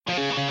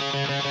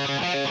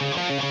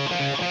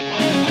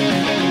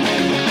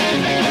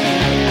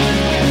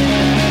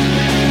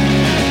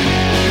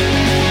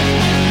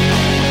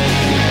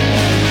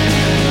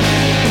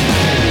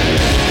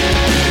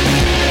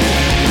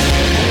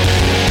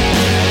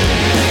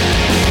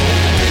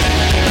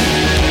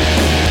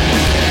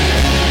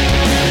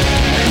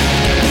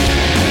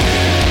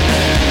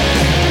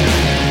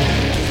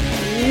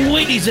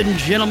Ladies and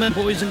gentlemen,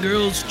 boys and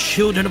girls,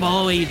 children of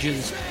all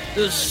ages,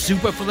 the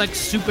SuperFlex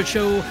Super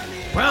Show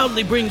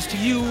proudly brings to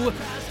you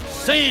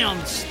Sam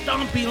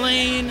Stompy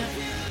Lane.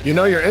 You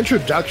know, your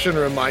introduction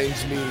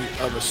reminds me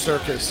of a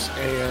circus,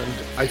 and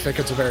I think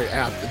it's a very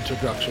apt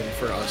introduction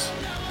for us.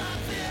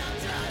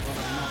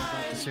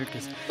 The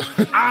circus.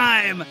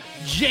 I'm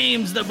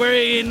James the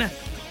Brain,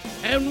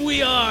 and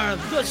we are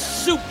the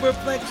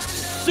SuperFlex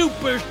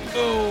Super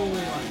Show.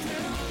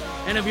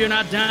 And if you're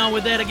not down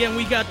with that, again,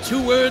 we got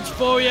two words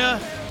for you.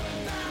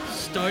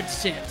 Start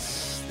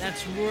sits.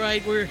 That's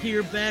right. We're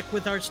here back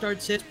with our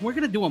start sits. We're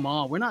going to do them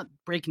all. We're not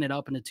breaking it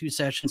up into two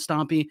sessions,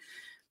 Stompy.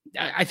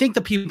 I think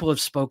the people have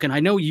spoken. I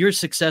know your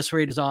success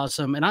rate is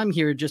awesome, and I'm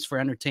here just for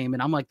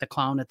entertainment. I'm like the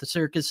clown at the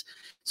circus.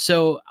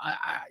 So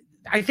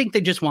I think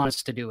they just want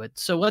us to do it.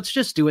 So let's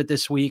just do it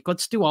this week.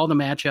 Let's do all the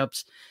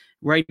matchups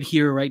right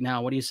here, right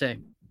now. What do you say?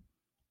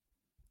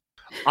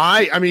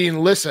 I mean,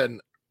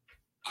 listen,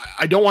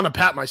 I don't want to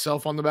pat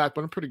myself on the back,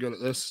 but I'm pretty good at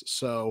this.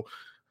 So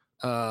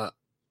I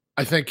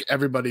think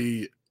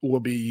everybody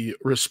will be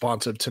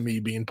responsive to me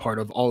being part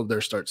of all of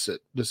their start-sit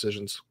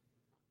decisions.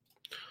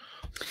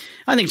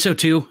 I think so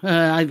too.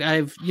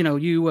 I've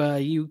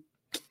you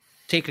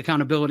take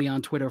accountability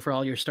on Twitter for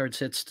all your start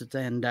sits,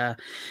 and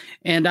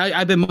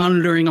I've been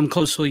monitoring them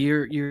closely.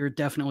 You're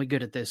definitely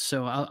good at this,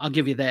 so I'll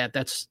give you that.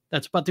 That's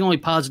about the only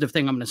positive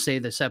thing I'm going to say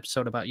this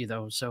episode about you,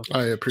 though. So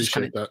I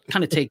appreciate that.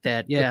 Kind of take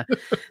that, yeah.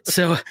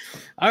 So,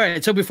 all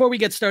right. So before we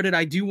get started,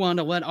 I do want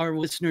to let our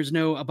listeners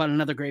know about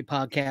another great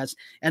podcast,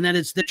 and that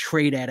is the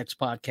Trade Addicts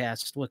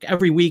podcast. Look,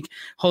 every week,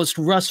 host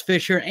Russ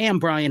Fisher and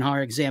Brian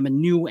Haar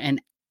examine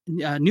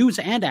news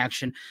and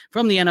action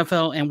from the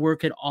NFL and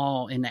work it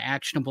all into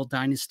actionable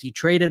dynasty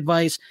trade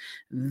advice.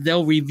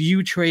 They'll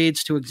review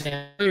trades to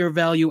examine player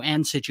value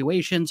and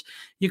situations.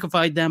 You can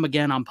find them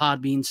again on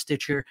Podbean,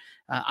 Stitcher,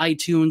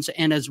 iTunes,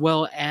 and as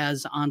well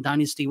as on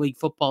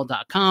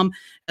dynastyleaguefootball.com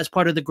as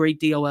part of the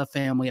Great DLF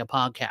family of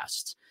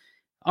podcasts.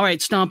 All right,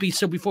 Stompy.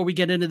 So before we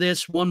get into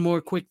this, one more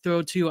quick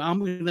throw too. I'm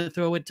going to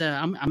throw it.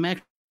 I'm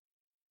actually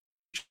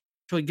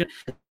good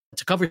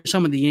to cover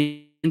some of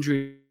the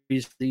injuries.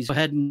 Please go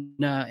ahead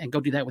and go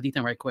do that with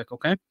Ethan right quick,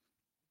 okay?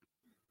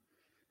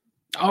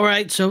 All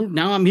right, so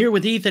now I'm here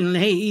with Ethan. And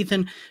hey,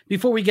 Ethan,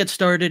 before we get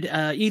started,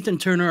 Ethan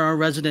Turner, our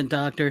resident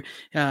doctor,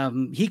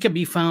 he can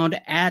be found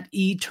at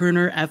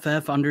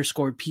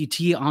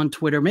eTurnerFF_PT on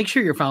Twitter. Make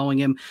sure you're following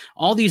him.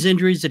 All these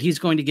injuries that he's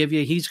going to give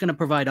you, he's going to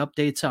provide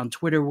updates on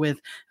Twitter with.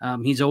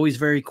 He's always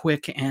very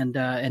quick and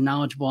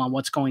knowledgeable on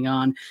what's going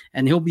on,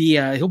 and he'll be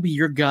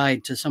your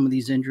guide to some of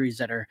these injuries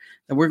that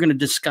we're going to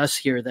discuss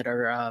here that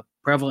are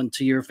prevalent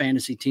to your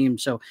fantasy team.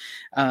 So,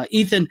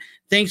 Ethan,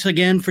 thanks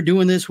again for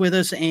doing this with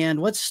us. And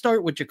let's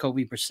start with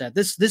Jacoby Brissett.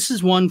 This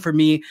is one for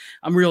me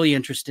I'm really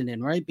interested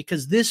in, right?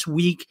 Because this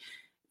week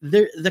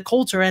the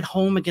Colts are at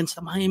home against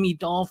the Miami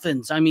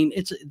Dolphins. I mean,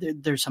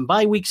 there's some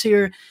bye weeks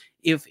here.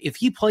 If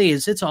he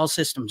plays, it's all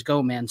systems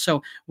go, man.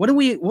 So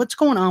what's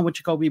going on with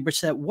Jacoby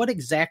Brissett? What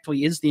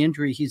exactly is the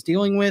injury he's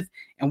dealing with?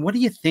 And what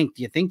do you think?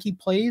 Do you think he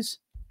plays?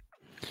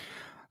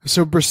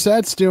 So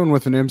Brissett's dealing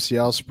with an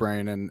MCL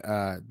sprain, and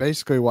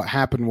basically what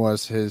happened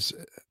was his,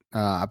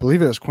 I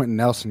believe it was Quentin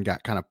Nelson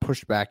got kind of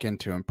pushed back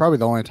into him. Probably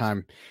the only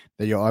time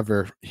that you'll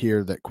ever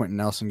hear that Quentin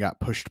Nelson got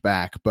pushed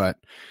back, but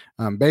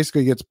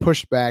basically gets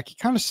pushed back. He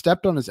kind of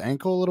stepped on his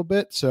ankle a little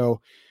bit, so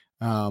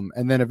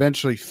and then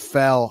eventually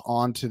fell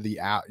onto the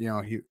out.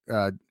 You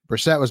know,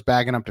 Brissett was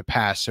backing up to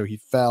pass, so he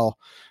fell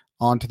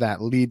onto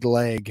that lead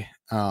leg,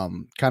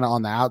 kind of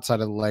on the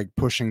outside of the leg,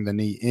 pushing the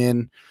knee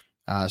in.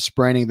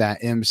 Spraining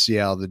that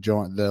MCL,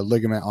 the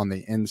ligament on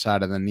the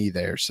inside of the knee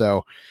there.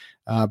 So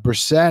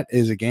Brissett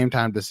is a game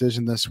time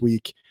decision this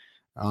week.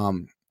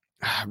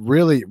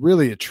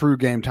 Really a true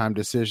game time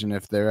decision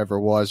if there ever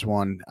was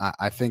one.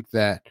 I think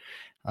that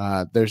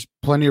there's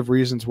plenty of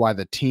reasons why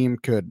the team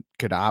could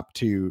opt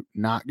to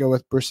not go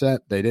with Brissett.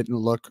 They didn't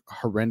look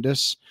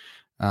horrendous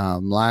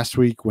last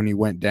week when he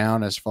went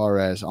down, as far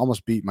as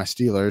almost beat my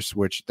Steelers,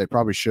 which they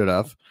probably should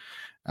have.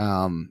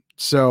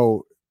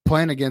 So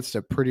playing against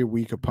a pretty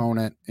weak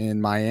opponent in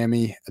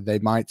Miami, they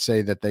might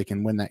say that they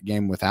can win that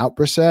game without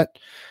Brissett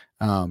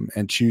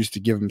and choose to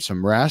give him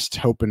some rest,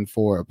 hoping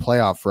for a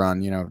playoff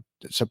run. You know,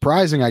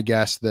 surprising, I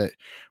guess, that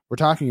we're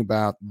talking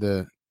about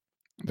the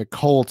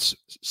Colts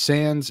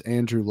sans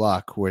Andrew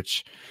Luck,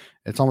 which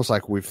it's almost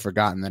like we've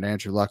forgotten that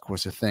Andrew Luck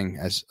was a thing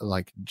as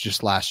like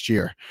just last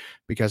year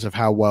because of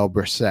how well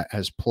Brissett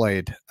has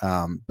played.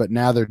 But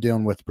now they're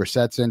dealing with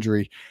Brissett's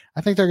injury. I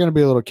think they're going to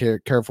be a little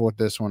careful with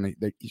this one.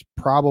 He's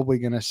probably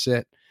going to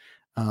sit,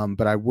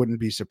 but I wouldn't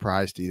be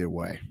surprised either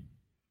way.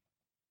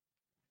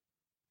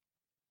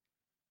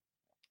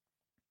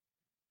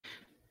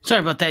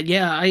 Sorry about that.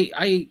 Yeah,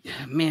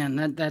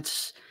 man,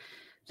 that's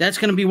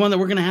going to be one that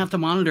we're going to have to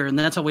monitor, and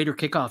that's a later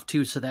kickoff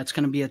too. So that's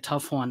going to be a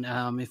tough one.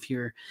 If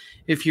you're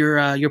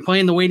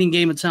playing the waiting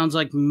game, it sounds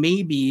like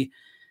maybe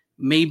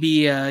maybe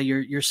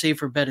your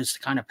safer bet is to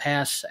kind of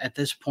pass at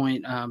this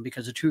point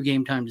because a true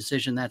game time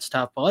decision, that's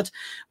tough. But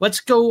let's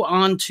go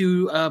on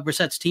to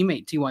Brissett's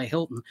teammate, T.Y.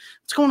 Hilton.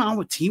 What's going on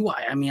with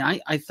T.Y.? I mean,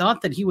 I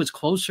thought that he was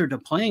closer to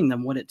playing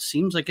than what it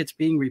seems like it's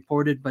being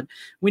reported, but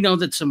we know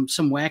that some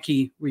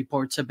wacky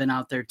reports have been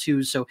out there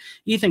too. So,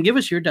 Ethan, give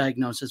us your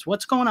diagnosis.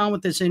 What's going on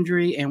with this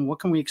injury, and what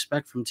can we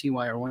expect from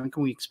T.Y., or when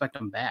can we expect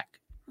him back?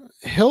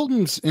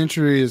 Hilton's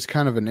injury is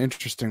kind of an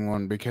interesting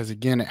one because,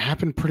 again, it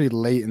happened pretty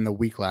late in the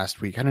week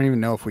last week. I don't even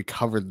know if we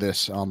covered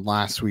this on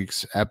last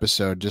week's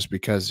episode just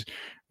because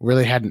we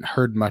really hadn't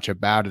heard much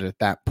about it at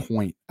that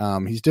point.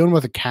 He's dealing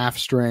with a calf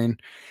strain.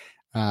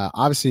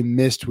 Obviously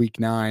missed week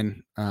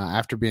 9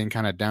 after being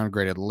kind of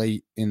downgraded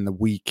late in the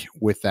week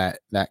with that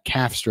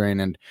calf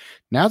strain. And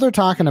now they're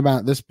talking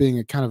about this being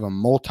a kind of a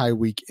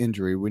multi-week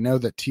injury. We know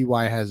that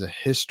TY has a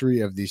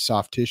history of these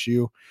soft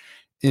tissue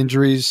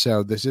injuries,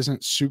 so this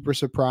isn't super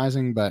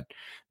surprising, but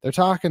they're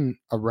talking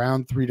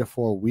around 3 to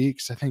 4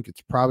 weeks. I think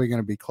it's probably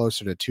going to be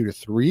closer to 2 to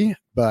 3,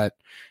 but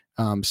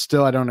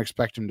still, I don't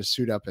expect him to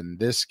suit up in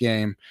this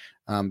game.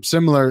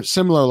 Similar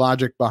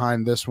logic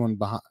behind this one,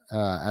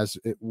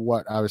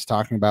 what I was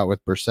talking about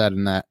with Brissett,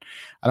 in that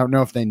I don't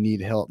know if they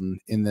need Hilton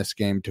in this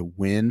game to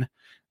win.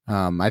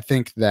 I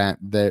think that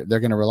they're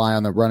going to rely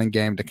on the running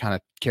game to kind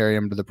of carry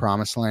him to the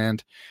promised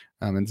land.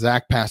 And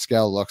Zach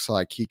Pascal looks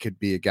like he could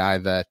be a guy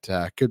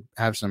that could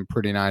have some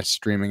pretty nice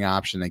streaming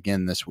option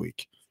again this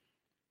week.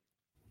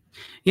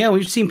 Yeah,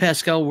 we've seen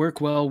Pascal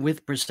work well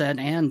with Brissett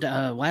and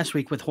last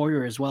week with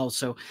Hoyer as well.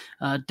 So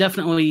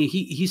definitely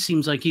he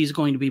seems like he's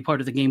going to be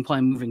part of the game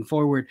plan moving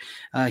forward.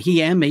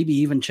 He and maybe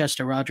even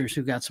Chester Rogers,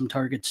 who got some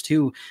targets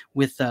too,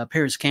 with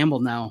Paris Campbell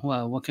now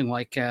looking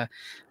like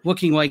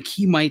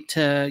he might,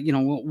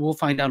 we'll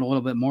find out a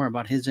little bit more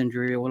about his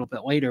injury a little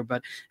bit later.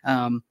 But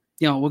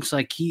it looks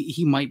like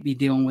he might be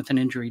dealing with an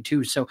injury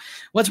too. So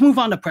let's move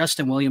on to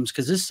Preston Williams,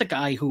 because this is a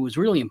guy who was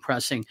really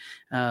impressing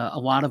a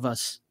lot of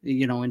us,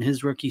 in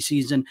his rookie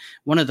season.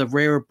 One of the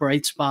rare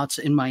bright spots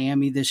in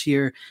Miami this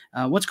year.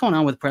 What's going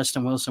on with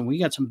Preston Wilson? We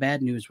got some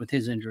bad news with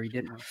his injury,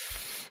 didn't we?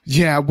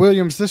 Yeah,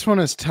 Williams, this one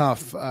is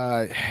tough.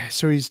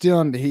 So he's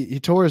dealing, he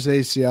tore his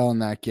ACL in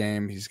that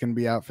game. He's going to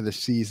be out for the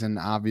season,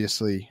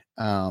 obviously.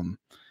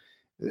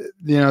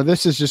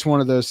 This is just one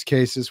of those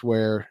cases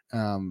where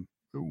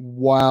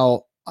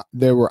while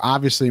there were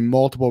obviously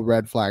multiple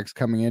red flags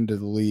coming into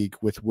the league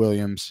with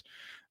Williams,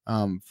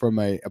 from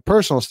a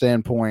personal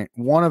standpoint,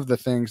 one of the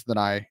things that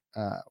I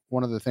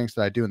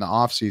do in the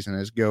off season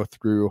is go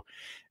through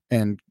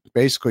and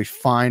basically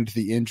find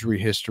the injury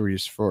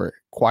histories for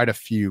quite a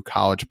few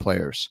college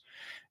players.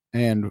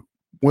 And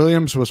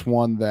Williams was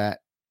one that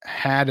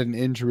had an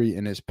injury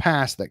in his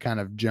past that kind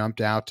of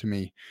jumped out to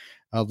me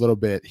a little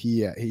bit.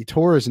 He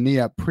tore his knee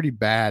up pretty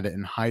bad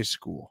in high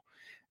school,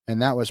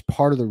 and that was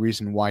part of the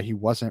reason why he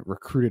wasn't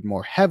recruited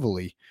more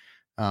heavily.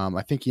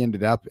 I think he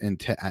ended up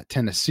at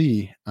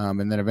Tennessee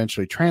and then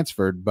eventually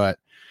transferred. But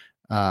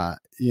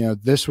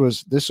this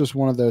was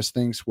one of those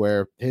things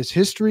where his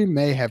history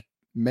may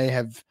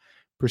have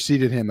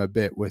preceded him a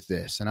bit with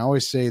this. And I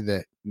always say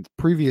that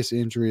previous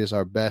injury is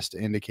our best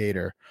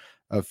indicator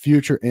of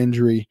future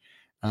injury.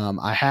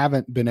 I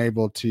haven't been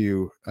able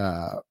to.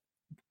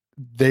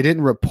 They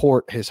didn't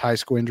report his high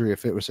school injury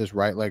if it was his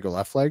right leg or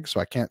left leg,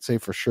 so I can't say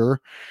for sure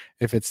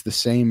if it's the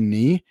same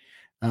knee.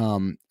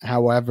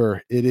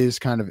 However, it is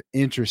kind of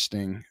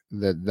interesting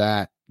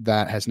that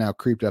has now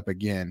creeped up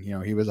again.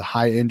 He was a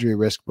high injury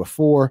risk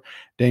before,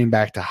 dating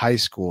back to high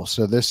school.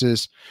 So this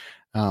is,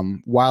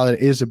 while it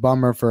is a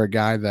bummer for a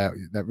guy that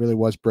really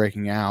was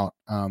breaking out,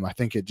 I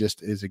think it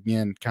just is,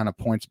 again, kind of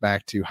points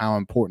back to how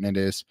important it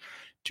is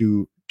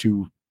to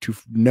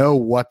know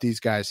what these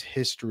guys'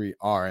 history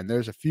are. And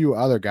there's a few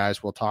other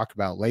guys we'll talk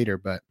about later,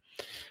 but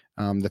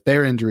that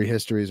their injury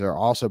histories are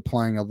also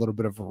playing a little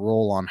bit of a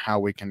role on how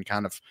we can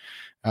kind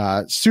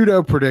of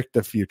pseudo predict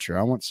the future.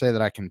 I won't say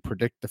that I can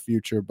predict the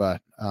future,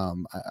 but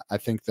I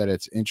think that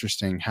it's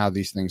interesting how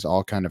these things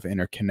all kind of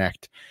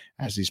interconnect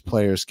as these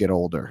players get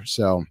older.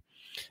 So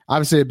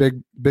obviously a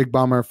big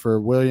bummer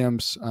for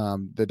Williams.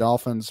 The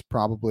Dolphins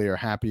probably are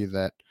happy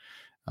that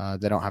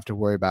they don't have to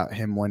worry about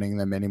him winning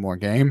them any more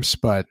games,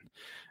 but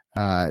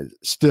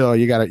still,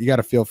 you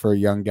gotta feel for a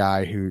young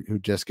guy who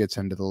just gets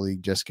into the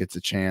league, just gets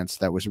a chance,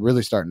 that was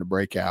really starting to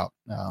break out.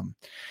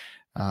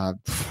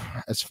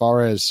 As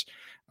far as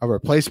a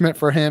replacement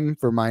for him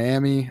for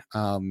Miami,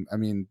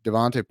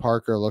 Devontae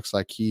Parker looks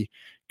like he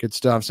could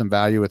still have some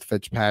value with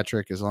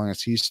Fitzpatrick as long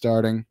as he's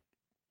starting.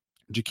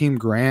 Jakeem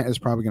Grant is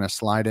probably going to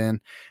slide in.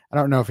 I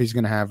don't know if he's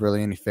going to have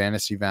really any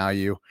fantasy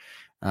value.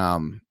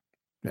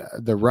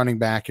 The running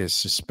back is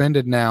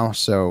suspended now,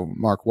 so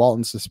Mark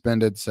Walton's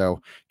suspended.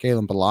 So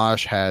Kalen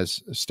Ballage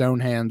has stone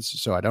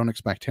hands, so I don't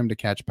expect him to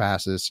catch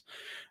passes.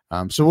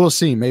 So we'll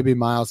see. Maybe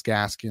Myles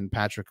Gaskin,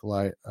 Patrick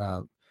Light.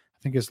 I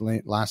think his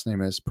last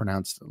name is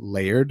pronounced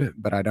Laird,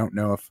 but I don't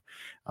know if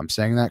I'm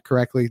saying that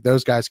correctly.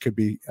 Those guys could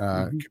be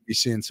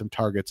seeing some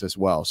targets as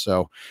well. So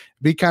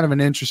it'd be kind of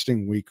an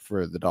interesting week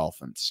for the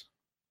Dolphins.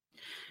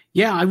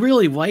 Yeah, I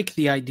really like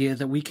the idea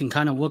that we can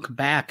kind of look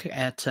back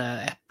at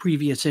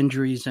previous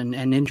injuries and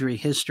injury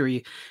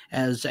history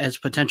as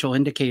potential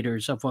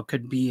indicators of what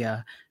could be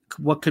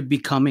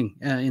coming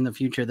in the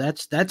future.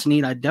 That's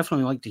neat. I'd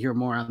definitely like to hear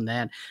more on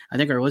that. I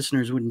think our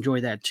listeners would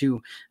enjoy that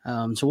too.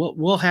 So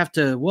we'll have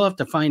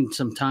to find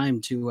some time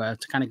to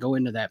kind of go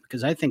into that,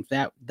 because I think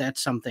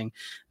that's something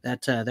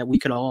that we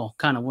could all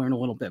kind of learn a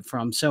little bit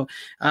from. So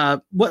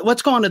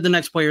let's go on to the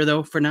next player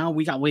though. For now,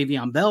 we got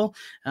Le'Veon Bell.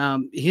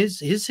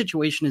 His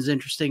situation is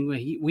interesting.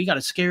 We got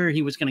a scare.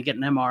 He was going to get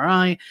an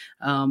MRI.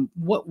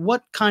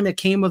 What kind of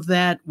came of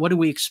that? What do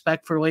we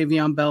expect for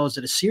Le'Veon Bell? Is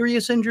it a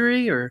serious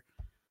injury or?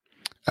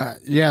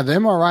 Yeah, the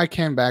MRI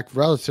came back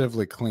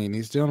relatively clean.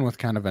 He's dealing with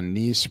kind of a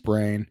knee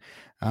sprain.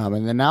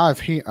 And then now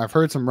I've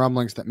heard some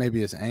rumblings that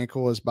maybe his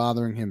ankle is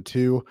bothering him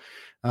too.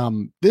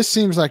 This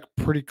seems like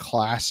pretty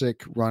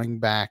classic running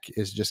back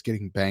is just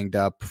getting banged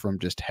up from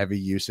just heavy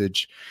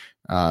usage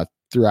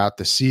throughout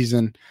the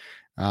season.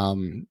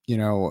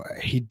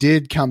 He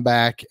did come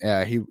back.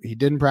 He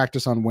didn't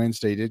practice on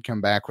Wednesday. He did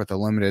come back with a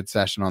limited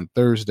session on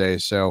Thursday.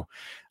 So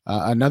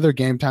another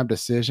game time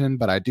decision,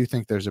 but I do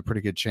think there's a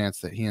pretty good chance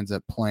that he ends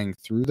up playing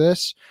through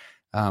this.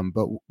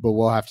 But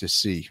we'll have to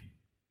see.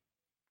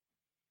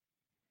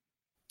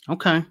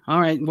 Okay.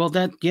 All right. Well,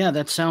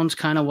 that sounds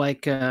kind of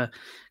like a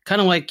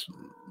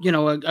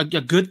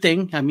good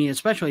thing. I mean,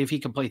 especially if he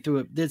can play through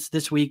it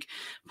this week,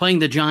 playing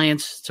the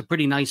Giants. It's a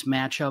pretty nice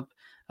matchup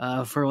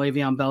for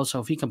Le'Veon Bell. So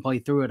if he can play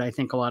through it, I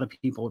think a lot of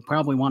people would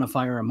probably want to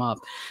fire him up.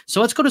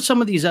 So let's go to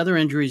some of these other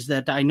injuries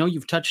that I know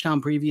you've touched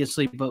on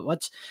previously, but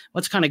let's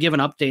kind of give an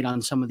update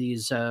on some of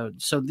these.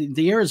 So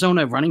the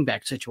Arizona running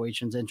back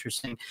situation is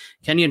interesting.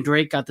 Kenyon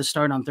Drake got the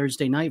start on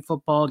Thursday Night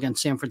Football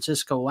against San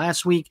Francisco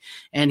last week,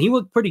 and he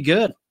looked pretty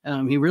good.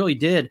 He really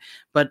did.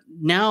 But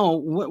now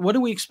what do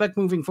we expect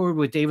moving forward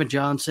with David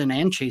Johnson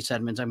and Chase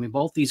Edmonds? I mean,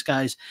 both these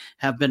guys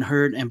have been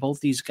hurt, and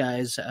both these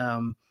guys,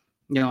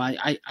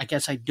 I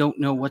guess I don't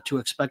know what to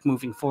expect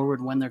moving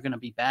forward when they're going to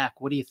be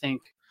back. What do you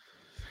think?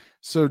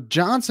 So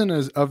Johnson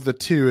of the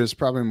two is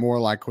probably more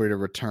likely to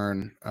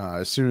return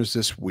as soon as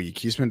this week.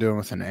 He's been dealing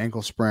with an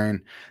ankle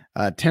sprain,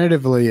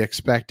 tentatively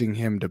expecting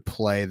him to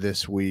play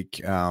this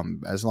week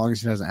as long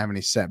as he doesn't have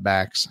any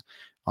setbacks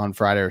on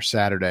Friday or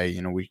Saturday.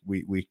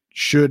 We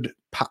should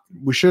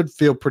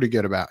feel pretty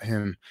good about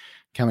him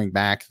coming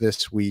back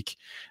this week.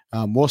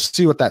 We'll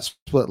see what that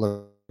split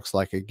looks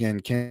like.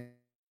 Again,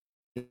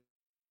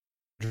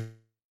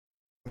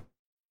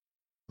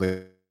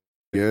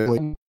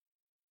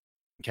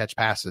 catch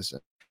passes.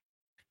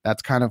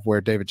 That's kind of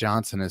where David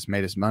Johnson has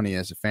made his money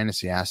as a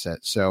fantasy asset.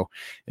 So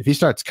if he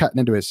starts cutting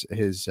into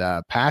his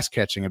pass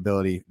catching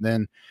ability,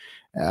 then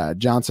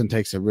Johnson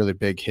takes a really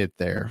big hit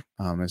there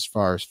as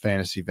far as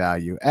fantasy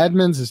value.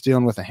 Edmonds is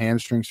dealing with a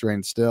hamstring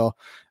strain still.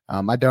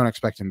 I don't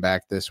expect him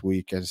back this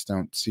week. I just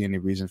don't see any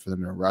reason for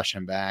them to rush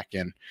him back.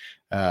 And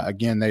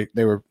again,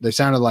 they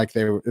sounded like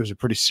it was a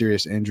pretty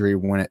serious injury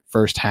when it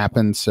first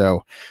happened.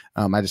 So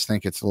I just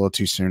think it's a little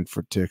too soon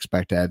to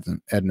expect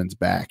Edmonds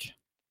back.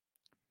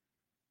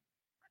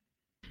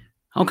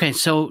 Okay,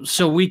 so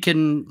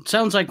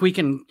sounds like we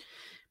can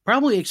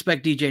probably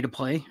expect DJ to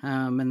play,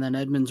 and then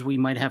Edmonds we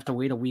might have to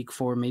wait a week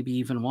for, maybe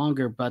even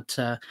longer. But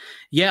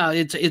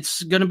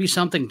it's going to be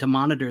something to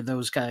monitor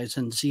those guys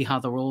and see how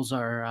the roles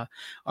are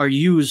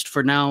used.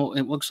 For now,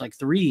 it looks like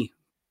 3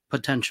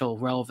 potential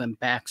relevant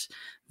backs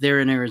there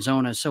in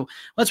Arizona. So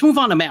let's move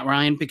on to Matt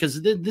Ryan,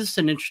 because this is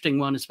an interesting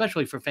one,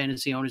 especially for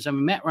fantasy owners. I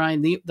mean, Matt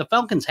Ryan, the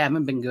Falcons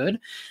haven't been good,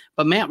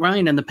 but Matt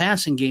Ryan in the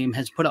passing game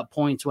has put up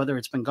points, whether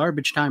it's been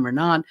garbage time or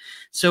not.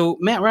 So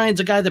Matt Ryan's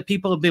a guy that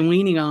people have been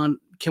leaning on.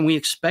 Can we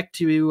expect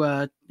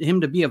him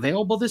to be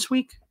available this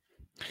week?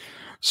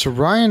 So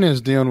Ryan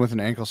is dealing with an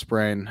ankle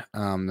sprain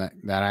that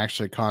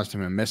actually caused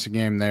him to miss a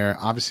game there.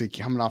 Obviously,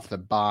 coming off the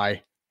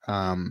bye,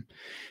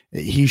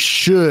 he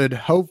should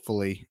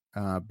hopefully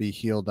be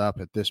healed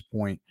up at this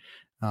point.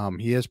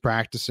 He is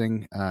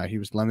practicing. He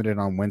was limited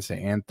on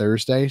Wednesday and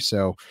Thursday,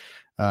 so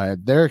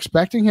they're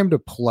expecting him to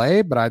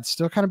play, but I'd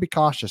still kind of be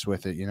cautious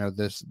with it.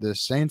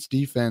 This Saints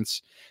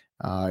defense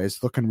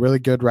is looking really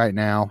good right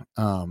now,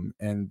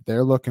 and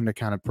they're looking to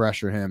kind of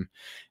pressure him.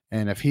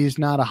 And if he's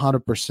not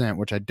 100%,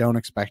 which I don't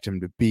expect him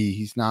to be,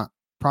 he's not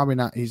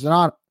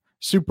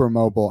super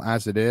mobile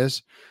as it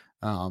is.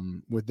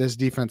 With this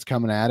defense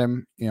coming at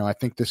him, I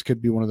think this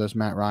could be one of those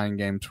Matt Ryan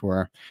games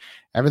where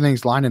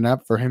everything's lining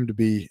up for him to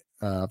be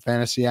a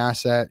fantasy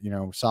asset,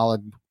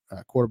 solid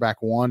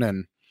quarterback one,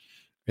 and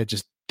it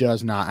just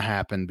does not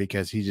happen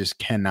because he just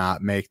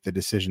cannot make the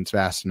decisions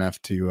fast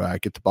enough to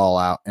get the ball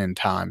out in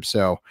time.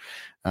 So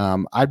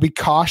I'd be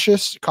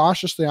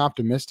cautiously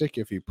optimistic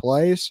if he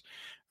plays.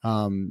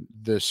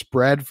 The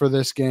spread for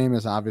this game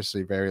is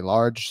obviously very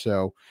large,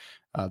 so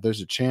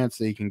there's a chance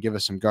that he can give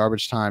us some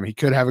garbage time. He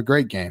could have a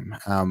great game,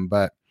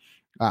 but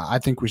I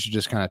think we should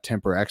just kind of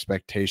temper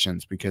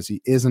expectations because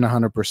he isn't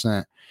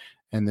 100%,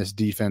 and this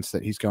defense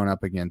that he's going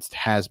up against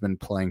has been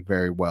playing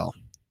very well.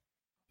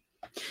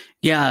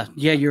 Yeah,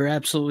 you're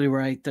absolutely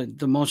right.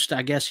 The most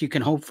I guess you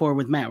can hope for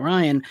with Matt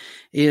Ryan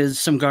is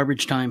some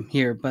garbage time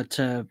here, but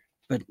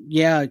But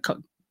yeah,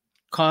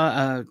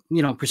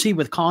 proceed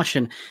with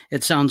caution,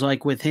 it sounds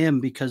like, with him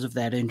because of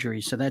that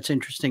injury. So that's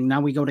interesting. Now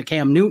we go to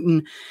Cam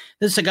Newton.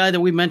 This is a guy that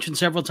we mentioned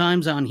several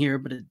times on here,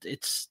 but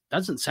it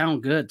doesn't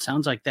sound good.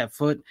 Sounds like that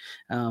foot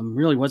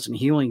really wasn't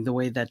healing the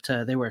way that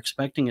they were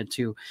expecting it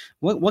to.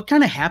 What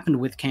kind of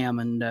happened with Cam,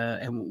 and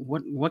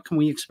what can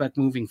we expect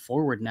moving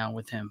forward now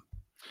with him?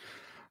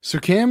 So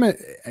Cam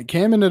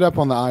ended up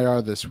on the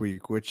IR this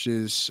week, which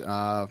is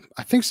I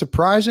think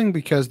surprising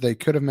because they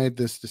could have made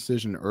this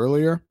decision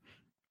earlier.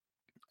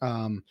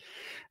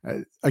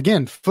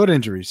 Again, foot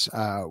injuries.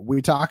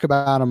 We talk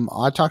about them.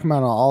 I talk about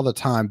them all the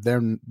time.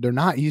 They're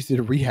not easy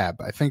to rehab.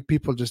 I think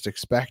people just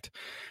expect,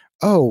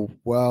 oh,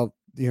 well,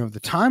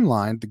 the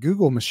timeline, the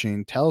Google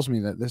machine tells me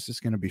that this is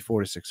going to be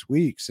 4 to 6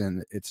 weeks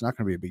and it's not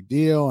going to be a big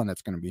deal. And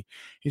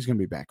he's going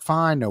to be back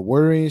fine. No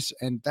worries.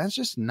 And that's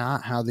just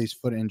not how these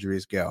foot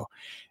injuries go.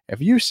 If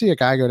you see a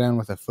guy go down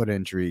with a foot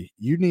injury,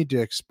 you need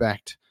to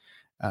expect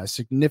a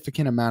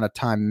significant amount of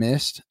time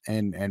missed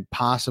and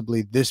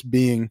possibly this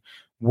being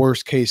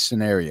worst case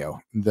scenario,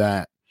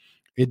 that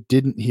it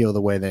didn't heal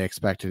the way they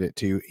expected it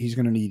to. He's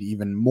going to need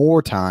even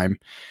more time.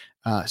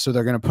 So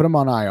they're going to put him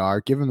on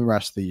IR, give him the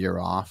rest of the year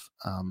off.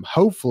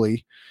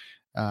 Hopefully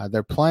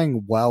they're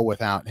playing well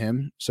without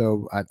him.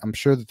 So I'm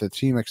sure that the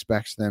team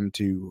expects them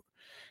to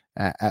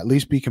at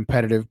least be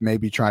competitive,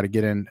 maybe try to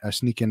get in a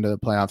sneak into the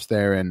playoffs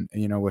there. And,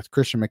 with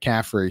Christian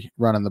McCaffrey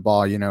running the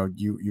ball,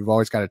 you've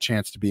always got a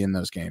chance to be in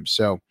those games.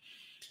 So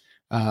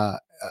a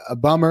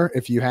bummer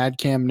if you had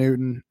Cam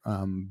Newton,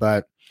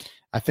 but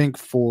I think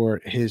for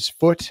his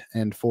foot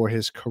and for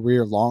his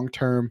career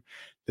long-term,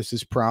 this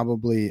is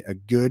probably a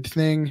good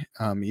thing,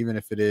 even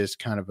if it is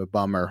kind of a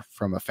bummer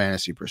from a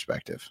fantasy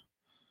perspective.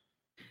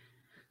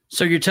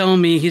 So you're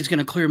telling me he's going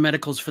to clear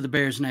medicals for the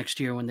Bears next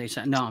year when they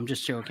say, no, I'm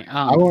just joking.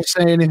 I won't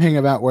say anything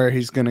about where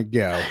he's going to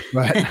go,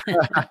 but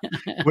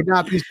would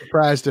not be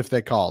surprised if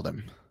they called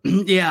him.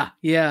 Yeah.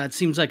 It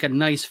seems like a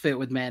nice fit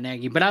with Matt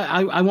Nagy, but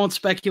I won't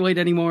speculate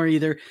anymore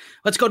either.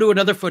 Let's go to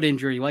another foot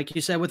injury. Like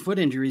you said, with foot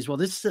injuries, well,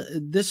 this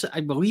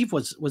I believe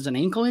was an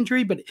ankle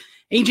injury, but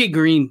AJ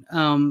Green,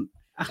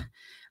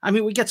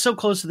 we get so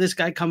close to this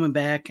guy coming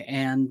back,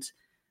 and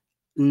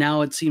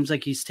now it seems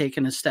like he's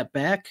taken a step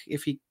back.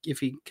 If he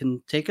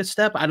can take a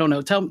step, I don't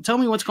know. Tell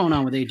me what's going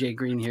on with AJ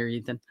Green here,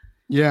 Ethan.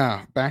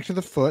 Yeah, back to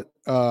the foot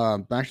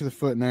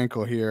and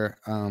ankle here.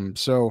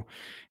 So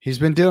he's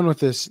been dealing with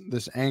this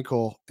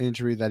ankle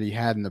injury that he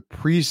had in the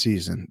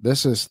preseason.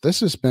 This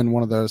has been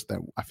one of those that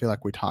I feel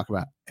like we talk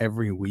about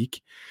every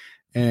week.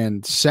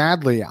 And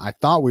sadly, I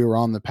thought we were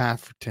on the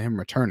path to him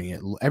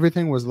returning.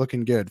 Everything was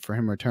looking good for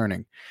him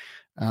returning.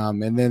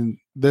 And then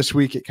this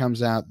week it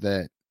comes out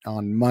that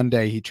on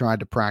Monday he tried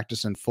to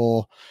practice in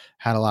full,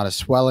 had a lot of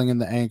swelling in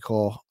the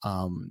ankle.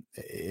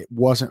 It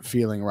wasn't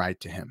feeling right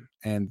to him.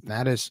 And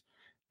that is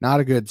not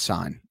a good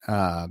sign,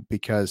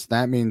 because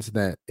that means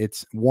that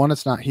it's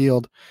not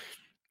healed,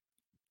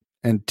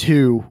 and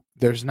two,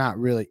 there's not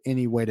really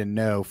any way to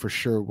know for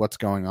sure what's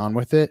going on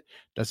with it.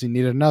 Does he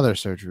need another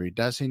surgery?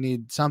 Does he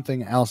need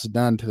something else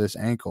done to this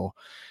ankle?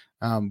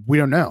 We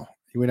don't know.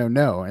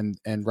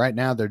 And right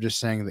now they're just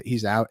saying that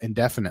he's out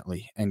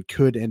indefinitely and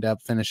could end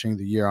up finishing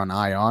the year on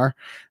IR.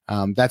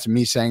 That's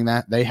me saying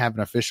that. They haven't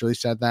officially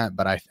said that,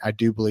 but I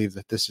do believe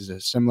that this is a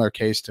similar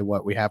case to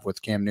what we have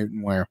with Cam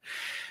Newton, where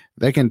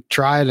they can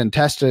try it and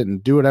test it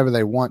and do whatever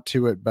they want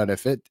to it. But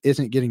if it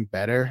isn't getting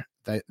better,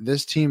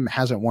 this team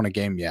hasn't won a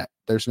game yet.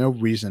 There's no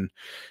reason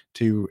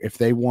to, if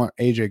they want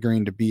AJ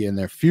Green to be in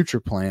their future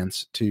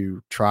plans,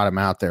 to trot him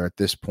out there at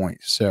this point.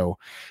 So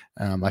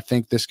I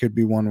think this could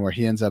be one where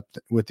he ends up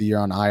with the year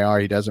on IR.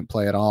 He doesn't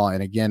play at all.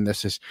 And again,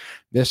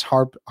 this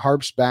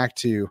harps back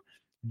to,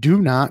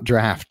 do not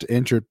draft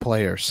injured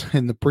players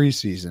in the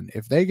preseason.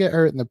 If they get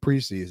hurt in the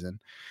preseason,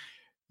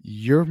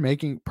 you're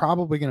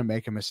probably going to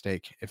make a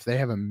mistake. If they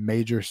have a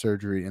major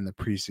surgery in the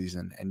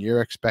preseason and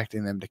you're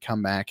expecting them to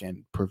come back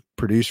and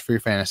produce for your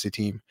fantasy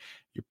team,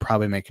 you're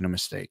probably making a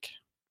mistake.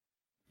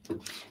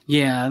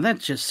 Yeah, that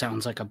just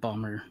sounds like a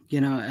bummer,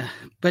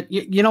 but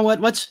you know what?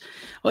 What's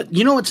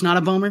not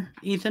a bummer,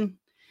 Ethan?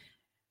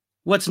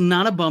 What's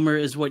not a bummer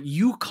is what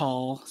you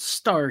call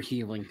star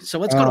healing. So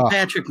let's go to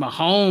Patrick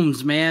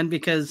Mahomes, man,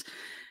 because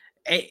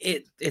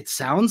it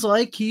sounds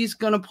like he's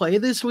going to play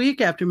this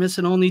week after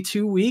missing only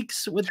 2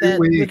 weeks with that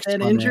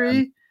injury.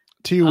 Man.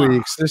 2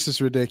 weeks. This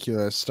is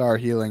ridiculous. Star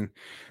healing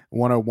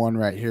 101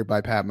 right here by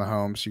Pat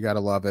Mahomes. You got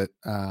to love it.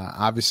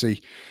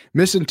 Obviously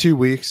missing 2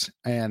 weeks,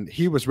 and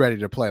he was ready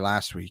to play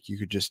last week. You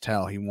could just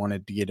tell he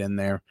wanted to get in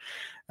there.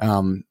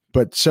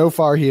 But so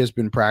far he has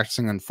been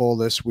practicing in full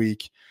this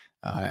week.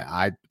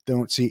 I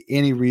don't see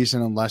any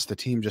reason, unless the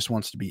team just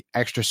wants to be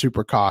extra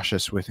super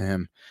cautious with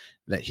him,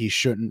 that he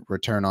shouldn't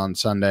return on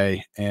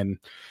Sunday. And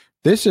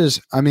this is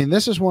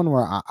one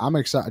where I'm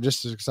excited,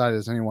 just as excited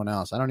as anyone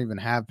else. I don't even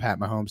have Pat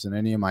Mahomes in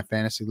any of my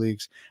fantasy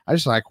leagues. I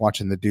just like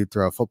watching the dude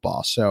throw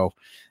football. So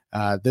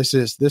this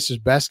is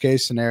best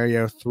case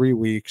scenario, 3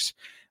 weeks.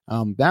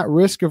 That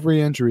risk of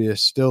re-injury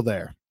is still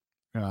there.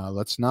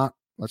 Let's not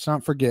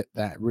forget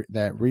that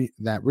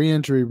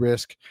re-injury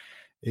risk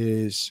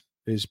is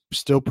is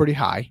still pretty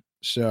high.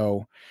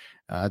 So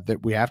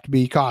that we have to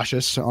be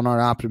cautious on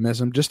our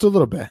optimism just a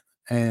little bit.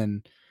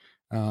 And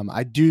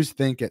I do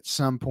think at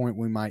some point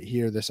we might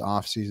hear this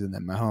offseason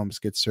that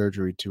Mahomes gets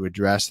surgery to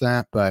address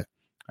that. But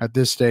at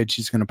this stage,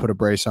 he's going to put a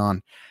brace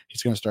on.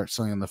 He's going to start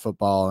slinging the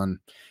football. And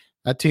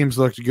that team's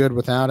looked good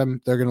without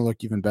him. They're going to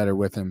look even better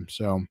with him.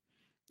 So,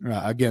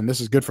 again, this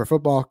is good for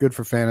football, good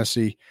for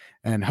fantasy,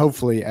 and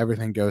hopefully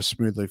everything goes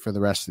smoothly for the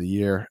rest of the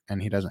year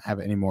and he doesn't have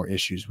any more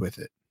issues with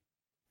it.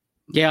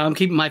 Yeah, I'm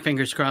keeping my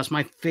fingers crossed.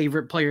 My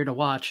favorite player to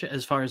watch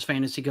as far as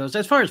fantasy goes,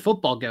 as far as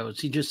football goes,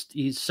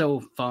 he's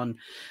so fun.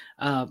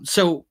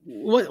 So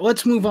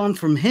let's move on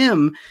from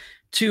him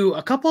to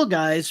a couple of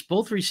guys,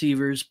 both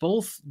receivers,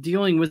 both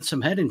dealing with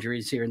some head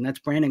injuries here, and that's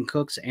Brandon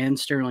Cooks and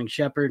Sterling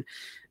Shepard.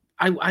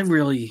 I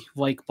really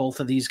like both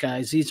of these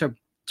guys. These are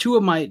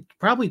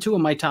probably two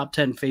of my top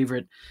 10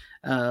 favorite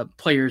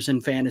players in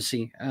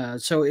fantasy.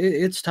 So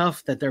it's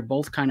tough that they're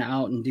both kind of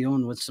out and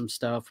dealing with some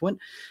stuff.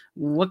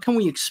 What can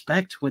we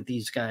expect with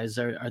these guys?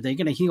 Are they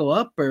going to heal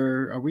up,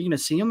 or are we going to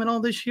see them at all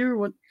this year?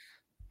 What?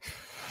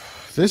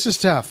 This is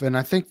tough, and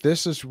I think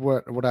this is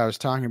what I was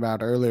talking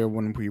about earlier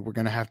when we were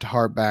going to have to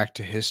harp back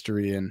to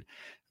history. And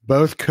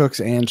both Cooks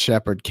and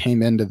Shepard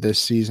came into this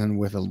season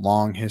with a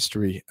long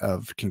history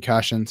of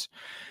concussions.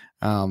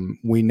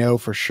 We know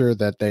for sure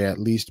that they at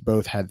least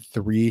both had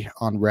 3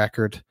 on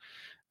record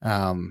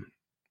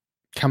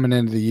coming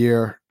into the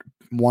year.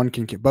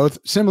 Both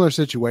similar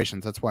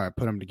situations. That's why I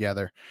put them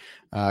together.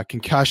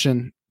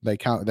 Concussion, they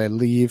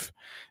leave,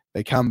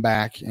 they come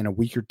back in a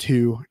week or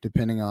 2,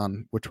 depending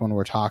on which one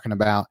we're talking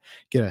about,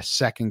 get a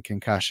second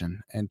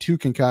concussion. And 2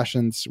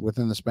 concussions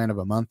within the span of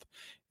a month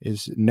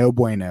is no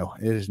bueno.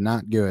 It is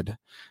not good.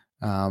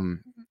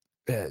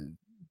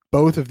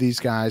 Both of these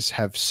guys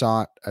have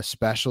sought a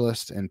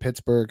specialist in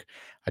Pittsburgh.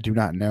 I do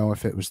not know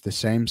if it was the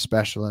same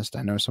specialist.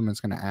 I know someone's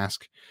going to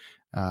ask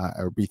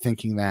or be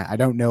thinking that. I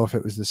don't know if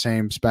it was the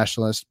same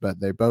specialist, but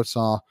they both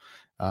saw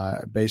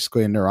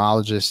basically a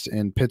neurologist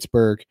in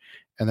Pittsburgh,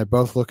 and they're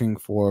both looking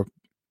for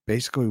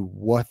basically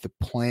what the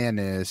plan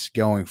is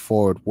going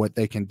forward, what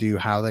they can do,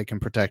 how they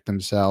can protect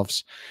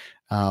themselves.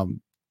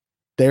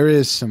 There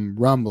is some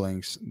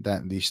rumblings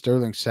that the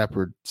Sterling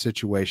Shepard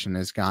situation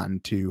has gotten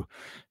to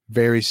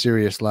very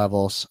serious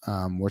levels.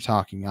 We're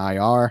talking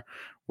IR.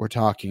 We're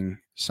talking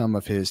some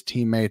of his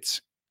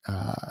teammates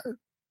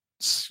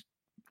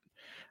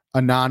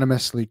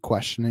anonymously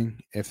questioning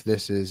if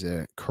this is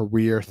a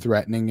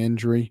career-threatening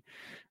injury,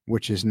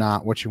 which is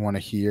not what you want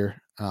to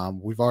hear.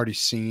 We've already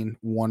seen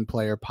one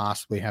player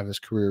possibly have his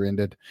career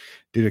ended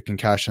due to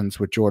concussions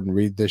with Jordan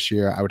Reed this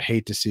year. I would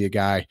hate to see a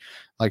guy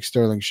like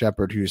Sterling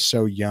Shepard, who's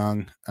so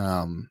young,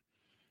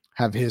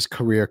 have his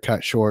career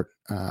cut short.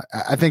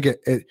 I think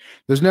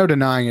there's no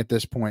denying at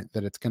this point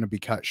that it's going to be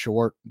cut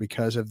short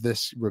because of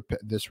this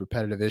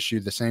repetitive issue.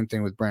 The same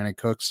thing with Brandon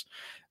Cooks.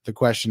 The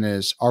question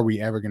is, are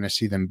we ever going to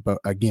see them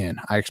again?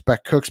 I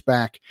expect Cooks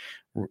back.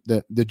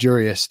 The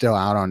jury is still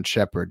out on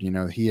Shepard.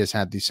 He has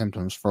had these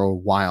symptoms for a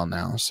while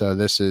now. So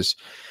this is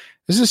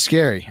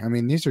scary. I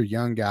mean, these are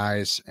young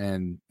guys,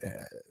 and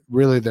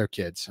really they're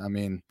kids. I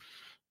mean,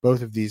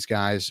 both of these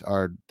guys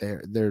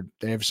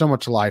they have so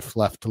much life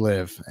left to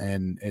live,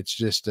 and it's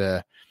just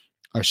a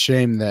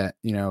shame that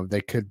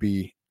they could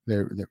be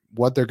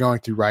what they're going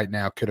through right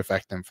now could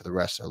affect them for the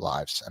rest of their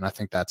lives. And I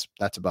think that's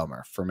a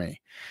bummer for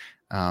me,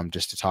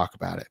 just to talk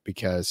about it,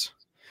 because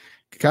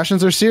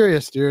concussions are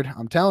serious, dude.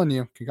 I'm telling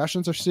you,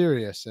 concussions are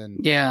serious. And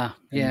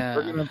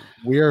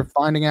we are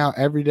finding out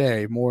every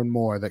day more and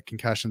more that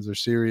concussions are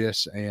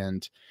serious.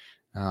 And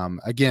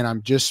again,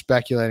 I'm just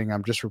speculating.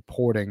 I'm just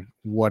reporting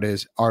what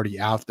is already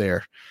out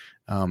there.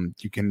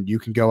 You can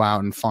go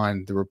out and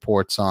find the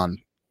reports on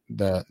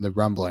the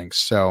rumblings.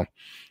 So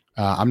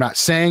I'm not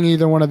saying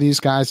either one of these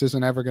guys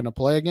isn't ever going to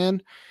play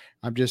again.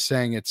 I'm just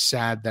saying it's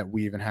sad that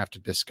we even have to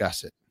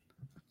discuss it.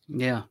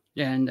 Yeah.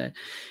 And,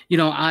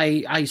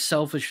 I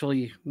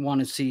selfishly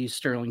want to see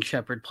Sterling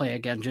Shepard play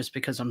again just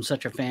because I'm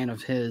such a fan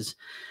of his.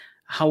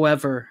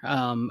 However,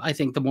 I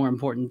think the more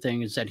important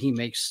thing is that he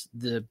makes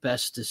the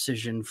best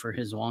decision for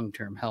his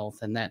long-term health.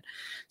 And that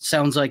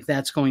sounds like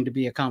that's going to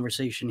be a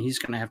conversation he's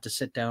going to have to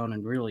sit down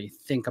and really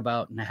think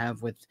about and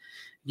have with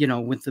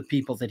the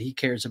people that he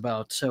cares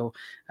about. So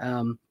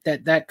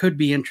that could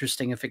be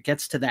interesting if it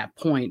gets to that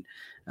point.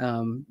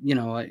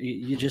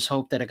 You just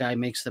hope that a guy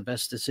makes the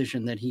best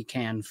decision that he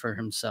can for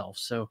himself.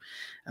 So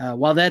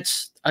while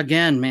that's,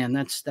 again, man,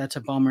 that's a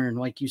bummer. And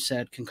like you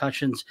said,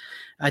 concussions,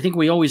 I think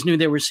we always knew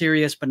they were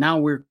serious, but now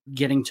we're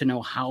getting to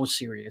know how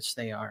serious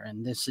they are.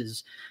 And this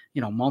is,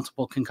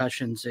 multiple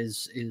concussions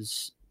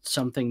is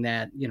something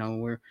that,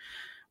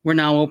 we're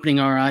now opening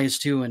our eyes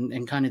to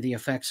and kind of the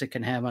effects it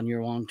can have on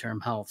your long-term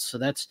health. So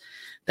that's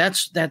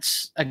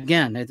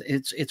again,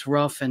 it's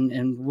rough,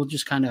 and we'll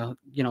just kind of,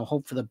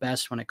 hope for the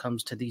best when it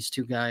comes to these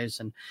two guys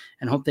and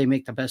hope they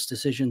make the best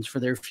decisions for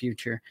their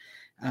future.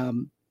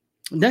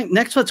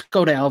 Next, let's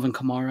go to Alvin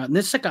Kamara. And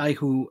this is a guy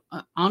who,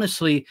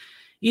 honestly,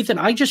 Ethan,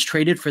 I just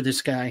traded for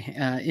this guy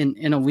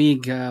in a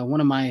league,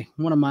 one of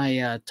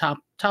my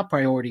top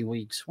priority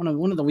leagues, one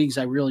of the leagues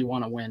I really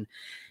want to win.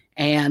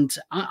 And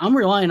I'm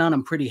relying on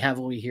him pretty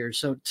heavily here.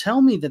 So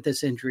tell me that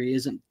this injury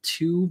isn't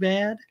too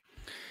bad.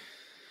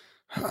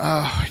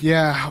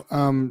 Yeah.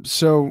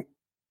 So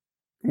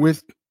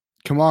with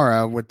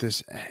Kamara, with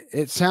this,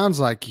 it sounds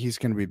like he's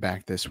going to be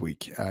back this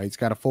week. He's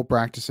got a full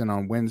practice in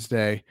on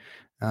Wednesday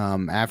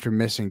after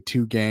missing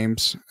 2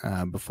 games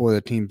before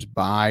the team's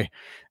bye.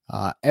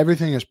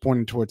 Everything is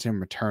pointing towards him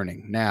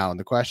returning. Now,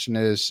 the question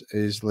is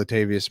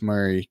Latavius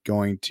Murray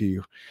going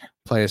to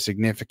play a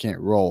significant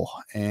role?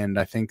 And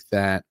I think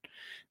that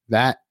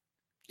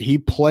he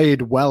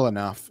played well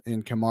enough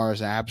in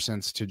Kamara's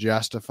absence to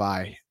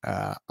justify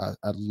a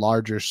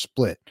larger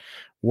split.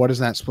 What does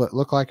that split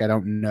look like? I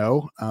don't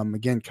know.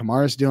 Again,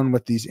 Kamara's dealing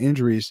with these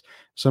injuries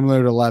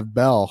similar to Lev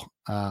Bell.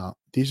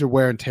 These are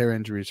wear and tear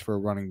injuries for a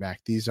running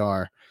back. These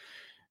are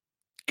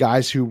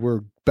guys who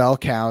were bell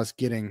cows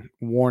getting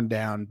worn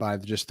down by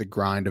just the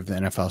grind of the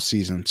NFL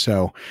season.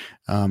 So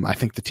I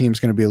think the team's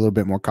going to be a little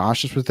bit more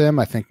cautious with him.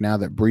 I think now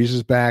that Breeze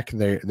is back,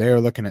 they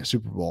are looking at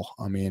Super Bowl.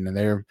 I mean,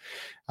 and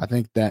I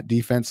think that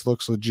defense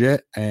looks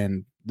legit,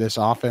 and this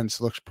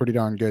offense looks pretty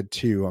darn good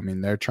too. I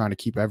mean, they're trying to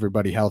keep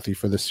everybody healthy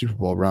for the Super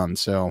Bowl run.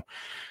 So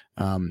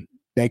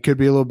they could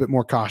be a little bit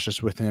more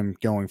cautious with him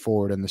going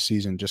forward in the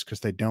season just because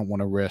they don't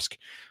want to risk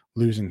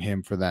losing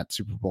him for that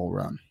Super Bowl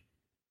run.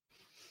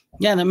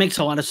 Yeah, that makes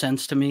a lot of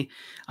sense to me.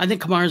 I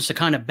think Kamara's the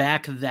kind of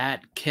back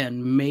that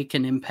can make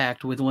an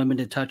impact with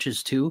limited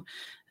touches too.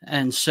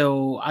 And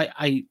so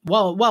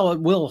while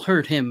it will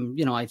hurt him,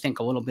 I think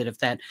a little bit if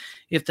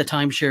the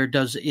timeshare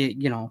does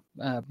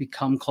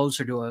become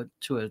closer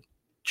to a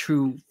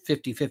true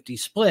 50-50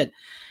 split.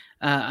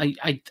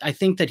 I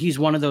think that he's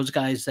one of those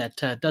guys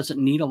that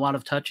doesn't need a lot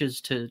of touches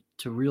to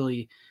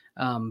really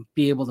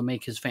be able to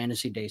make his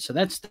fantasy day. So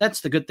that's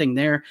the good thing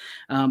there.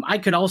 I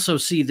could also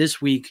see this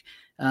week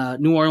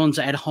New Orleans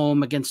at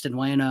home against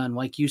Atlanta. And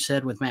like you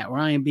said, with Matt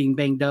Ryan being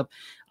banged up,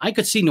 I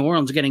could see New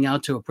Orleans getting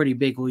out to a pretty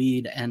big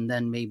lead. And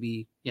then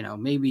maybe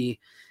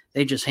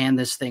they just hand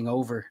this thing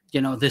over,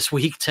 this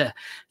week to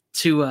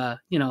have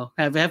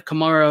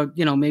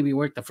Kamara, maybe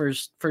work the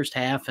first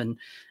half and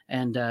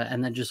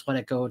then just let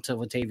it go to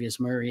Latavius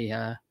Murray.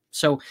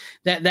 So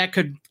that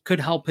could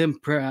help him,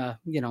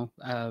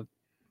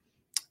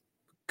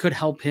 could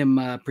help him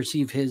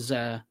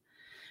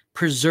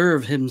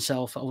preserve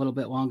himself a little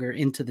bit longer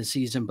into the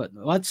season. But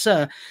let's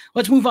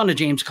move on to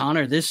James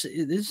Conner. This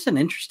is an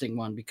interesting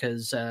one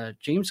because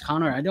James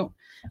Conner, I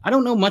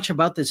don't know much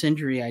about this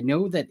injury. I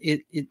know that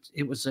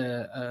it was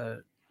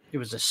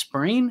a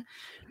sprain,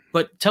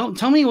 but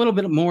tell me a little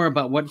bit more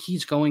about what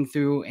he's going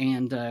through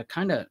and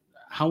kind of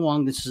how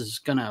long this is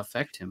going to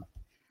affect him.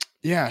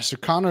 Yeah, so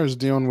Connor is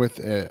dealing with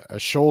a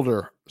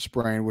shoulder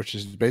sprain, which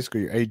is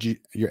basically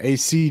your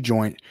AC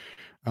joint,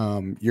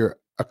 your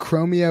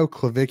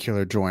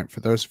acromioclavicular joint. For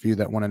those of you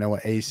that want to know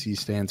what AC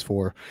stands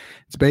for,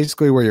 it's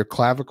basically where your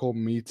clavicle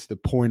meets the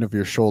point of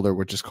your shoulder,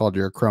 which is called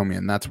your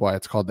acromion. That's why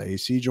it's called the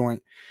AC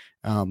joint.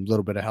 A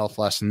little bit of health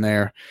lesson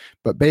there,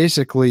 but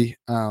basically,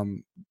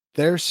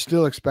 they're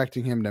still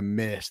expecting him to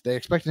miss. They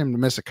expected him to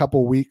miss a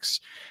couple weeks.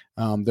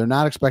 They're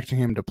not expecting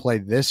him to play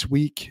this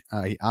week.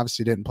 He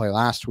obviously didn't play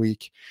last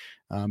week,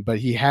 but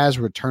he has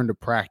returned to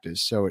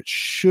practice. So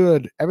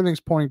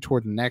everything's pointing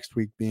toward next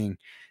week being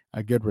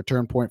a good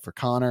return point for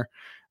Connor.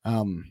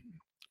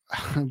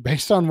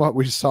 Based on what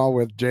we saw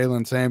with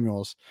Jalen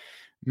Samuels,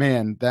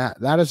 man,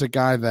 that is a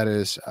guy that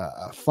is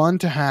fun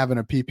to have in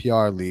a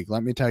PPR league.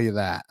 Let me tell you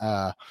that.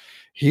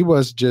 He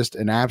was just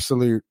an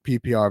absolute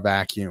PPR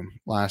vacuum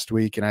last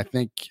week, and I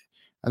think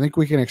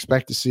we can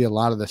expect to see a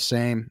lot of the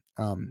same.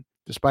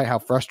 Despite how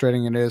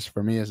frustrating it is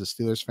for me as a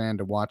Steelers fan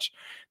to watch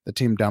the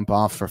team dump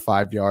off for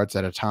 5 yards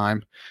at a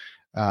time,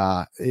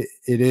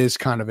 it's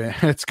kind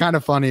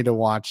of funny to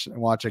watch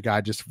a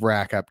guy just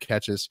rack up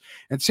catches.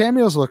 And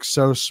Samuels looks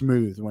so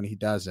smooth when he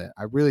does it.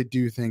 I really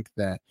do think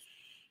that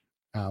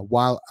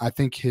while I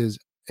think his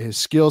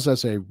skills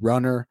as a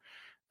runner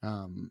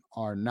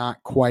are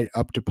not quite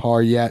up to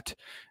par yet,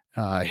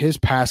 his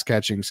pass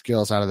catching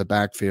skills out of the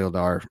backfield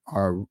are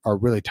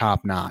really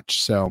top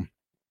notch. So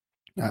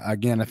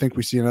again, I think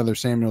we see another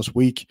Samuels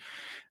week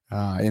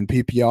in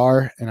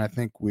PPR, and I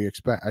think we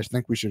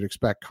should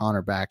expect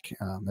Connor back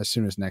as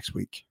soon as next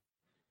week.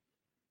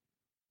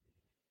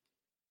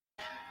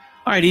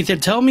 All right,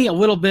 Ethan, tell me a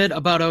little bit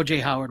about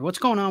OJ Howard. What's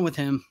going on with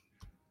him?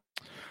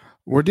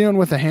 We're dealing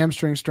with a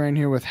hamstring strain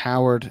here with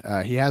Howard.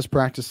 He has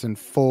practiced in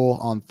full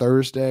on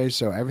Thursday,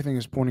 so everything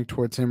is pointing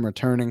towards him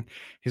returning.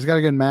 He's got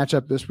a good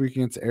matchup this week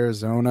against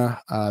Arizona.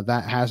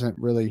 That hasn't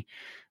really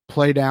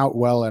played out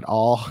well at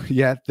all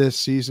yet this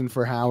season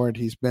for Howard.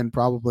 He's been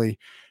probably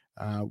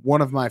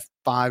one of my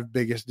 5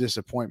 biggest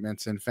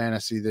disappointments in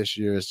fantasy this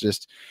year. Is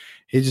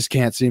he just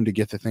can't seem to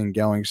get the thing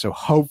going. So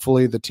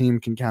hopefully the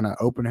team can kind of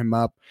open him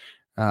up.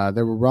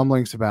 There were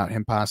rumblings about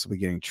him possibly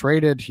getting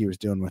traded. He was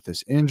dealing with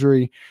this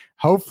injury.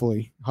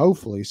 Hopefully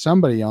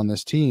somebody on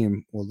this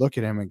team will look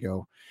at him and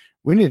go,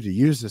 we need to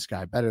use this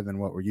guy better than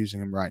what we're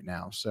using him right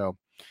now. So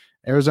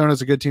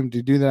Arizona's a good team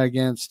to do that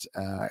against,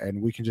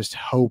 and we can just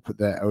hope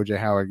that OJ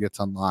Howard gets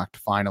unlocked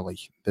finally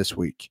this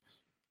week.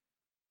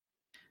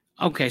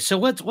 Okay, so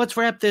let's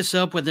wrap this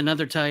up with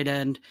another tight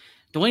end.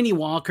 Delaney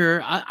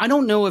Walker, I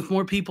don't know if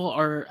more people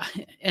are,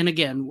 and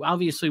again,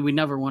 obviously we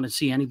never want to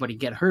see anybody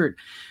get hurt,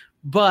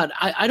 but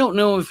I don't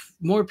know if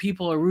more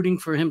people are rooting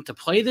for him to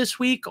play this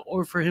week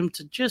or for him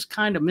to just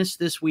kind of miss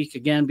this week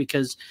again,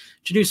 because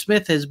Janu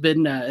Smith has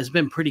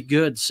been pretty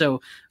good.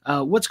 So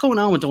what's going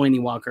on with Delaney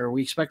Walker? Are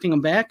we expecting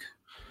him back?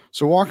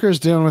 So Walker's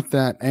dealing with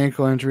that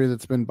ankle injury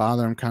that's been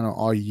bothering him kind of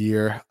all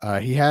year.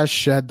 He has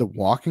shed the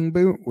walking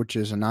boot, which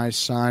is a nice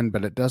sign,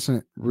 but it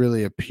doesn't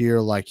really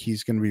appear like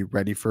he's going to be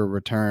ready for a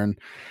return.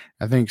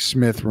 I think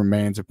Smith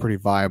remains a pretty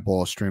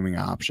viable streaming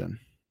option.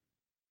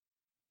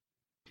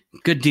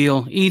 Good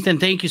deal.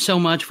 Ethan, thank you so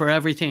much for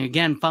everything.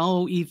 Again,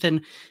 follow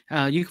Ethan.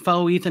 You can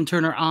follow Ethan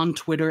Turner on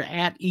Twitter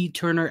at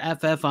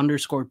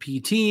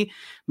eTurnerFF_PT.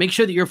 Make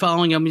sure that you're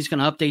following him. He's going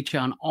to update you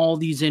on all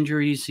these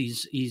injuries.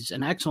 He's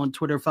an excellent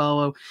Twitter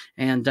follow.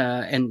 And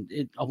a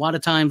lot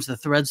of times the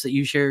threads that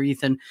you share,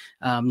 Ethan,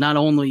 not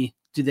only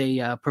do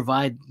they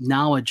provide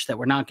knowledge that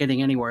we're not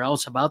getting anywhere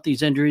else about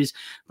these injuries,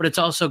 but it's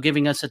also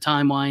giving us a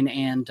timeline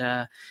and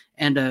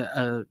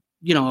a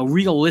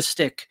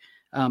realistic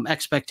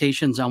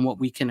expectations on what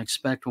we can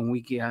expect when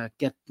we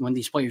when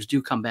these players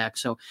do come back.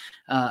 So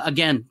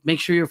again,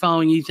 make sure you're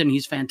following Ethan.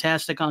 He's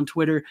fantastic on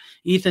Twitter.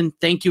 Ethan,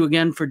 thank you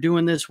again for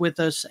doing this with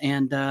us.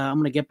 And I'm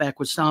going to get back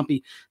with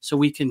Stompy so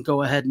we can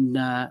go ahead and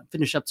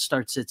finish up the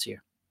start sits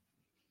here.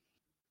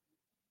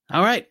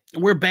 All right,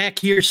 we're back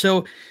here.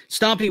 So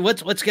Stompy,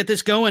 let's get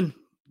this going.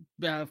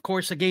 Of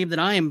course, a game that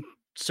I am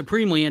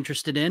supremely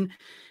interested in.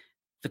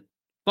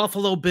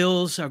 Buffalo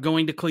Bills are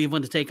going to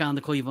Cleveland to take on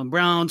the Cleveland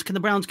Browns. Can the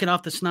Browns get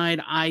off the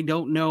schneid? I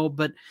don't know,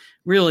 but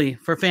really,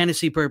 for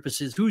fantasy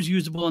purposes, who's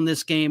usable in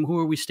this game? Who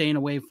are we staying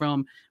away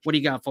from? What do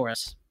you got for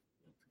us?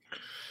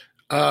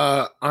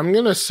 I'm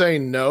going to say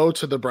no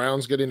to the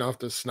Browns getting off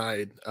the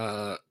schneid.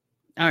 All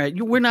right,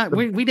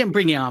 we didn't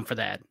bring you on for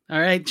that. All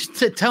right,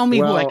 just tell me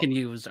who I can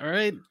use. All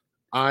right.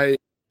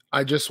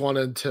 I just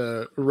wanted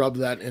to rub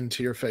that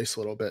into your face a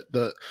little bit.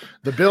 The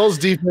Bills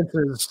defense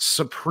is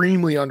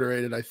supremely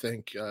underrated, I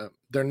think.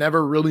 They're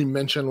never really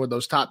mentioned with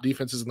those top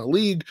defenses in the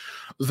league,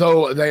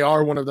 though they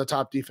are one of the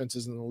top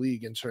defenses in the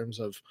league in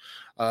terms of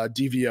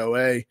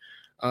DVOA.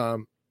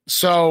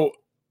 So,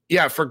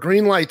 yeah, for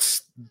green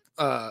lights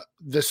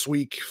this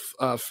week,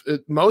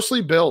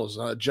 mostly Bills.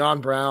 John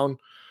Brown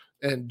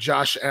and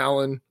Josh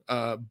Allen,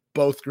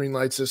 both green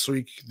lights this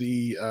week.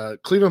 The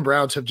Cleveland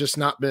Browns have just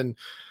not been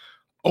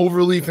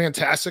overly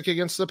fantastic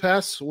against the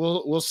pass,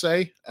 we'll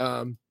say.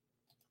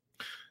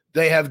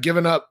 They have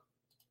given up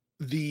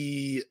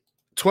the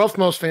 12th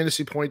most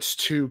fantasy points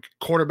to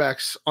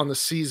quarterbacks on the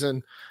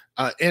season.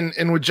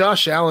 And with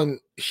Josh Allen,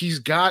 he's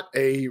got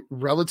a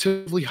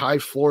relatively high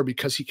floor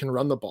because he can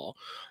run the ball.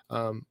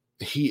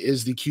 He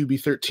is the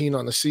QB 13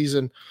 on the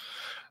season.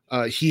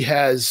 He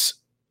has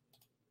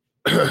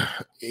 2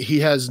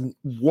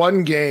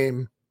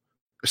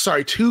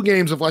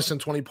 games of less than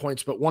 20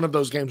 points, but one of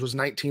those games was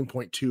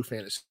 19.2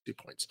 fantasy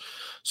points.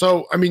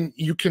 So, I mean,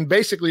 you can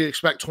basically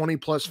expect 20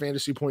 plus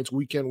fantasy points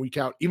week in, week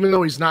out, even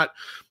though he's not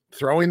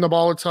throwing the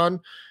ball a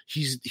ton.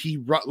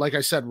 Like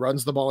I said,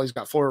 runs the ball. He's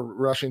got 4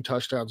 rushing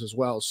touchdowns as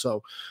well.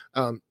 So,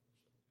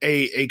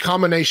 a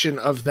combination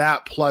of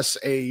that plus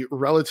a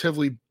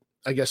relatively,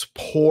 I guess,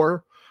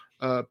 poor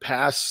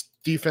pass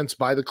defense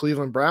by the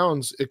Cleveland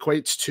Browns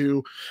equates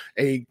to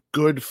a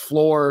good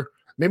floor.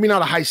 Maybe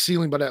not a high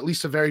ceiling, but at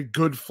least a very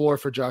good floor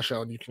for Josh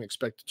Allen. You can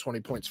expect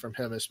 20 points from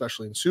him,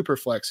 especially in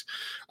SuperFlex.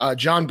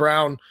 John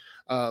Brown,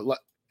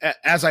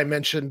 as I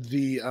mentioned,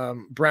 the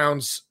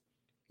Browns,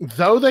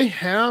 though they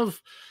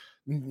have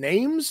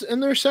names in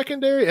their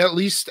secondary, at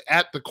least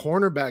at the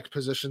cornerback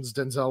positions,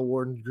 Denzel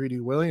Ward and Greedy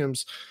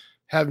Williams,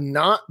 have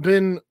not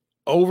been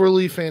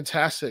overly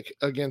fantastic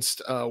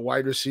against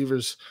wide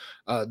receivers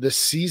this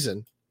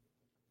season.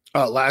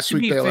 Last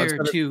week,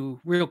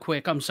 real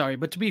quick, I'm sorry,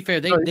 but to be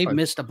fair, they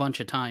missed a bunch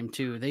of time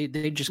too. They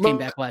just came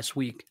back last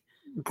week.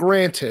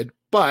 Granted,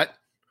 but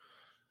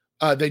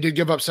they did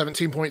give up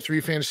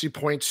 17.3 fantasy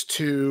points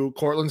to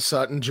Cortland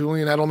Sutton.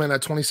 Julian Edelman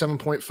had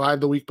 27.5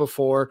 the week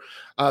before.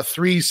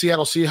 3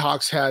 Seattle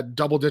Seahawks had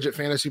double-digit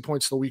fantasy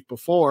points the week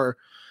before.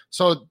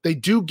 So they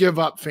do give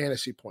up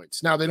fantasy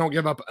points. Now, they don't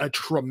give up a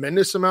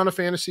tremendous amount of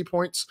fantasy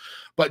points,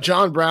 but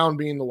John Brown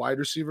being the wide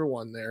receiver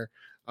one there,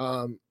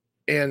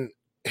 and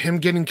him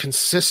getting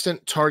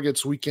consistent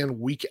targets week in,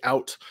 week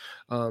out.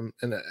 And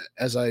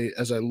as I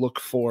look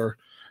for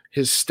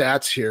his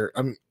stats here,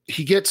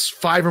 he gets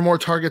 5 or more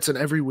targets in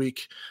every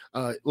week.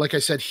 Like I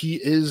said, he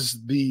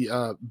is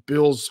the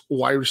Bills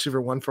wide receiver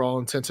one for all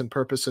intents and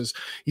purposes.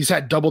 He's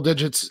had double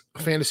digits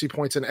fantasy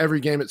points in every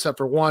game except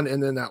for one.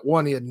 And then that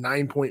one, he had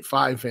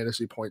 9.5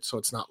 fantasy points. So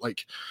it's not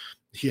like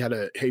he had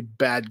a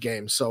bad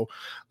game. So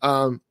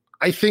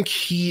I think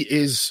he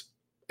is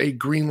a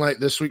green light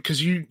this week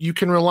because you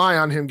can rely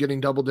on him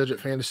getting double-digit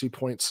fantasy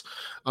points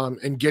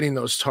and getting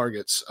those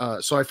targets.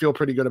 So I feel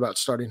pretty good about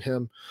starting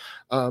him.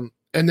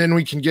 And then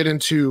we can get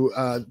into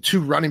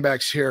 2 running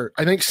backs here.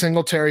 I think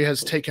Singletary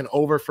has taken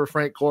over for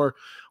Frank Gore.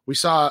 We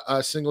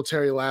saw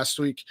Singletary last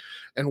week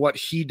and what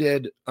he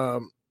did.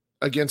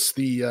 against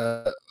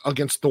the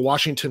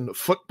Washington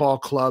Football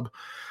Club.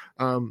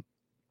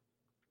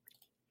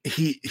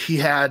 He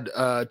had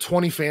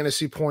 20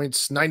 fantasy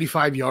points,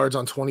 95 yards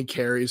on 20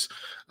 carries.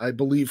 I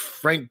believe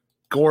Frank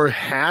Gore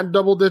had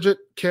double-digit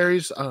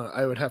carries.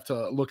 I would have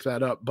to look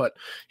that up, but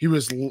he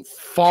was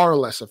far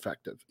less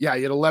effective. Yeah,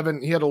 he had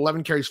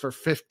 11 carries for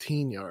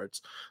 15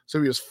 yards, so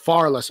he was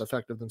far less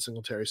effective than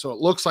Singletary. So it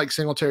looks like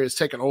Singletary has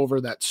taken over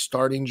that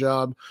starting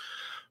job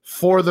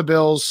for the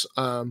Bills.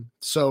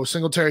 So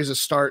Singletary's a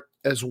start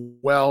as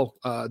well.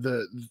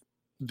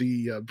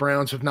 The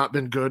Browns have not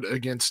been good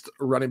against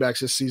running backs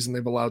this season.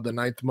 They've allowed the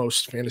 9th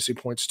most fantasy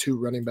points to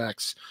running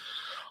backs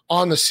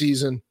on the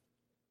season.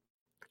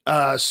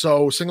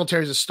 So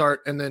Singletary's a start,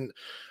 and then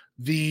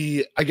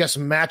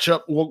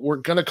matchup, we're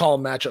going to call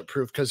him matchup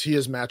proof because he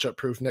is matchup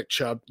proof, Nick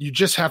Chubb. You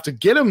just have to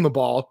get him the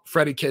ball,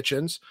 Freddie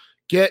Kitchens.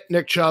 Get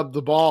Nick Chubb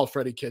the ball,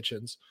 Freddie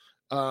Kitchens.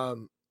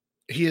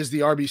 He is the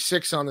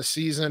RB6 on the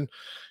season.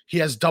 He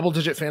has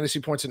double-digit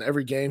fantasy points in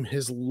every game.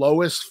 His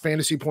lowest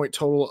fantasy point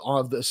total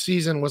of the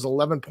season was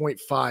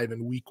 11.5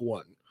 in week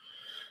 1.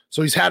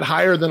 So he's had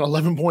higher than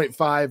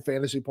 11.5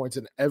 fantasy points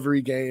in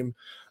every game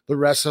the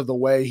rest of the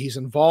way. He's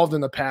involved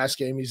in the pass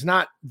game. He's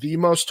not the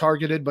most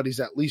targeted, but he's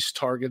at least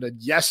targeted.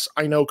 Yes,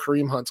 I know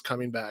Kareem Hunt's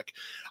coming back.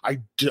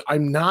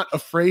 I'm not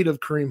afraid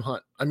of Kareem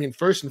Hunt. I mean,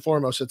 first and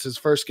foremost, it's his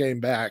first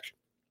game back.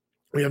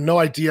 We have no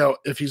idea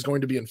if he's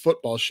going to be in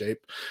football shape.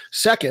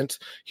 Second,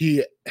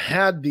 he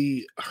had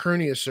the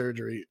hernia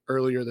surgery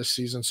earlier this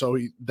season, so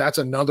that's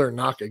another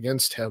knock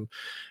against him.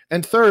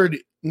 And third,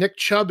 Nick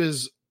Chubb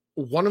is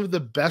one of the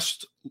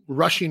best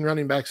rushing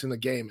running backs in the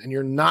game, and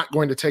you're not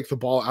going to take the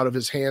ball out of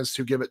his hands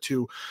to give it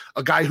to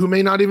a guy who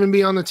may not even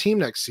be on the team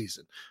next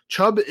season.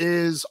 Chubb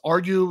is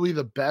arguably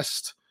the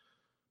best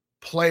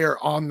player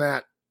on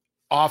that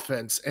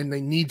offense, and they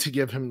need to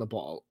give him the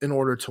ball in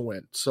order to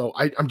win. So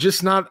I'm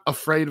just not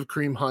afraid of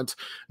Kareem Hunt.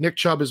 Nick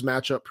Chubb is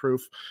matchup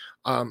proof.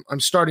 I'm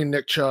starting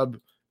Nick Chubb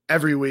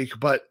every week,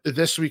 but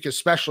this week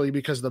especially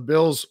because the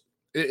Bills,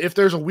 if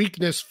there's a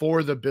weakness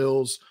for the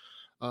Bills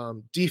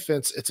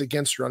defense, it's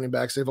against running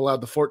backs. They've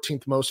allowed the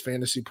 14th most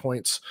fantasy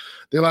points.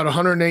 They allowed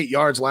 108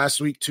 yards last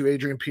week to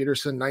Adrian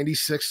Peterson,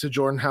 96 to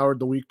Jordan Howard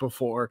the week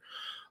before.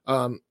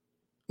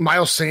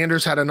 Miles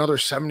Sanders had another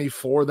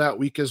 74 that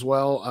week as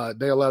well.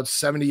 They allowed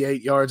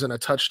 78 yards and a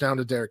touchdown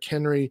to Derrick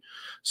Henry.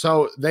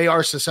 So they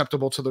are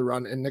susceptible to the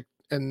run.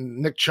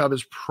 And Nick Chubb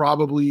is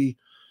probably,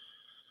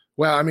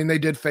 they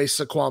did face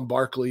Saquon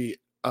Barkley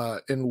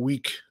in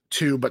week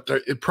 2, but they're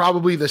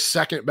probably the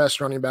second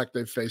best running back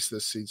they've faced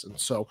this season.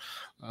 So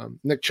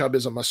Nick Chubb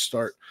is a must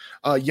start.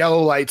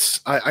 Yellow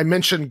lights. I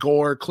mentioned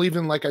Gore.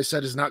 Cleveland, like I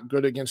said, is not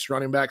good against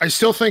running back. I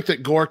still think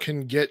that Gore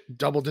can get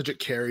double-digit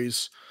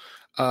carries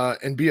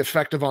and be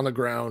effective on the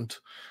ground.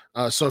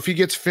 So if he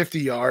gets 50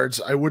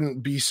 yards, I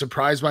wouldn't be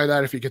surprised by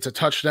that. If he gets a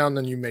touchdown,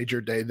 then you made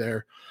your day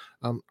there.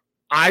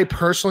 I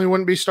personally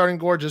wouldn't be starting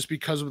Gore just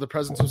because of the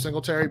presence of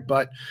Singletary,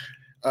 but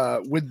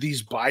with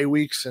these bye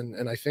weeks,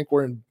 and I think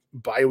we're in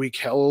bye week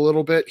hell a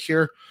little bit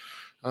here,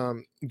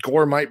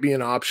 Gore might be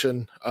an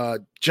option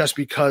just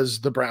because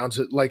the Browns,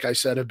 like I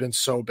said, have been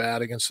so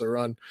bad against the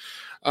run.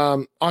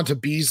 On to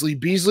Beasley.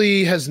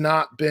 Beasley has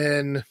not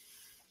been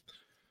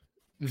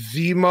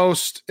the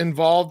most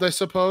involved, I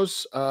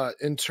suppose,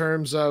 in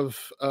terms of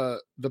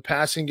the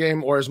passing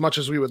game, or as much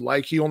as we would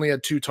like. He only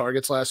had 2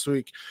 targets last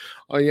week.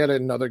 He had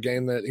another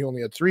game that he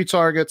only had 3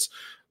 targets,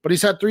 but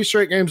he's had 3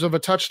 straight games of a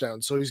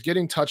touchdown. So he's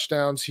getting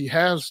touchdowns. He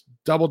has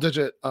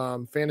double-digit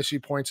fantasy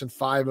points in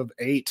 5 of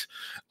 8.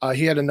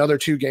 He had another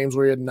 2 games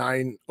where he had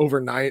 9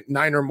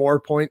 or more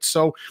points.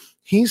 So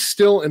he's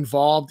still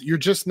involved. You're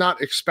just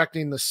not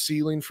expecting the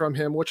ceiling from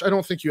him, which I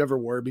don't think you ever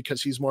were,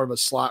 because he's more of a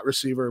slot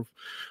receiver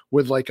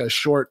with like a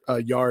short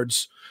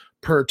yards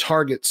per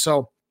target.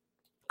 So,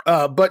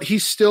 but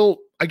he's still,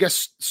 I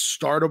guess,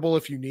 startable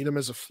if you need him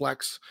as a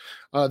flex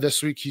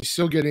this week. He's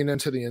still getting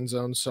into the end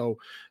zone, so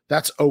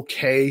that's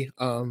okay.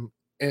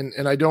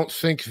 And I don't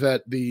think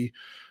that the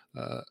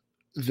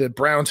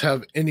Browns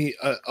have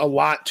a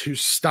lot to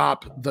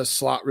stop the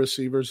slot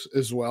receivers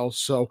as well.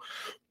 So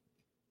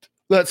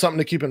that's something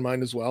to keep in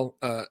mind as well.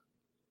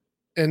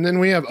 And then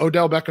we have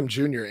Odell Beckham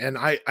Jr., and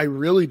I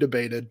really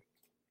debated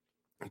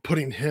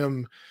putting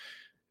him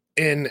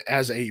in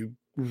as a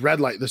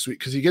red light this week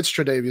because he gets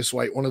Tre'Davious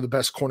White, one of the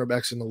best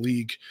cornerbacks in the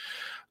league.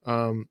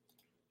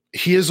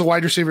 He is a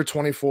wide receiver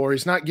 24.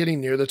 He's not getting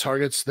near the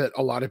targets that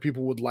a lot of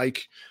people would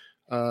like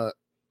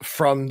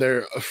from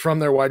their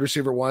wide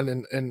receiver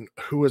 1 and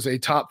who was a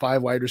top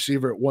 5 wide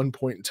receiver at one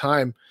point in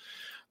time.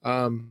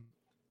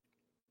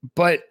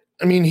 But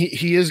I mean,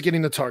 he is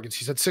getting the targets.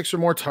 He's had 6 or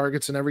more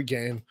targets in every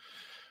game.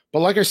 But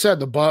like I said,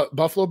 the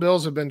Buffalo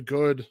Bills have been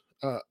good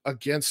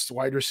against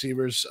wide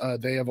receivers.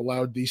 They have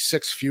allowed the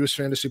 6th fewest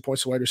fantasy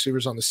points to wide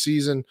receivers on the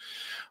season.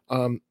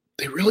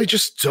 They really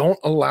just don't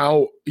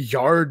allow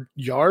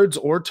yards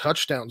or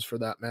touchdowns for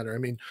that matter. I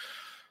mean,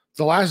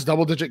 the last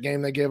double-digit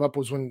game they gave up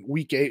was when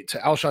week 8 to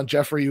Alshon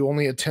Jeffrey, who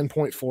only had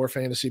 10.4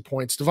 fantasy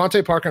points.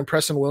 Devontae Parker and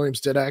Preston Williams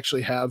did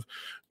actually have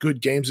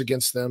good games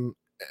against them.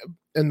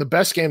 And the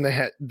best game they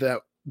had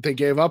that they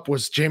gave up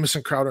was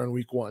Jamison Crowder in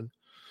week 1.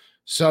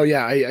 So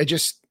yeah, I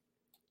just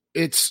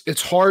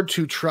it's hard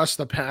to trust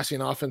the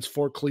passing offense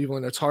for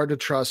Cleveland. It's hard to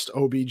trust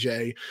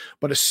OBJ,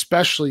 but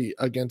especially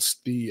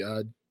against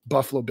the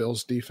Buffalo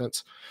Bills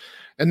defense.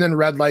 And then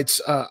red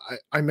lights,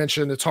 I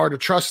mentioned it's hard to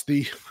trust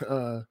the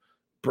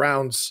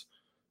Browns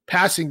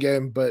passing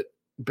game, but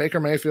Baker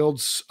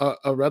Mayfield's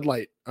a red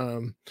light.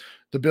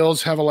 The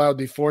Bills have allowed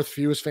the 4th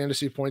fewest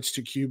fantasy points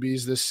to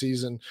QBs this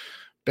season.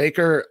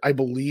 Baker, I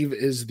believe,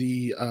 is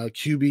the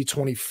QB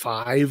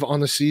 25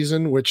 on the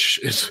season, which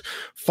is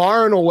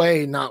far and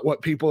away not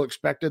what people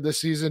expected this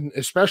season,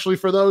 especially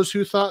for those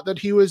who thought that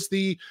he was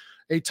a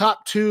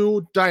top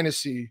 2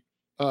 dynasty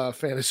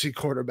fantasy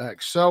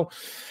quarterback. So,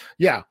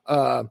 yeah,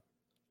 I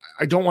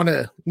don't want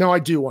to. No, I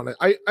do want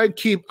to.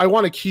 I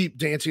want to keep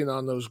dancing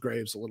on those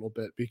graves a little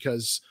bit,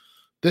 because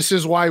this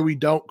is why we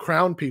don't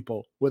crown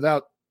people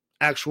without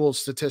actual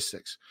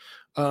statistics.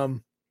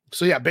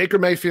 So yeah, Baker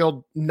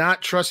Mayfield,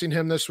 not trusting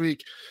him this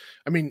week.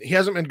 I mean, he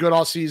hasn't been good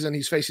all season.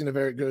 He's facing a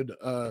very good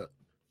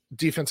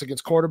defense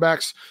against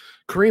quarterbacks.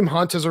 Kareem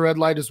Hunt is a red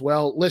light as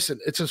well. Listen,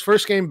 it's his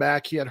first game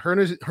back. He had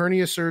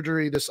hernia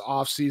surgery this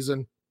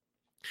offseason.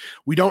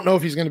 We don't know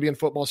if he's going to be in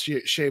football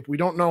shape. We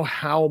don't know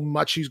how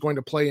much he's going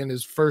to play in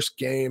his first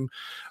game.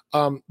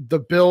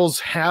 The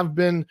Bills have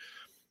been,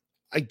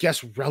 I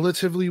guess,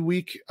 relatively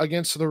weak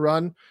against the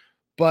run,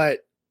 but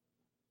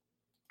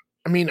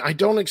I mean, I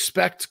don't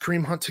expect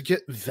Kareem Hunt to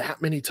get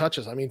that many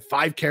touches. I mean,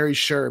 5 carries,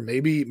 sure,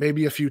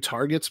 maybe a few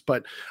targets,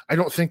 but I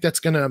don't think that's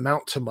going to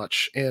amount to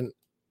much. And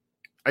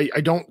I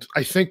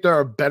think there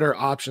are better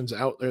options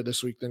out there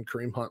this week than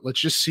Kareem Hunt. Let's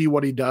just see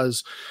what he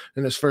does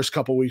in his first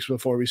couple weeks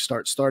before we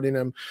start starting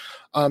him.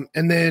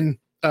 And then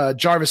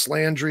Jarvis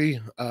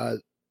Landry,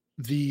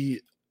 the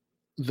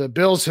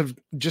Bills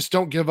just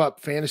don't give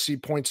up fantasy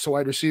points to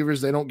wide receivers.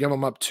 They don't give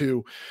them up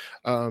to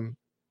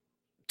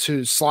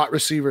slot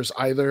receivers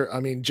either. I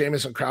mean,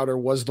 Jamison Crowder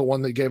was the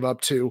one that gave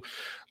up to.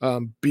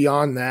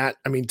 Beyond that,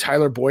 I mean,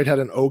 Tyler Boyd had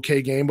an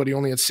okay game, but he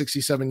only had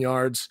 67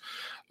 yards.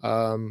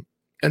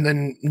 And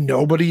then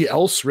nobody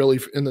else really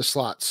in the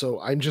slot.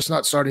 So I'm just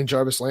not starting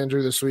Jarvis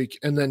Landry this week.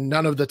 And then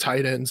none of the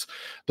tight ends.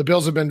 The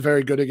Bills have been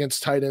very good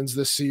against tight ends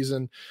this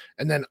season.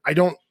 And then I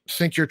don't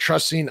think you're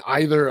trusting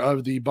either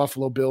of the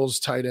Buffalo Bills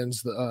tight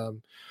ends,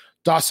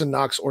 Dawson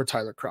Knox or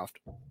Tyler Kroft.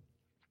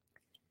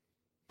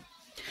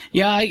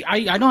 Yeah,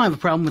 I don't have a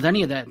problem with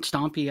any of that,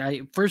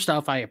 Stompy. First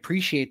off, I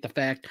appreciate the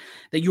fact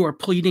that you are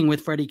pleading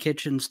with Freddie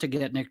Kitchens to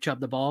get Nick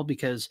Chubb the ball,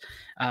 because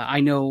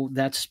I know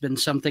that's been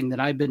something that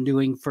I've been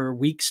doing for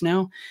weeks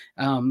now.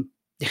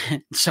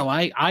 So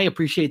I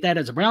appreciate that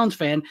as a Browns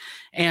fan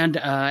and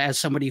as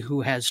somebody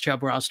who has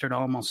Chubb rostered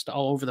almost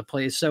all over the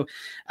place. So,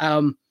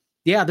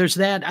 yeah, there's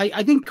that.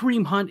 I think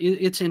Kareem Hunt,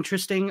 it's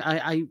interesting.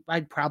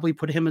 I'd probably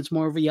put him as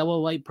more of a yellow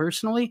light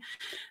personally.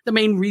 The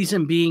main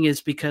reason being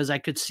is because I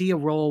could see a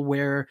role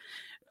where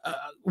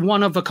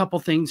one of a couple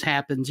things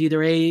happens. Either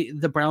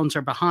the Browns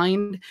are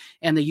behind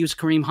and they use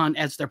Kareem Hunt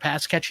as their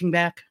pass catching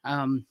back.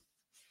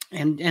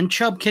 And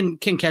Chubb can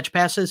catch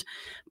passes,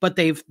 but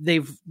they've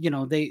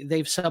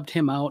subbed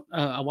him out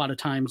a lot of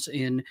times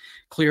in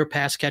clear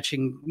pass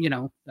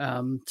catching,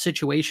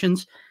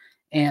 situations.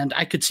 And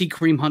I could see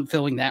Kareem Hunt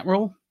filling that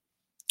role,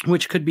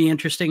 which could be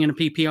interesting in a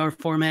PPR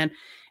format.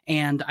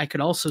 And I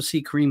could also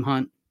see Kareem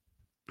Hunt,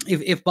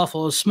 if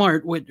Buffalo's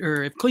smart,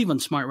 or if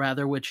Cleveland's smart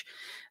rather, which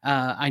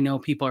I know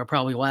people are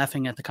probably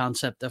laughing at the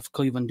concept of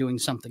Cleveland doing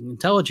something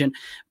intelligent,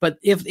 but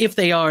if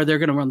they are, they're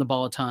going to run the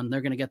ball a ton.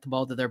 They're going to get the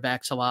ball to their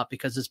backs a lot,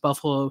 because this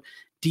Buffalo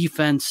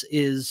defense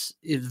is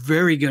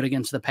very good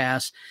against the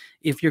pass.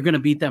 If you're going to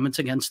beat them, it's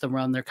against the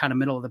run. They're kind of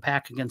middle of the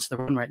pack against the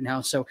run right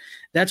now. So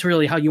that's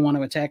really how you want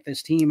to attack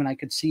this team. And I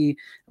could see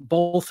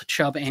both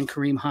Chubb and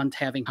Kareem Hunt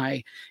having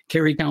high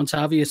carry counts.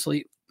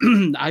 Obviously,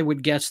 I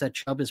would guess that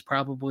Chubb is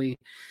probably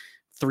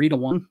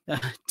 3-1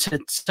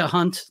 to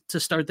Hunt to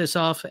start this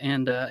off,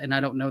 and I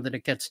don't know that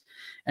it gets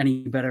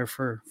any better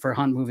for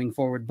Hunt moving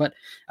forward. But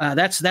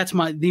that's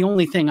the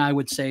only thing I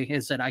would say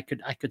is that I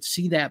could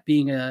see that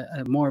being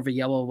a more of a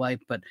yellow light.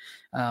 But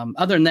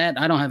other than that,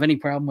 I don't have any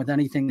problem with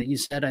anything that you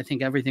said. I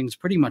think everything's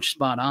pretty much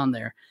spot on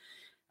there.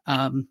 So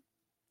I'm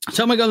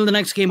gonna go to the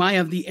next game. I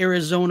have the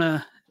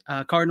Arizona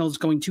Cardinals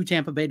going to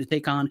Tampa Bay to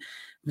take on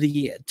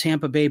the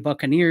Tampa Bay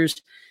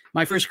Buccaneers.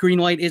 My first green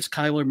light is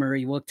Kyler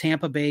Murray. Well,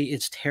 Tampa Bay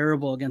is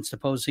terrible against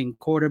opposing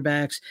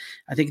quarterbacks.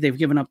 I think they've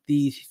given up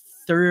the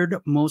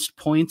 3rd most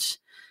points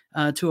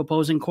to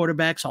opposing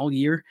quarterbacks all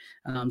year.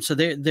 So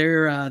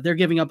they're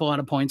giving up a lot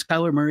of points.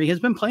 Kyler Murray has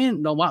been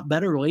playing a lot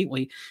better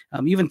lately.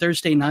 Even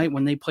Thursday night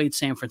when they played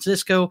San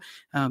Francisco,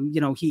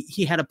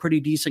 he had a pretty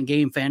decent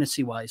game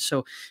fantasy wise.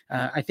 So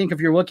I think if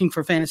you're looking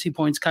for fantasy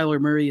points,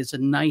 Kyler Murray is a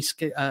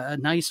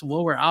nice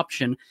lower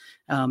option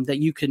that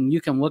you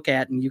can look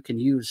at and you can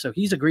use. So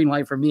he's a green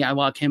light for me. I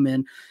lock him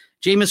in.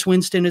 Jameis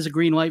Winston is a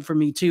green light for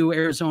me too.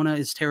 Arizona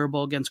is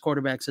terrible against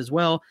quarterbacks as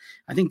well.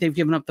 I think they've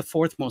given up the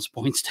 4th most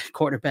points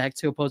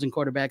to opposing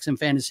quarterbacks in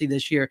fantasy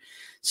this year.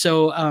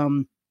 So,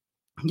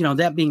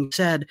 that being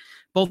said,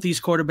 both these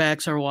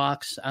quarterbacks are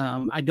locks.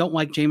 I don't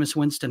like Jameis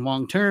Winston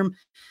long-term.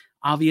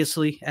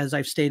 Obviously, as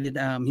I've stated,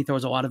 he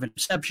throws a lot of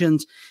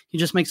interceptions. He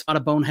just makes a lot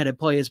of boneheaded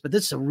plays, but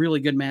this is a really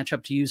good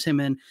matchup to use him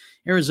in.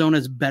 Arizona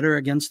is better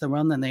against the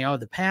run than they are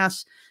the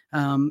pass.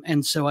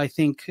 And so I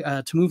think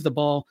to move the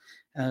ball,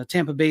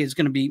 Tampa Bay is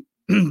going to be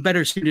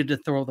better suited to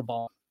throw the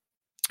ball.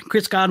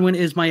 Chris Godwin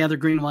is my other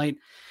green light.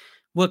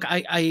 Look,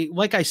 I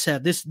like I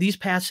said, these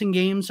passing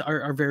games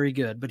are very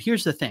good, but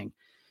here's the thing.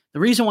 The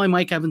reason why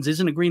Mike Evans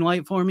isn't a green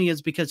light for me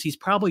is because he's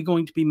probably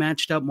going to be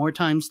matched up more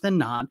times than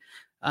not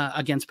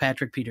against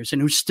Patrick Peterson,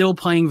 who's still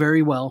playing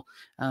very well,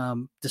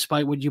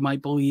 despite what you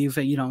might believe.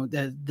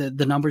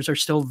 The numbers are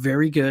still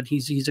very good.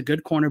 He's a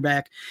good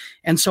cornerback,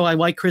 and so I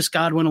like Chris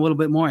Godwin a little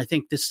bit more. I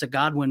think this is a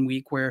Godwin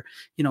week where,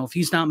 if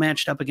he's not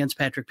matched up against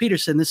Patrick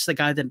Peterson, this is the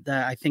guy that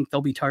I think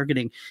they'll be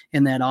targeting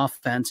in that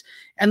offense.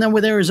 And then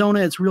with Arizona,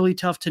 it's really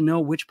tough to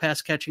know which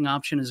pass catching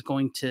option is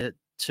going to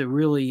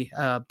really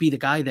be the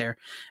guy there.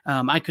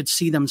 I could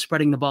see them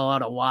spreading the ball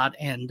out a lot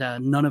and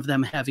none of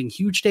them having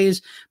huge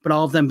days, but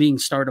all of them being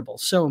startable.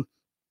 So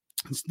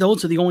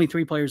those are the only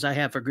three players I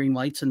have for green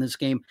lights in this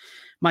game.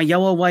 My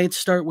yellow lights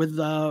start with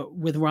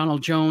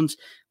Ronald Jones.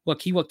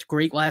 Look, he looked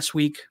great last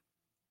week.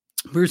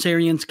 Bruce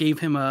Arians gave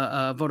him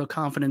a vote of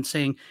confidence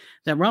saying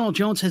that Ronald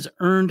Jones has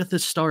earned the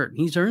start.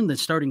 He's earned the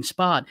starting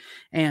spot.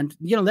 And,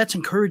 that's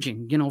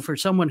encouraging, for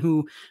someone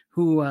who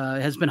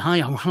has been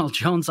high on Ronald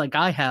Jones like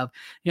I have.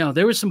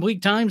 There was some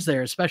bleak times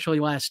there, especially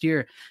last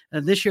year.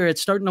 This year,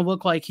 it's starting to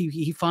look like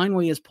he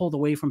finally has pulled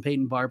away from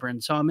Peyton Barber.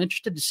 And so I'm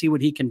interested to see what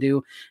he can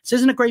do. This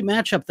isn't a great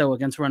matchup, though,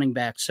 against running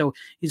backs. So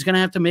he's going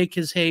to have to make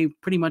his hay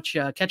pretty much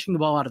catching the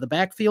ball out of the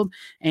backfield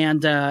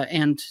and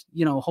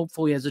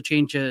hopefully as a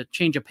change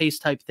of pace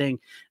type thing.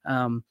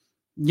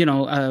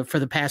 For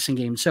the passing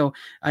game. So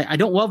I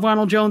don't love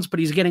Ronald Jones, but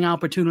he's getting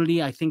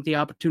opportunity. I think the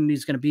opportunity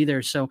is going to be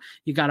there. So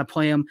you got to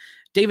play him.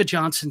 David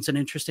Johnson's an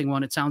interesting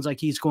one. It sounds like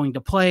he's going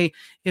to play.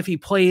 If he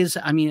plays,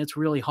 it's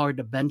really hard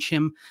to bench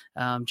him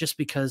just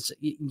because,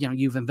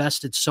 you've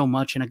invested so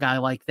much in a guy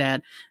like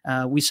that.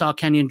 We saw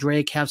Kenyon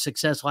Drake have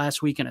success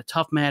last week in a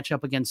tough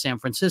matchup against San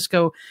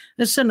Francisco.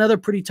 This is another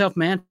pretty tough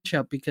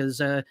matchup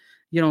because,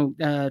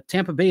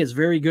 Tampa Bay is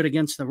very good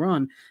against the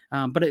run,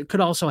 but it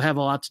could also have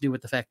a lot to do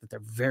with the fact that they're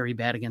very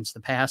bad against the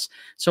pass.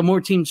 So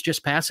more teams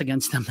just pass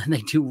against them than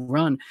they do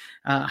run.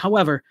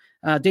 However,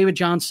 David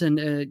Johnson,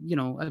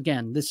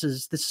 again, this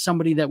is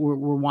somebody that we're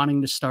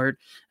wanting to start.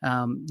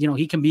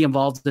 He can be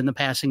involved in the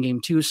passing game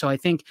too. So I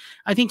think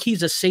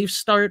he's a safe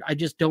start. I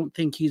just don't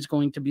think he's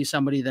going to be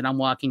somebody that I'm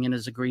walking in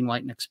as a green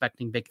light and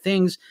expecting big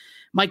things.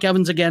 Mike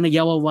Evans, again, a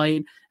yellow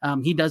light.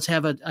 He does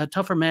have a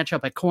tougher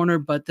matchup at corner,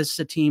 but this is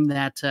a team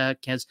that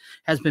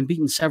has been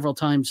beaten several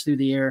times through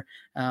the air,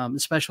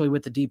 especially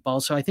with the deep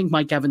ball. So I think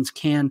Mike Evans is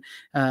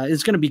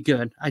going to be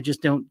good. I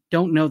just don't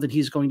know that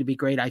he's going to be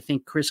great. I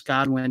think Chris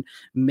Godwin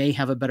may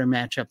have a better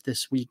matchup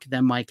this week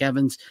than Mike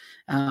Evans.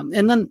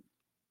 And then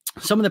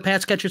some of the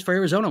pass catchers for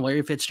Arizona,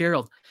 Larry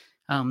Fitzgerald.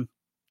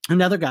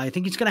 Another guy, I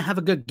think he's going to have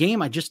a good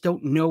game. I just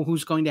don't know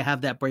who's going to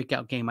have that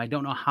breakout game. I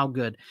don't know how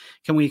good.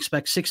 Can we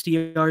expect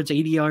 60 yards,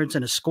 80 yards,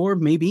 and a score?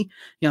 Maybe.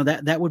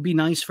 That would be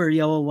nice for a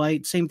yellow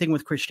light. Same thing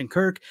with Christian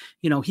Kirk.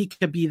 He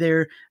could be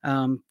there.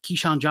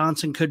 Keyshawn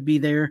Johnson could be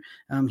there.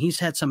 He's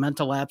had some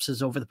mental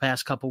lapses over the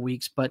past couple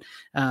weeks, but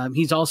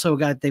he's also a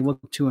guy that they look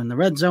to in the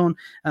red zone.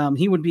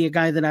 He would be a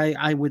guy that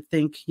I would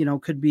think,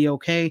 could be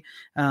okay.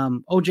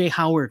 OJ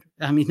Howard.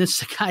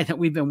 This is a guy that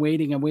we've been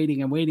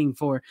waiting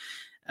for.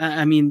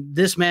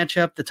 This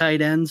matchup, the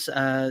tight ends,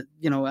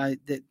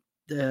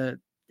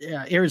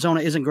 Arizona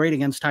isn't great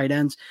against tight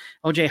ends.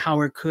 OJ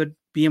Howard could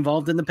be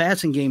involved in the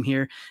passing game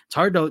here. It's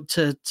hard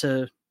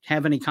to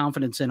have any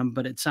confidence in him,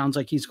 but it sounds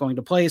like he's going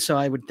to play. So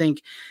I would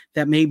think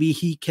that maybe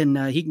he can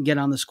get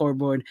on the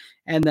scoreboard.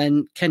 And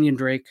then Kenyon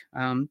Drake,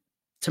 to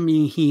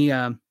me, he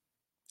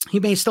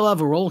may still have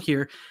a role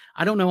here.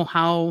 I don't know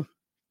how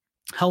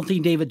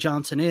healthy David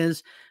Johnson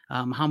is.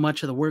 How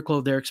much of the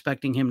workload they're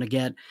expecting him to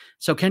get.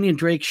 So Kenyon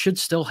Drake should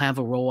still have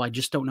a role. I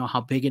just don't know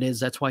how big it is.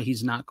 That's why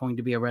he's not going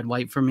to be a red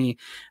light for me.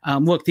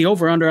 Look, the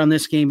over-under on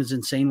this game is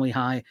insanely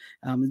high.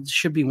 It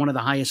should be one of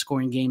the highest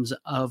scoring games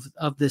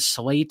of this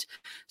slate.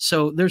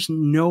 So there's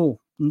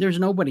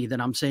nobody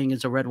that I'm saying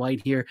is a red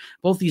light here.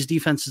 Both these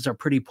defenses are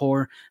pretty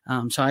poor.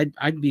 So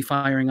I'd be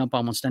firing up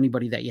almost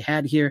anybody that you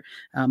had here.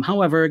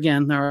 However,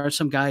 again, there are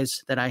some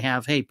guys that I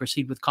have, hey,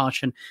 proceed with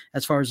caution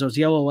as far as those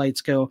yellow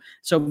lights go.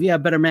 So if you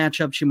have better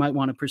matchups, you might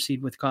want to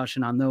proceed with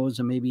caution on those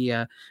and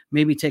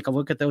maybe take a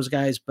look at those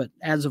guys. But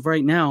as of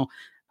right now,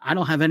 I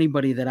don't have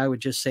anybody that I would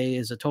just say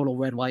is a total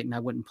red light and I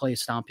wouldn't play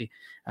Stompy.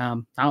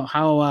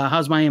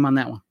 How's my aim on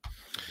that one?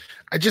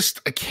 I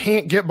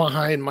can't get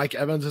behind Mike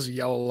Evans as a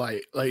yellow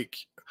light. Like,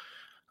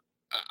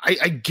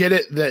 I get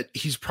it that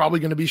he's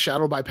probably going to be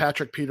shadowed by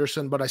Patrick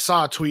Peterson, but I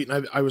saw a tweet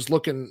and I was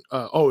looking.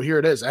 Here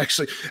it is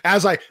actually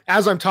as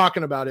I'm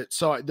talking about it.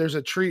 So there's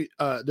a tweet.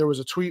 There was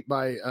a tweet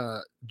by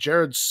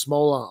Jared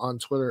Smola on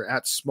Twitter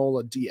at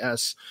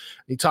SmolaDS.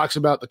 He talks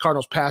about the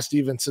Cardinals' past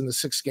defense in the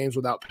 6 games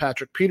without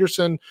Patrick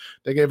Peterson.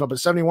 They gave up a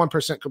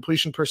 71%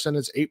 completion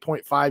percentage,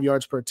 8.5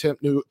 yards per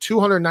attempt,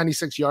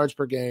 296 yards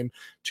per game,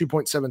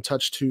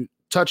 2.7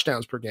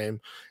 touchdowns per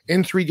game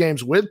in 3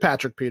 games with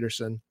Patrick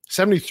Peterson,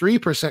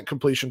 73%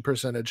 completion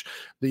percentage.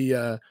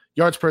 The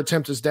yards per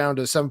attempt is down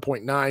to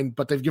 7.9,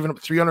 but they've given up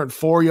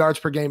 304 yards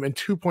per game and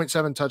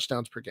 2.7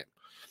 touchdowns per game.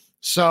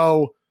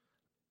 So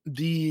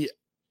the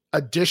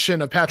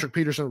addition of Patrick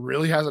Peterson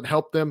really hasn't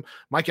helped them.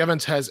 Mike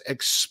Evans has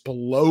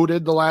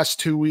exploded the last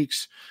 2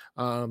 weeks.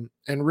 And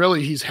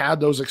really, he's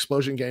had those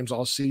explosion games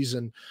all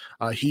season.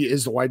 He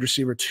is the wide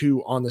receiver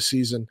 2 on the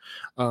season.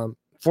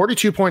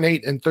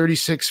 42.8 and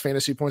 36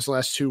 fantasy points the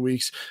last 2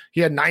 weeks.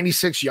 He had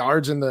 96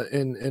 yards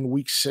in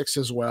week 6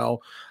 as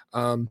well.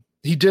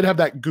 He did have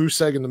that goose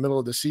egg in the middle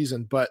of the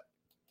season, but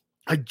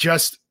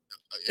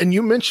and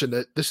you mentioned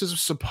it, this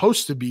is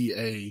supposed to be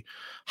a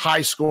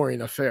high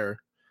scoring affair.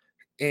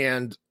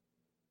 And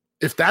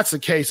if that's the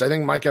case, I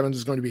think Mike Evans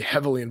is going to be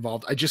heavily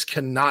involved. I just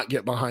cannot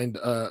get behind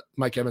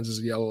Mike Evans as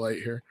a yellow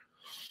light here.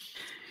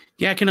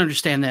 Yeah, I can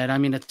understand that. I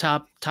mean, a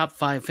top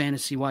 5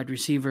 fantasy wide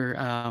receiver,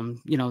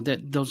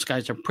 that those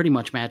guys are pretty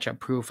much matchup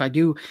proof. I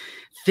do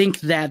think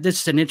that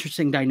this is an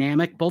interesting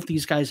dynamic. Both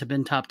these guys have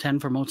been top 10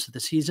 for most of the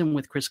season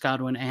with Chris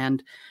Godwin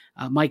and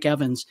Mike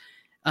Evans.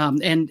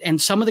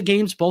 And some of the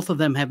games, both of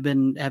them have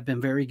been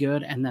very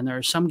good. And then there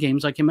are some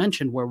games, like you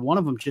mentioned, where one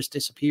of them just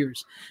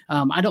disappears.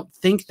 I don't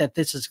think that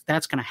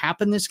that's going to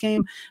happen this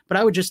game, but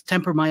I would just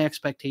temper my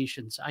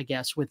expectations, I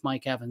guess, with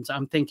Mike Evans.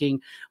 I'm thinking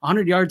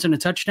 100 yards and a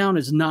touchdown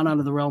is not out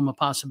of the realm of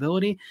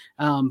possibility.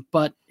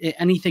 But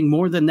anything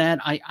more than that,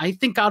 I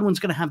think Godwin's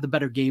going to have the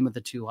better game of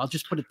the two. I'll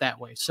just put it that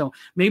way. So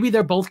maybe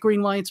they're both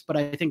green lights, but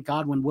I think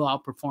Godwin will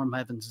outperform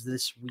Evans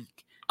this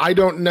week. I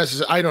don't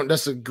necessarily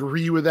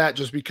agree with that,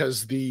 just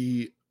because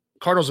the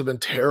Cardinals have been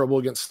terrible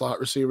against slot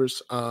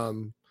receivers.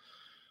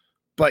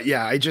 But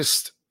yeah, I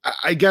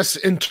guess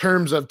in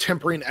terms of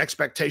tempering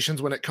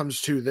expectations when it comes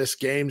to this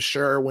game,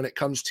 sure. When it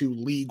comes to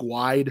league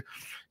wide,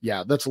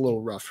 yeah, that's a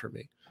little rough for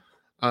me.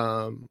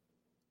 All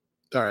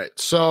right.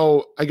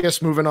 So I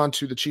guess moving on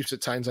to the Chiefs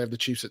at Titans. I have the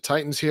Chiefs at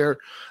Titans here.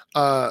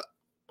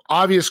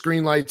 Obvious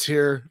green lights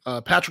here.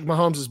 Patrick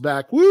Mahomes is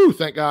back. Woo!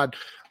 Thank God.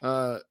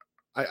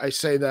 I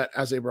say that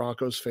as a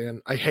Broncos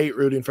fan. I hate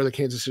rooting for the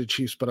Kansas City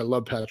Chiefs, but I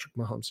love Patrick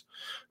Mahomes.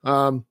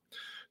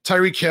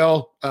 Tyreek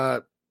Hill,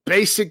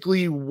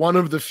 basically one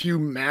of the few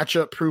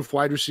matchup-proof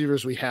wide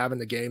receivers we have in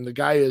the game. The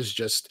guy is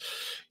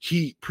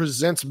he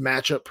presents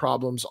matchup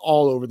problems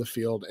all over the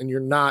field, and you're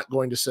not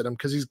going to sit him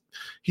because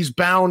he's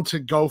bound to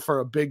go for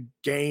a big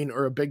gain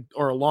or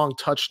a long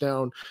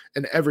touchdown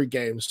in every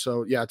game.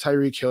 So yeah,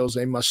 Tyreek Hill is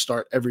a must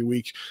start every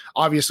week.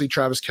 Obviously,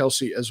 Travis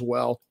Kelce as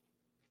well.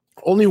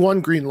 Only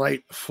one green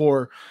light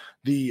for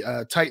the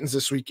Titans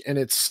this week, and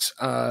it's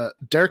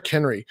Derrick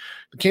Henry.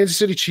 The Kansas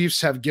City Chiefs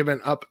have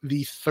given up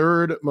the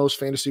 3rd most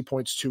fantasy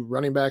points to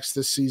running backs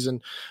this season.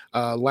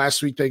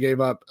 Last week, they gave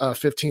up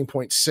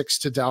 15.6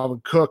 to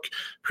Dalvin Cook.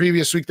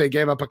 Previous week, they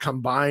gave up a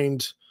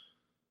combined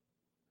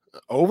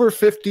over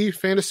 50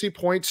 fantasy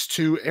points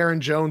to Aaron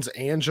Jones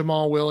and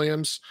Jamal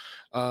Williams.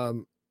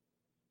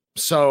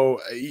 So,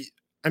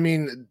 I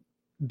mean,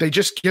 they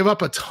just give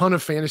up a ton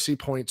of fantasy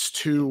points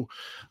to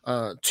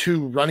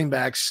running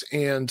backs,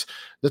 and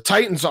the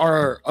Titans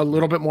are a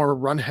little bit more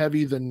run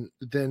heavy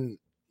than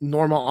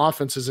normal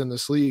offenses in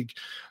this league.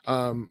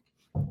 And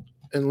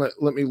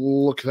let me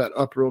look that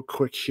up real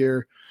quick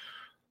here.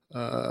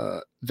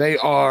 They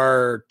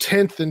are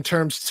 10th in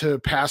terms to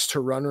pass to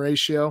run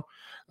ratio.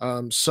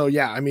 So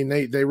yeah, I mean,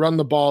 they run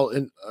the ball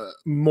in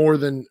more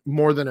than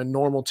a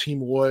normal team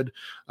would.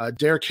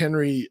 Derrick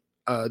Henry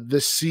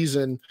this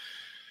season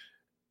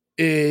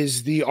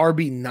is the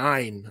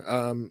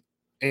RB9.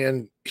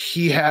 And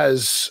he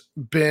has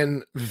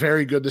been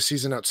very good this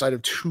season outside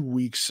of 2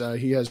 weeks.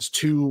 He has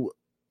 2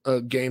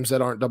 games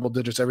that aren't double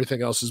digits.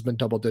 Everything else has been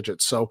double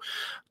digits. So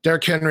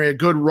Derrick Henry, a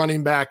good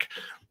running back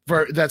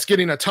that's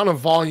getting a ton of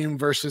volume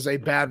versus a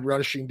bad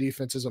rushing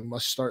defense, is a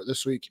must start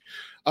this week.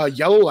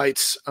 Yellow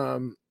lights.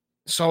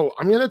 So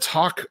I'm going to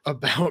talk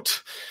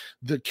about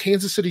the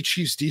Kansas City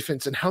Chiefs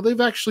defense and how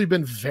they've actually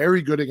been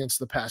very good against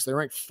the pass. They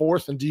rank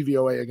 4th in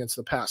DVOA against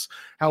the pass.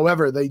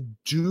 However, they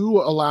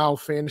do allow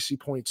fantasy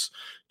points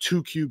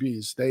to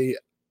QBs. They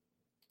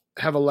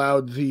have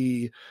allowed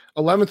the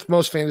 11th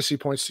most fantasy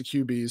points to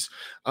QBs.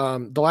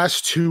 The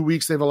last 2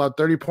 weeks, they've allowed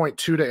 30.2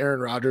 to Aaron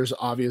Rodgers.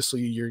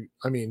 Obviously,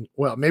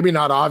 maybe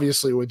not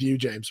obviously with you,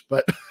 James,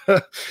 but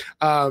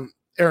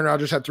Aaron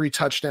Rodgers had 3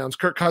 touchdowns.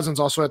 Kirk Cousins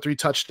also had 3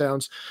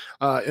 touchdowns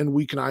in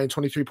week 9,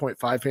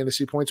 23.5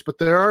 fantasy points. But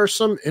there are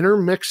some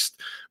intermixed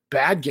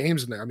bad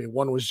games in there. I mean,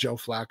 one was Joe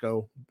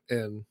Flacco,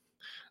 and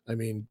I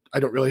mean, I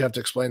don't really have to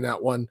explain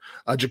that one.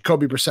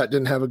 Jacoby Brissett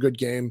didn't have a good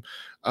game.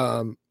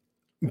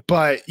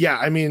 But yeah,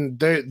 I mean,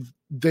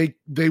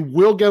 they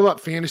will give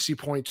up fantasy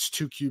points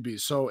to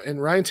QBs. So,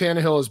 and Ryan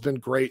Tannehill has been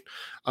great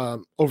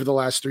over the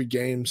last 3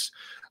 games.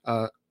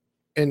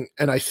 And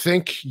I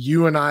think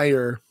you and I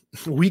are,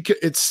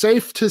 it's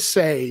safe to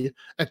say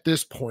at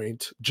this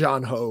point,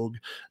 John Hogue,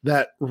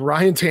 that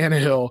Ryan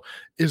Tannehill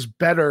is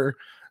better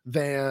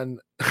than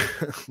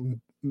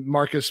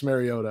Marcus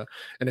Mariota.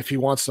 And if he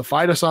wants to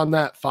fight us on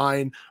that,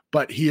 fine.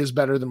 But he is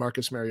better than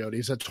Marcus Mariota.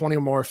 He's had 20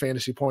 or more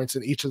fantasy points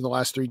in each of the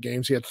last 3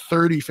 games. He had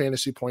 30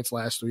 fantasy points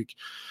last week.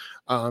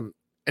 And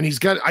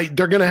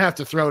they're going to have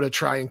to throw to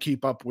try and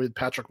keep up with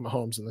Patrick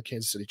Mahomes and the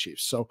Kansas City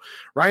Chiefs. So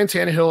Ryan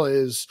Tannehill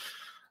is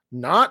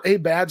not a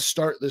bad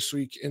start this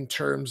week in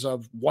terms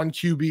of 1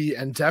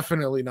 QB, and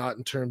definitely not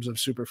in terms of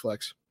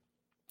SuperFlex.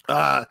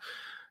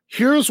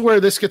 Here's where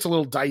this gets a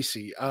little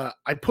dicey.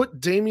 I put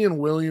Damian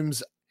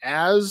Williams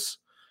as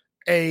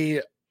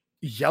a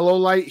yellow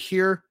light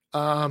here,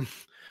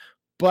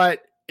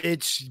 but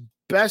it's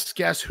best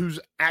guess who's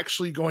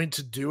actually going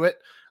to do it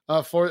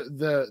for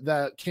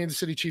the Kansas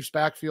City Chiefs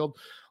backfield.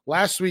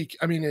 Last week,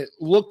 I mean, it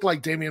looked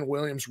like Damian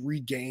Williams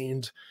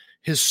regained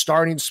his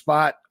starting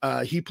spot.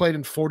 He played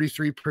in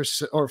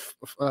 43% or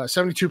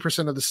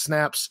 72% of the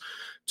snaps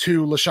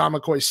to LaShawn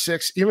McCoy's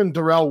 6. Even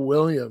Darrell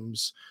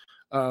Williams,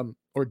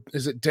 or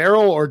is it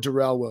Darrell or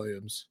Darrell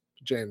Williams,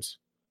 James?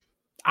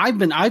 I've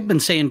been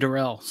saying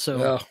Darrell,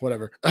 so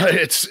whatever.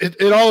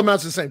 It all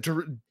amounts to the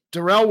same.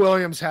 Darrell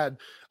Williams had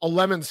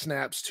 11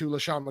 snaps to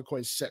LaShawn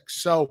McCoy's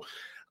 6. So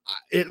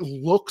it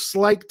looks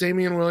like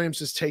Damian Williams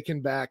has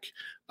taken back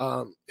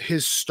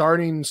his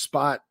starting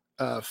spot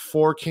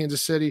for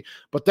Kansas City,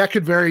 but that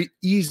could very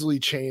easily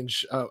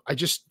change.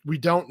 We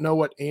don't know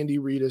what Andy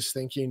Reid is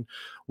thinking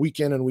week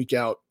in and week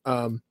out.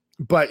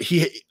 But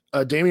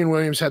Damian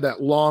Williams had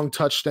that long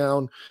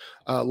touchdown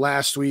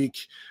last week.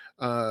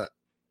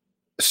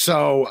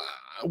 So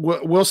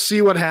we'll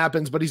see what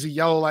happens, but he's a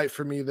yellow light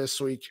for me this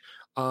week,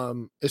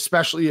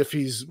 especially if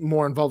he's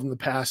more involved in the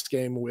pass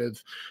game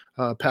with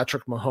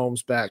Patrick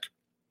Mahomes back.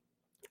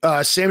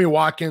 Sammy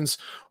Watkins,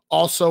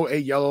 also a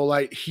yellow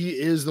light. He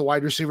is the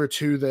wide receiver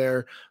 2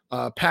 there,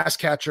 pass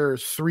catcher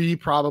 3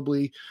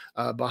 probably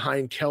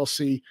behind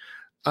Kelsey.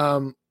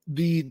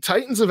 The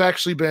Titans have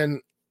actually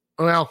been,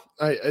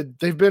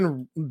 they've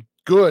been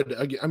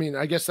good. I mean,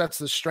 I guess that's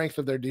the strength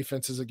of their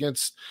defenses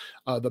against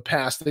the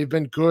pass. They've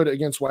been good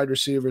against wide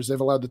receivers. They've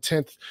allowed the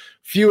 10th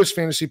fewest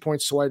fantasy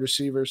points to wide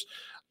receivers.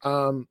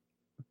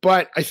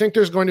 But I think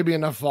there's going to be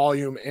enough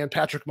volume, and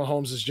Patrick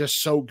Mahomes is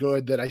just so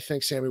good that I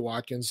think Sammy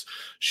Watkins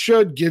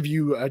should give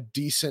you a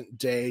decent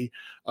day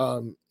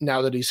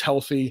now that he's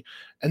healthy.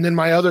 And then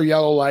my other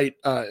yellow light,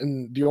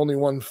 and the only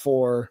one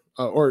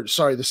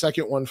the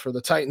second one for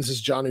the Titans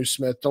is Jonnu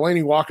Smith.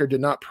 Delaney Walker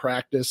did not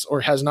practice, or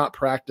has not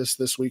practiced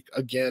this week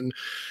again.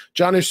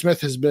 Jonnu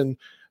Smith has been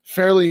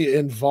fairly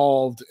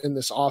involved in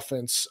this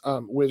offense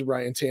with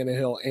Ryan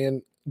Tannehill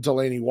and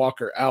Delaney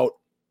Walker out.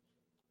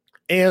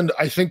 And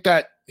I think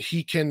that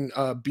he can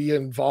be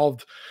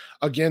involved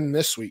again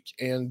this week.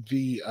 And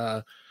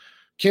the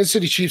Kansas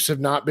City Chiefs have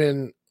not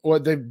been,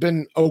 they've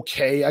been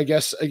okay, I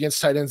guess,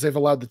 against tight ends. They've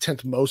allowed the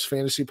 10th most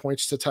fantasy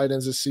points to tight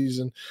ends this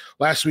season.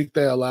 Last week,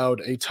 they allowed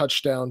a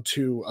touchdown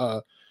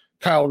to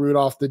Kyle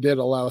Rudolph. They did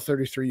allow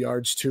 33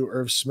 yards to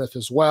Irv Smith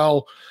as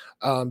well.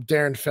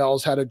 Darren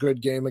Fells had a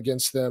good game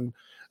against them.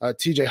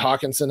 TJ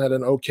Hawkinson had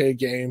an okay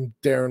game.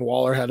 Darren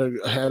Waller had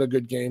a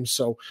good game.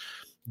 So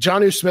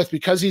Jonnu Smith,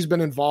 because he's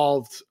been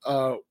involved,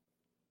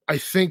 I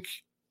think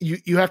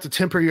you have to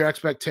temper your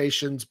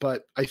expectations,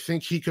 but I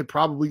think he could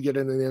probably get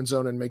into the end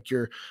zone and make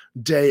your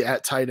day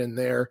at tight end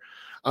there.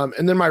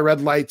 And then my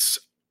red lights,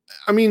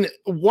 I mean,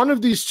 one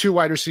of these 2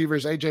 wide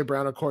receivers, A.J.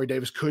 Brown or Corey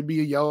Davis, could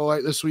be a yellow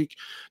light this week,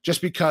 just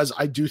because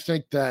I do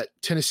think that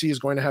Tennessee is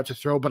going to have to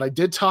throw. But I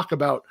did talk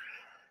about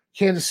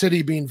Kansas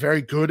City being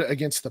very good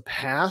against the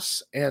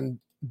pass, and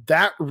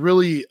that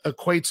really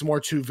equates more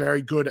to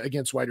very good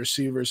against wide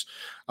receivers.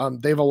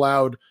 They've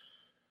allowed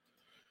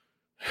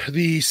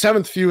the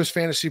 7th fewest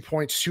fantasy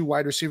points to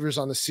wide receivers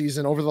on the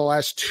season. Over the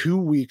last 2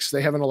 weeks,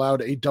 they haven't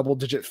allowed a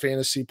double-digit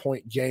fantasy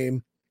point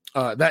game.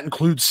 That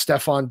includes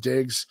Stephon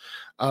Diggs.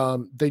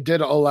 They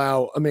did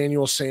allow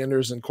Emmanuel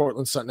Sanders and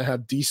Cortland Sutton to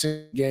have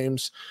decent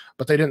games,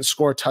 but they didn't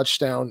score a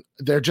touchdown.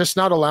 They're just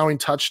not allowing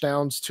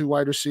touchdowns to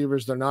wide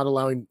receivers. They're not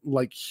allowing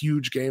like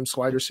huge games to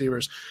wide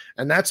receivers.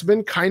 And that's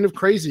been kind of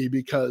crazy,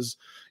 because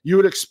you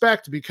would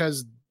expect,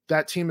 because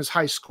that team is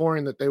high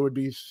scoring,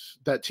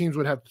 that teams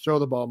would have to throw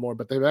the ball more,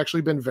 but they've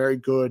actually been very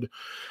good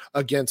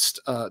against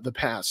the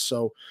pass.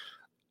 So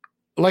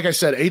like I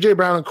said, A.J.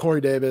 Brown and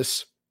Corey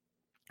Davis,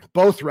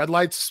 both red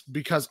lights,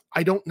 because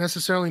I don't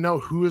necessarily know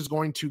who is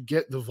going to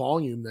get the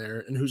volume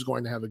there and who's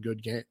going to have a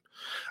good game.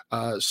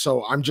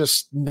 So I'm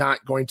just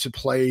not going to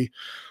play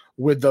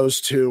with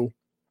those 2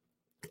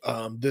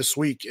 this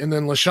week. And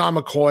then LaShawn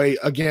McCoy,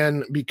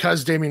 again,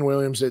 because Damian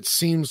Williams, it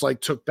seems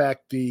like, took back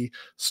the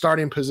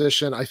starting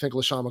position. I think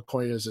LaShawn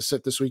McCoy is a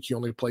sit this week. He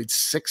only played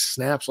 6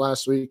 snaps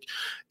last week.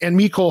 And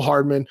Mecole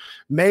Hardman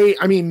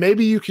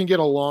maybe you can get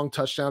a long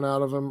touchdown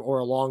out of him or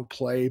a long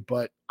play,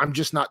 but I'm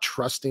just not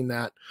trusting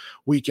that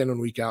week in and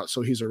week out.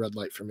 So he's a red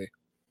light for me.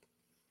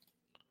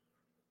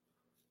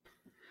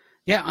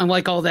 Yeah, I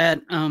like all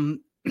that.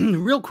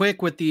 Real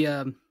quick with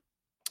the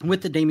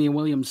Damian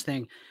Williams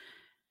thing.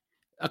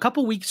 A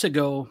couple weeks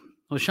ago,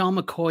 LaShawn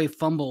McCoy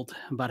fumbled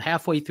about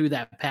halfway through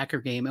that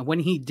Packer game. And when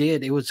he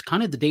did, it was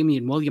kind of the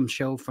Damian Williams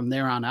show from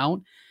there on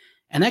out.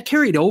 And that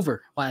carried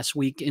over last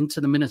week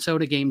into the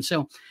Minnesota game.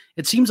 So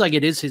it seems like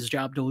it is his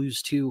job to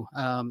lose too.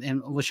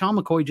 And LaShawn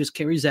McCoy just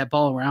carries that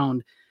ball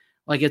around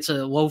like it's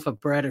a loaf of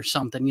bread or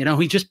something.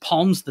 He just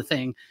palms the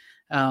thing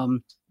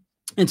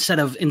instead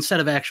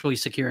of actually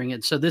securing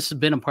it. So this has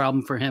been a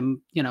problem for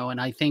him,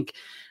 and I think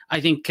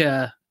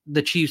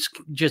the Chiefs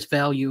just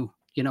value,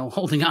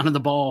 holding on to the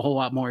ball a whole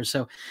lot more.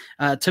 So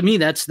to me,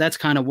 that's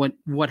kind of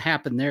what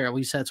happened there. At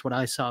least that's what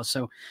I saw.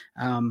 So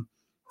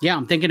yeah,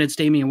 I'm thinking it's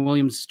Damian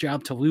Williams'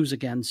 job to lose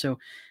again. So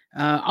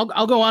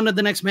I'll go on to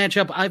the next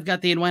matchup. I've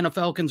got the Atlanta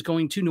Falcons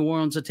going to New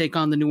Orleans to take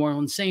on the New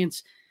Orleans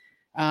Saints.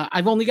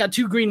 I've only got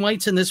 2 green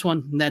lights in this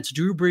one. And that's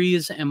Drew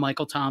Brees and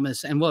Michael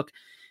Thomas. And look,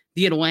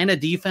 the Atlanta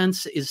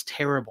defense is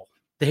terrible.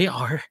 They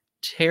are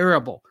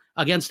terrible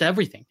against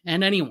everything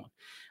and anyone.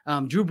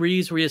 Drew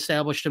Brees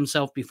reestablished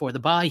himself before the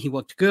bye. He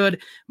looked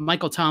good.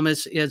 Michael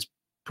Thomas has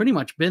pretty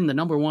much been the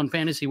number 1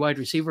 fantasy wide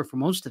receiver for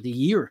most of the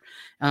year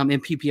in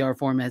PPR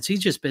formats. He's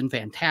just been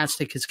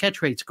fantastic. His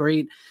catch rate's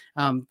great.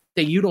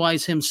 They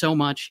utilize him so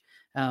much.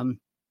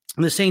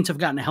 The Saints have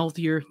gotten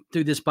healthier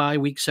through this bye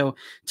week. So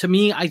to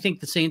me, I think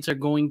the Saints are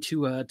going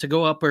to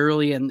go up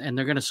early and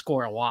they're going to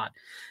score a lot.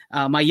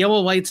 My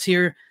yellow lights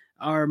here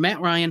are Matt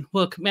Ryan.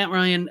 Look, Matt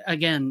Ryan,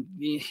 again,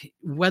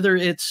 whether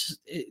it's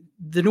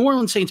the New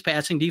Orleans Saints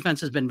passing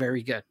defense has been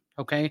very good.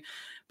 Okay.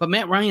 But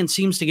Matt Ryan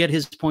seems to get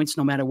his points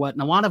no matter what.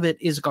 And a lot of it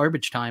is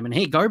garbage time. And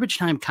hey, garbage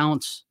time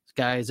counts,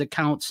 guys. It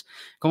counts.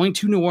 Going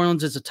to New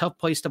Orleans is a tough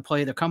place to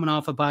play. They're coming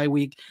off a bye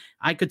week.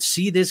 I could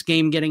see this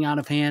game getting out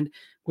of hand,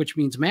 which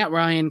means Matt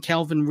Ryan,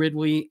 Calvin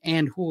Ridley,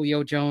 and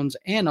Julio Jones,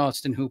 and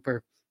Austin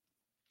Hooper.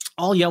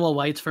 All yellow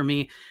lights for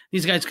me.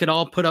 These guys could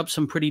all put up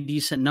some pretty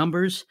decent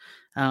numbers.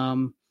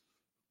 And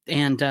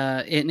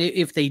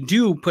if they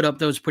do put up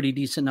those pretty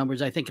decent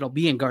numbers, I think it'll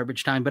be in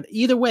garbage time. But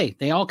either way,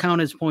 they all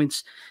count as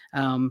points.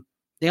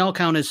 They all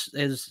count as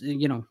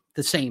the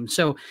same.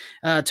 So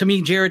to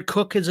me, Jared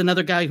Cook is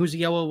another guy who's a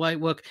yellow light.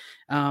 Look,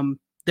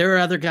 there are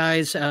other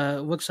guys.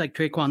 Looks like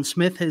Traquan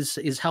Smith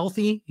is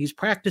healthy. He's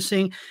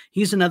practicing.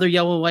 He's another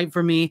yellow light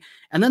for me.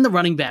 And then the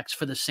running backs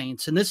for the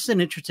Saints. And this is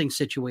an interesting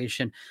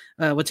situation.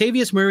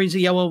 Latavius Murray's a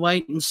yellow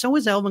light, and so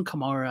is Alvin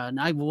Kamara. And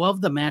I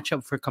love the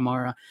matchup for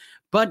Kamara.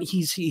 But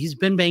he's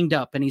been banged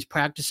up and he's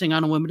practicing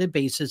on a limited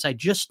basis. I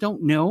just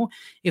don't know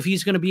if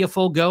he's going to be a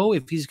full go,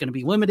 if he's going to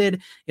be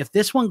limited. If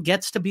this one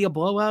gets to be a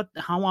blowout,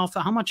 how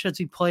much does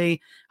he play?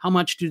 How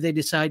much do they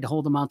decide to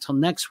hold him out till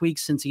next week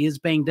since he is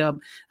banged up?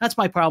 That's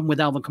my problem with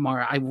Alvin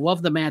Kamara. I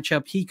love the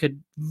matchup. He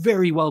could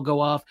very well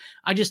go off.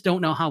 I just don't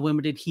know how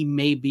limited he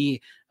may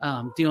be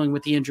dealing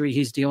with the injury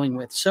he's dealing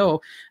with.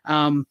 So,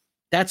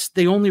 that's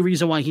the only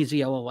reason why he's a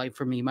yellow light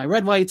for me. My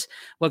red lights,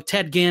 look,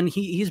 Ted Ginn,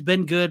 he's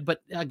been good,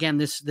 but again,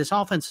 this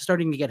offense is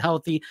starting to get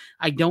healthy.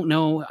 I don't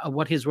know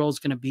what his role is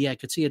going to be. I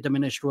could see a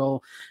diminished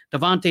role.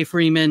 Devontae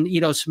Freeman,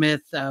 Ito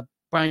Smith,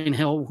 Brian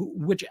Hill,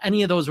 which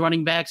any of those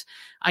running backs,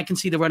 I can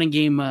see the running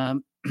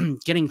game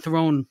getting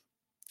thrown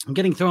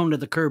to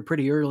the curb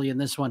pretty early in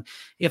this one.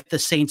 If the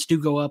Saints do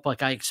go up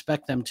like I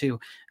expect them to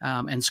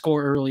and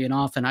score early and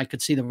often, I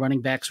could see the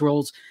running backs'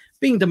 roles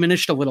being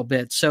diminished a little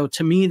bit. So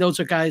to me, those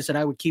are guys that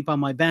I would keep on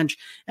my bench,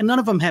 and none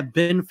of them have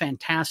been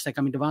fantastic.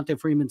 I mean, Devontae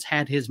Freeman's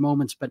had his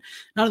moments, but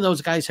none of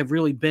those guys have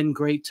really been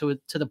great to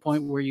the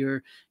point where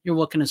you're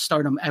looking to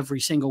start them every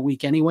single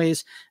week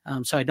anyways.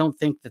 So I don't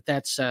think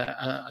that's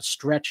a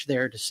stretch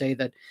there to say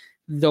that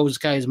those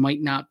guys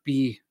might not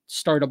be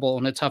startable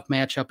in a tough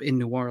matchup in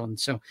New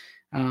Orleans. So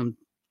what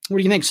do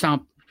you think,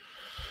 Stomp?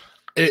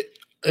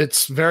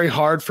 It's very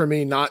hard for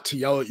me not to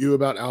yell at you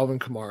about Alvin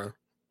Kamara.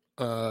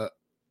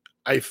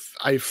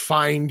 I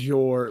find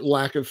your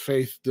lack of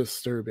faith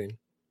disturbing.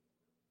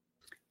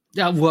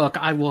 Look,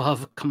 I will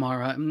have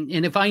Kamara.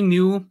 And if I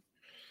knew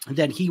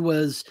that he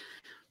was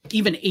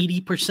even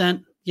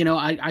 80%,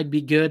 I'd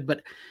be good.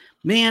 But,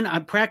 man,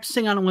 I'm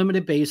practicing on a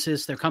limited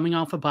basis. They're coming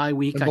off a bye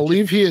week. I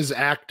believe he is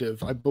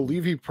active. I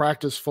believe he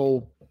practiced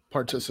full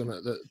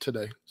participant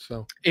today.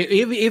 So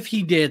if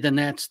he did, then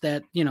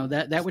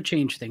that would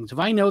change things. If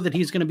I know that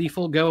he's going to be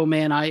full go,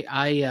 man,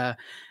 I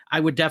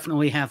would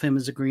definitely have him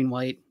as a green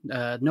light,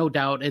 no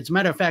doubt. As a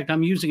matter of fact,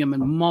 I'm using him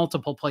in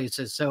multiple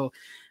places, so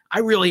I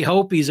really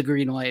hope he's a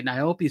green light, and I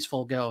hope he's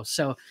full go.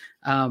 So,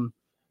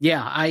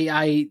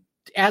 I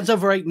as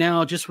of right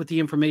now, just with the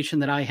information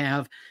that I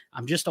have,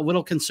 I'm just a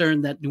little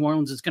concerned that New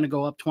Orleans is going to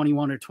go up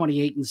 21 or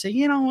 28 and say,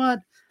 you know what,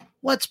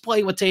 let's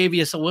play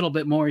Latavius a little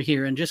bit more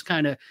here and just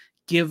kind of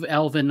give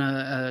Alvin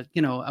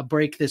a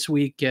break this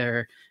week,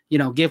 or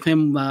give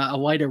him a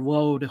lighter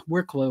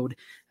workload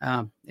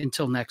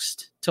until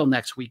next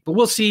week. But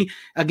we'll see.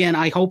 Again,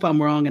 I hope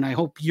I'm wrong, and I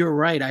hope you're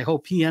right. I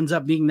hope he ends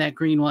up being that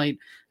green light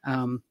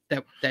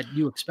that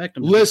you expect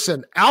him to.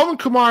 Listen, Alvin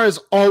Kamara is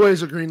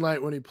always a green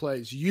light when he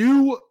plays.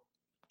 You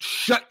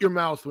shut your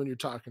mouth when you're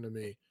talking to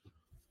me.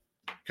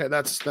 Okay,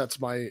 that's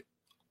my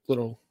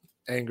little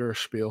anger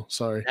spiel.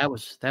 Sorry. That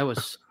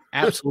was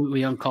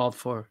absolutely uncalled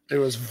for. It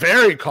was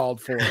very called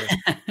for.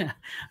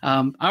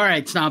 All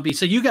right, Stompy.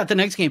 So you got the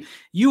next game.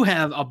 You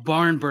have a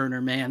barn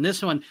burner, man.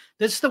 This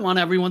is the one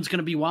everyone's going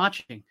to be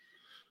watching.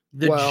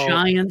 The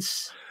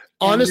Giants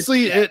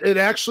Honestly, it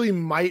actually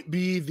might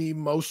be the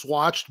most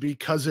watched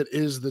because it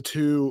is the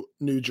two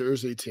New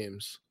Jersey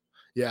teams.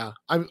 Yeah,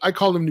 I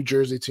call them New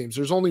Jersey teams.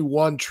 There's only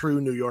one true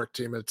New York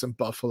team, and it's in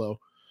Buffalo.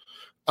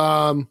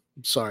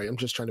 Sorry, I'm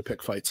just trying to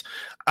pick fights.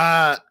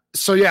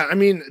 So yeah, I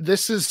mean,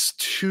 this is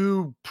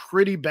two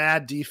pretty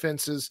bad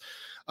defenses.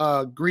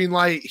 Green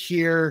light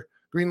here.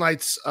 Green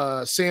light's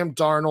Sam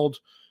Darnold.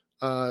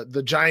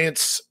 The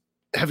Giants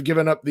have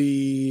given up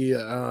the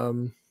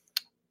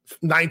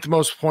ninth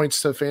most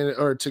points to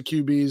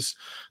QBs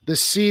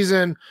this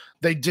season.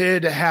 They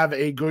did have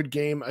a good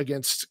game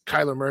against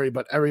Kyler Murray,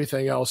 but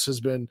everything else has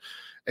been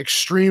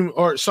against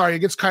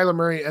Kyler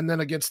Murray, and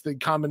then against the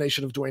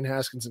combination of Dwayne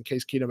Haskins and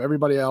Case Keenum.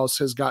 Everybody else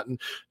has gotten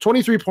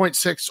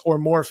 23.6 or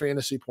more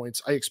fantasy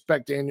points. I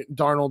expect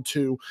Darnold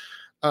to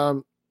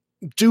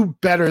do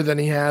better than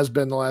he has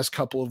been the last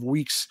couple of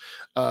weeks,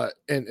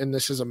 and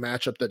this is a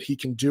matchup that he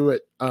can do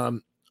it.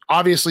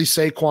 Obviously,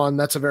 Saquon,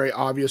 that's a very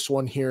obvious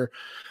one here.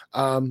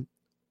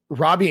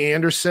 Robbie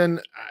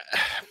Anderson,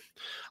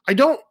 I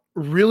don't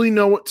really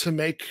know what to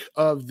make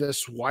of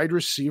this wide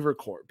receiver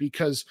core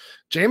because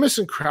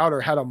Jamison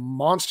Crowder had a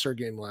monster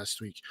game last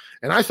week,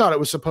 and I thought it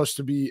was supposed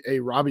to be a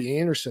Robbie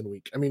Anderson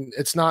week. I mean,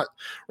 it's not.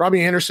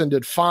 Robbie Anderson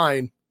did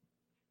fine,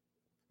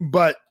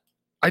 but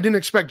I didn't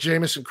expect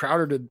Jamison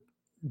Crowder to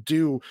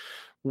do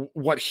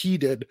what he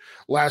did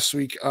last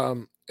week.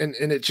 And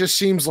it just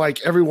seems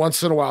like every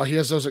once in a while he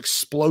has those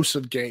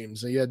explosive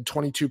games. He had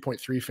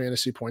 22.3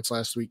 fantasy points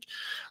last week.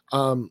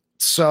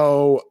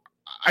 So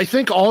I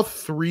think all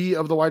three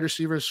of the wide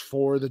receivers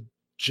for the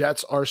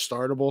Jets are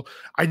startable.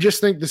 I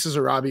just think this is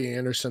a Robbie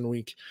Anderson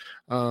week.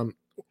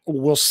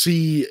 We'll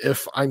see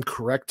if I'm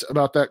correct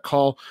about that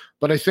call,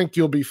 but I think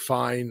you'll be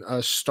fine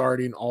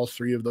starting all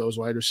three of those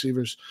wide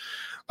receivers.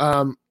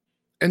 And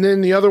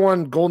then the other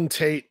one, Golden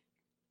Tate.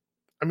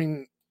 I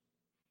mean,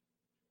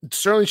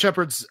 Sterling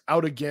Shepard's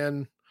out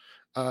again.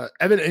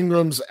 Evan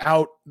Ingram's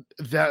out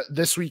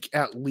this week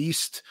at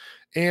least.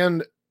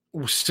 And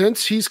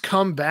since he's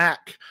come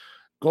back,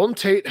 Golden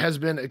Tate has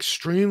been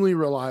extremely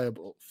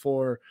reliable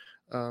for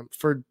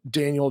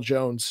Daniel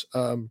Jones.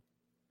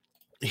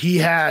 He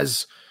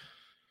has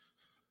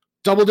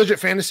double-digit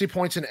fantasy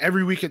points in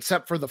every week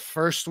except for the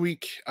first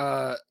week.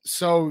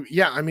 So,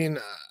 yeah, I mean,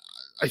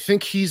 I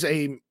think he's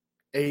a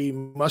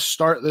must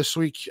start this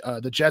week.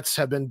 The Jets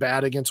have been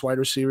bad against wide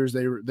receivers.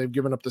 They've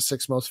given up the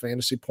sixth most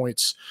fantasy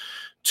points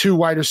to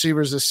wide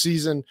receivers this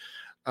season.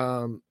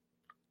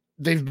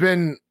 They've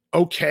been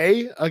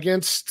okay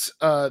against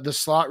the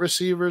slot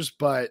receivers,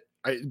 but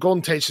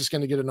Golden Tate's just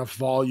going to get enough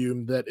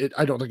volume that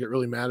I don't think it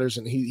really matters,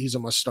 and he's a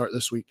must start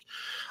this week.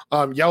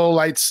 Yellow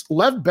lights.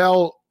 Lev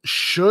Bell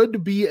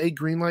should be a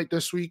green light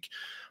this week,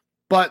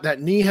 but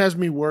that knee has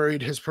me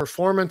worried. His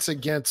performance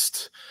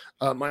against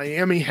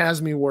Miami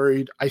has me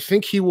worried. I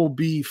think he will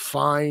be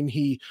fine.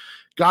 He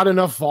got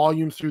enough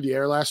volume through the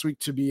air last week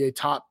to be a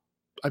top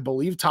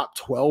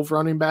 12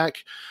 running back,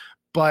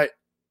 but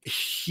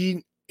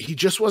he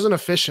just wasn't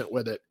efficient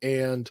with it.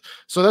 And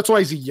so that's why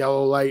he's a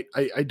yellow light.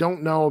 I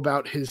don't know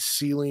about his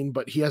ceiling,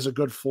 but he has a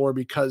good floor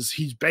because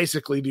he's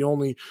basically the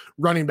only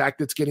running back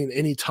that's getting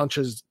any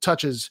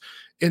touches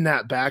in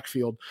that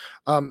backfield.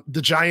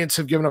 The Giants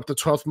have given up the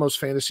 12th most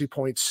fantasy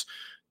points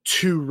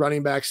to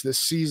running backs this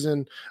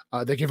season.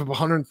 They gave up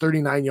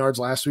 139 yards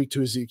last week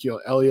to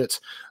Ezekiel Elliott.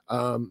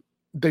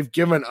 They've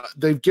given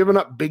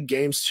up big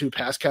games to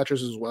pass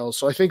catchers as well.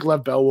 So I think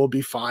Lev Bell will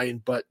be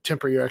fine, but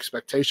temper your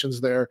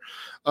expectations there.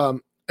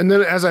 And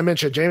then, as I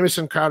mentioned,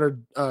 Jamison Crowder,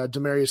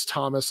 Demaryius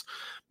Thomas,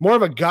 more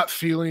of a gut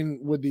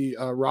feeling with the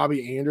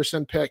Robbie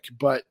Anderson pick,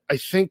 but I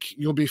think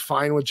you'll be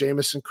fine with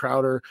Jamison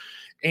Crowder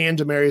and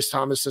Demaryius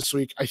Thomas this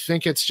week. I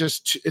think it's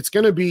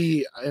going to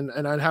be,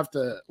 and I'd have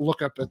to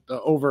look up at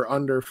the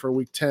over-under for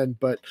week 10,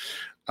 but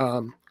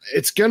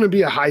it's going to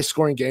be a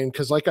high-scoring game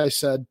because, like I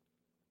said,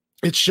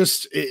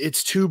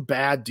 it's two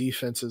bad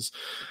defenses.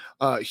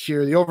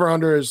 Here, the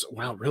over-under is,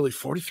 really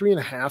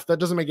 43.5. That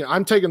doesn't make it.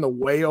 I'm taking the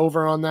way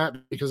over on that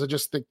because I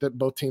just think that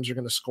both teams are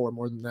going to score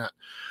more than that.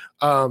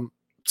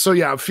 So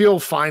yeah, I feel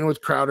fine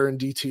with Crowder and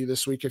DT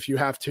this week. If you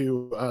have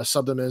to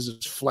sub them as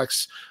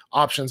flex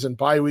options in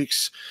bye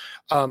weeks,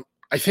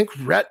 I think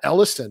Rhett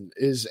Ellison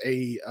is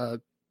a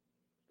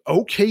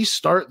okay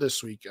start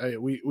this week.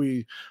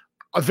 We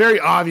very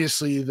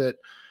obviously that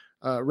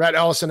Rhett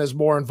Ellison is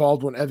more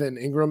involved when Evan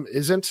Ingram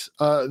isn't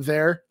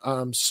there.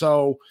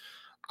 So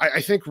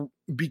I think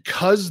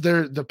because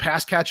the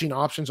pass catching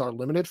options are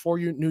limited for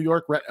you, New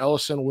York, Rhett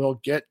Ellison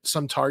will get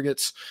some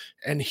targets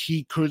and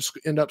he could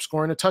end up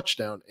scoring a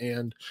touchdown.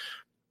 And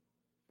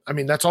I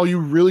mean, that's all you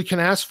really can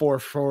ask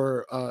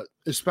for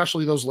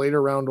especially those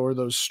later round or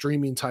those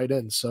streaming tight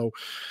ends. So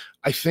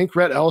I think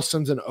Rhett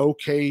Ellison's an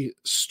okay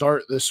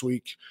start this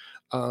week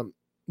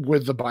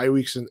with the bye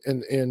weeks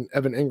and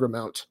Evan Ingram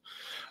out.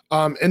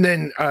 And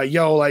then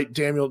yellow light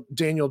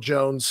Daniel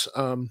Jones,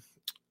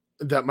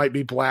 that might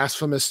be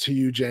blasphemous to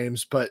you,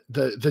 James, but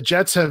the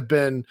Jets have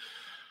been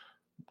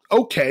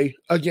okay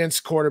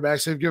against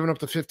quarterbacks. They've given up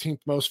the 15th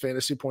most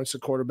fantasy points to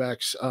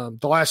quarterbacks.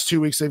 The last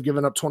 2 weeks, they've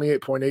given up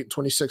 28.8,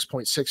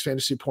 26.6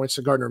 fantasy points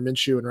to Gardner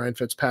Minshew and Ryan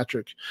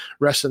Fitzpatrick.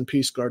 Rest in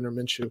peace, Gardner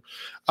Minshew.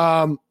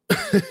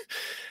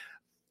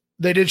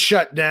 They did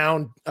shut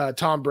down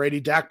Tom Brady.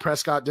 Dak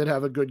Prescott did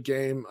have a good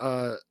game.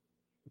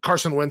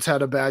 Carson Wentz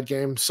had a bad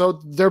game. So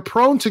they're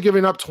prone to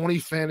giving up 20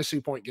 fantasy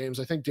point games.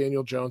 I think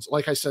Daniel Jones,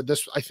 like I said,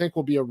 this I think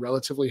will be a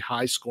relatively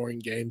high scoring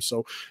game.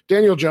 So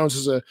Daniel Jones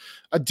is a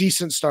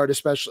decent start,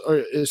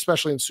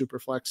 especially in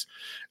SuperFlex.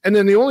 And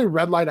then the only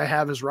red light I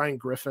have is Ryan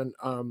Griffin.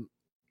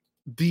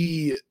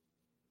 The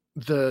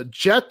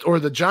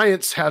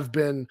Giants have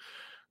been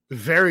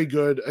very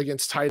good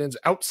against tight ends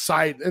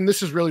outside, and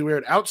this is really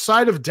weird,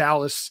 outside of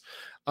Dallas.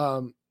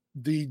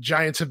 The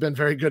Giants have been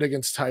very good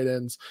against tight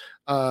ends.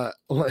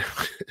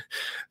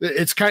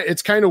 It's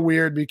kind of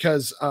weird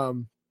because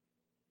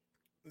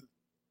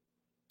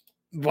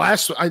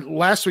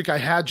last week I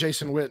had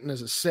Jason Witten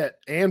as a sit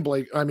and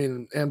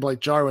Blake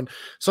Jarwin.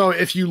 So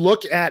if you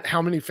look at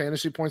how many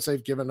fantasy points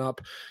they've given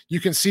up,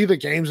 you can see the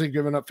games they've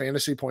given up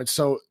fantasy points.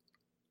 So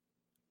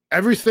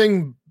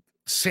everything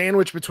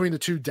sandwiched between the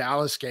two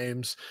Dallas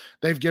games,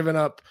 they've given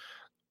up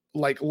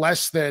like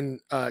less than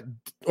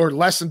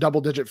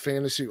double digit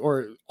fantasy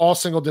or all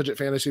single digit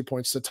fantasy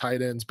points to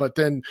tight ends. But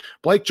then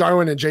Blake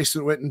Jarwin and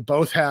Jason Witten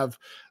both have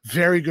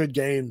very good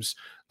games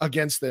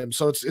against them.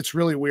 So it's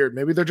really weird.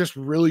 Maybe they're just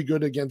really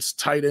good against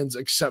tight ends,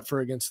 except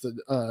for against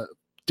the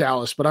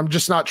Dallas, but I'm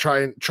just not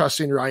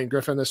trusting Ryan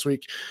Griffin this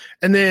week.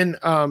 And then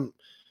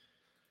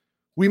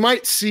we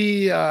might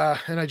see,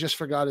 and I just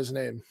forgot his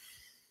name.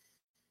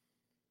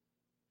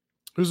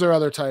 Who's their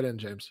other tight end,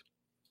 James?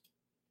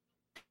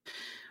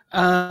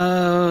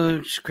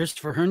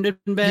 Christopher Herndon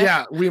back?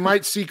 Yeah, we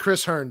might see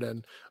Chris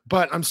Herndon,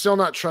 but I'm still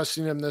not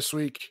trusting him this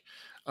week.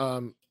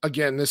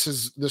 Again,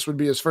 this would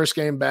be his first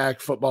game back,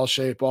 football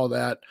shape, all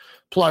that.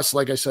 Plus,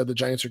 like I said, the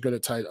Giants are good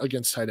at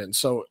against tight ends.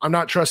 So I'm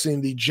not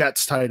trusting the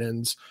Jets tight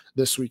ends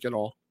this week at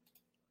all.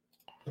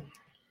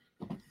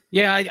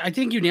 Yeah, I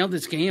think you nailed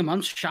this game.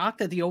 I'm shocked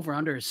that the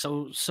over-under is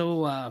so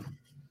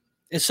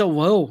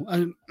low.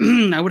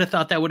 I would have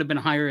thought that would have been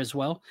higher as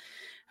well.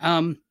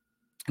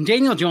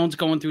 Daniel Jones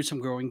going through some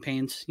growing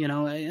pains,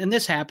 and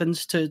this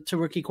happens to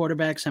rookie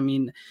quarterbacks. I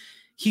mean,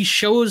 he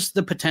shows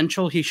the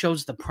potential, he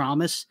shows the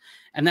promise,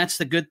 and that's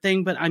the good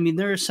thing. But I mean,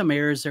 there are some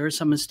errors, there are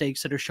some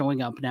mistakes that are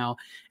showing up now,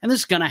 and this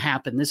is going to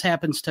happen. This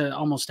happens to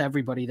almost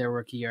everybody their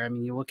rookie year. I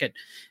mean, you look at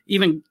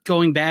even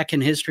going back in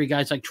history,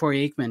 guys like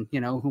Troy Aikman,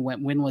 who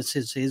went winless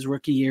his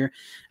rookie year.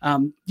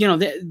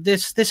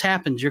 This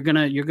happens. You're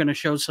gonna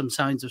show some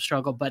signs of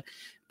struggle, but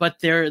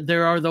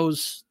there are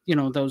those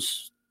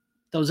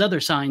other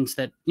signs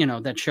that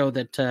that show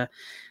that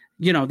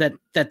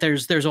that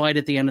there's a light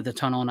at the end of the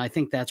tunnel, and I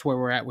think that's where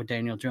we're at with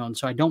Daniel Jones.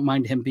 So I don't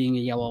mind him being a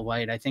yellow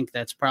light. I think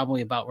that's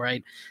probably about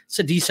right. It's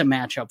a decent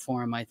matchup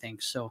for him, I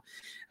think. So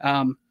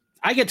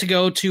I get to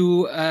go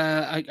to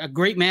a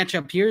great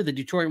matchup here. The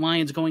Detroit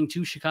Lions going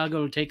to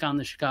Chicago to take on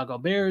the Chicago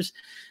Bears.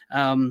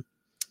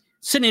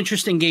 It's an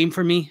interesting game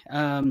for me.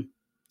 I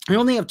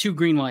only have two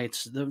green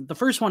lights. The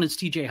first one is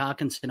TJ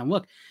Hawkinson, and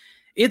look,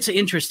 it's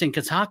interesting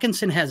because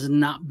Hawkinson has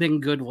not been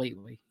good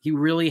lately. He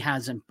really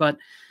hasn't. But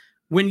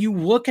when you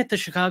look at the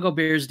Chicago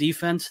Bears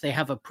defense, they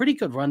have a pretty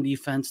good run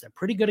defense. They're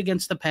pretty good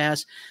against the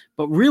pass.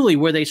 But really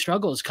where they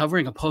struggle is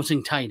covering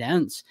opposing tight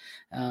ends.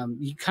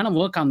 You kind of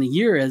look on the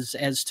year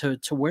as to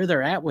where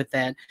they're at with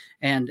that.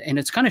 And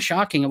it's kind of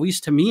shocking, at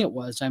least to me it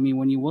was. I mean,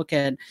 when you look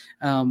at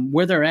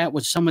where they're at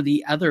with some of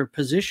the other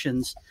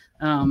positions,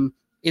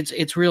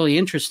 it's really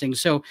interesting.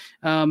 So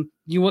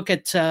you look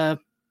at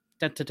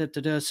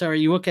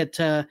you look at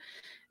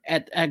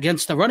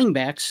against the running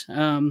backs.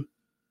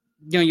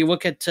 You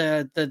look at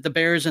the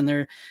Bears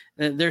and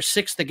they're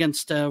sixth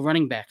against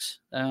running backs.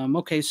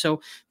 Okay,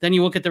 so then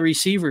you look at the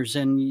receivers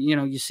and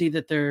you see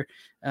that they're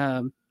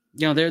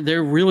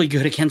really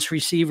good against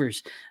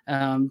receivers.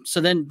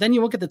 So then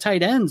you look at the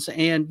tight ends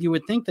and you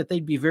would think that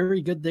they'd be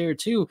very good there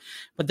too,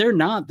 but they're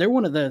not. They're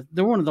one of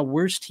the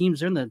worst teams.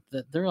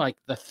 They're like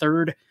the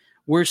third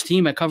worst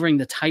team at covering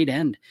the tight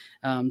end.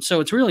 So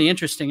it's really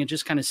interesting. It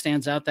just kind of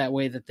stands out that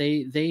way that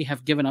they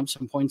have given up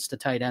some points to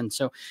tight end.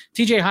 So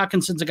TJ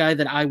Hawkinson's a guy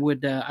that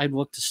I'd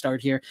look to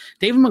start here.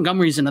 David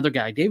Montgomery is another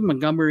guy. David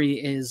Montgomery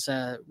is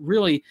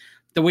really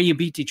the way you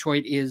beat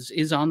Detroit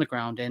is on the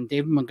ground, and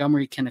David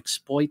Montgomery can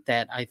exploit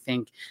that, I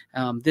think,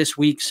 this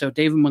week. So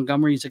David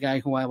Montgomery is a guy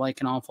who I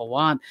like an awful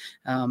lot.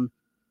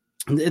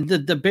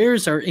 The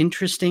Bears are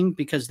interesting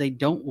because they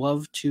don't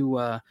love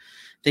to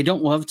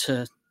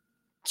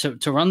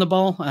run the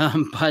ball,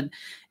 but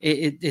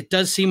it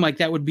does seem like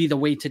that would be the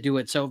way to do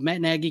it. So if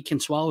Matt Nagy can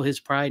swallow his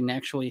pride and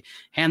actually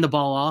hand the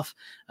ball off,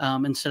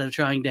 instead of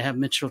trying to have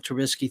Mitchell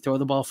Trubisky throw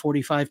the ball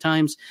 45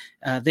 times.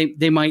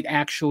 They might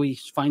actually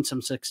find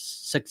some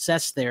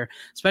success there,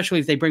 especially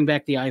if they bring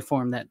back the I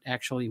form that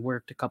actually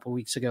worked a couple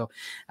weeks ago.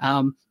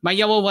 My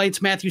yellow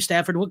lights, Matthew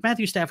Stafford. Look,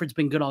 Matthew Stafford's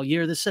been good all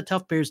year. This is a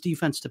tough Bears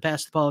defense to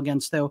pass the ball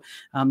against, though.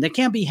 They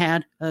can't be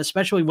had,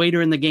 especially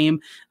later in the game.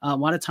 A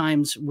lot of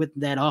times with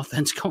that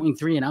offense going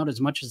 3 and out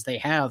as much as they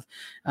have,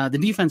 the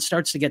defense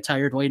starts to get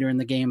tired later in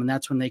the game, and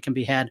that's when they can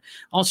be had.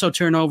 Also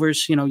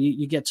turnovers,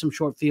 you get some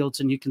short fields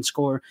and you can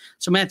score.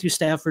 So Matthew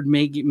Stafford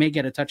may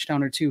get a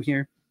touchdown or two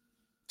here.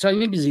 So I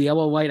think he's a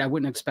yellow light. I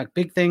wouldn't expect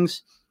big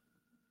things,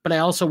 but I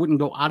also wouldn't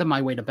go out of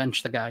my way to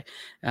bench the guy.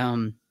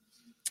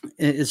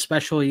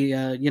 Especially,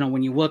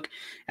 when you look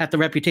at the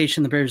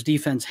reputation the Bears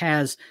defense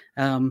has,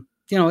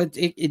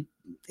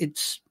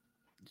 it's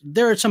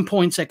there are some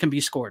points that can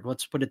be scored.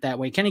 Let's put it that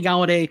way. Kenny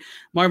Golladay,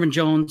 Marvin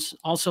Jones,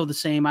 also the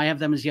same. I have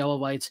them as yellow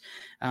lights.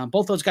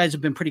 Both those guys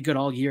have been pretty good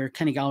all year.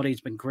 Kenny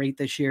Galladay's been great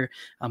this year.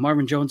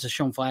 Marvin Jones has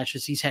shown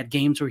flashes. He's had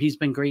games where he's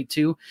been great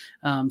too.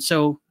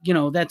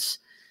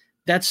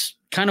 That's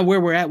kind of where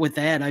we're at with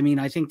that. I mean,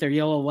 I think they're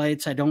yellow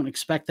lights. I don't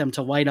expect them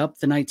to light up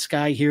the night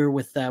sky here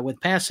with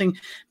passing,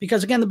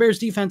 because again, the Bears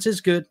defense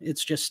is good.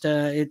 It's just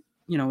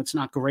it's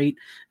not great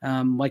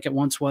like it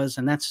once was,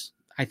 and that's,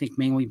 I think,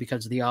 mainly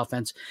because of the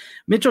offense.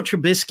 Mitchell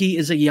Trubisky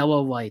is a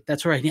yellow light.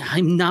 That's right.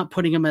 I'm not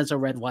putting him as a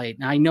red light.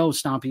 Now, I know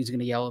Stompy's going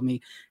to yell at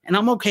me, and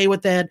I'm okay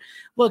with that.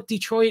 Look,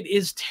 Detroit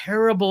is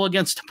terrible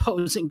against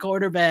opposing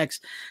quarterbacks.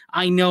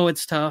 I know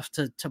it's tough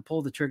to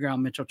pull the trigger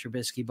on Mitchell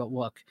Trubisky, but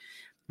look,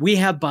 we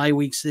have bye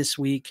weeks this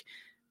week.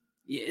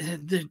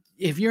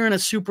 If you're in a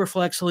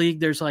SuperFlex league,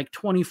 there's like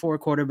 24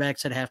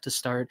 quarterbacks that have to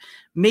start.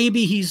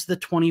 Maybe he's the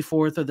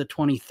 24th or the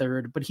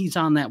 23rd, but he's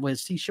on that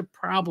list. He should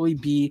probably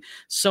be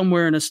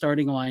somewhere in a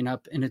starting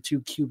lineup in a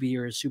 2 QB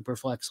or a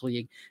SuperFlex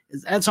league.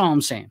 That's all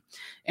I'm saying.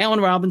 Allen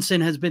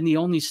Robinson has been the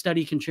only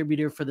steady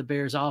contributor for the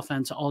Bears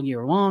offense all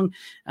year long.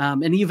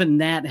 And even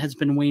that has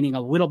been waning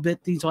a little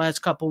bit these last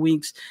couple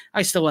weeks.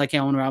 I still like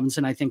Allen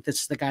Robinson. I think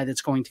this is the guy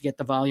that's going to get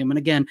the volume. And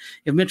again,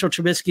 if Mitchell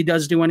Trubisky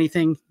does do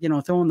anything,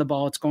 throwing the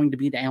ball, it's going to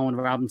be to Allen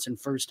Robinson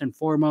first and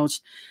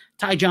foremost.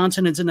 Ty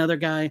Johnson is another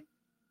guy,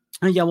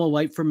 a yellow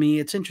light for me.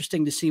 It's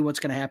interesting to see what's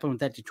going to happen with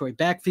that Detroit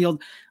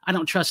backfield. I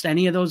don't trust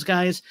any of those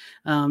guys.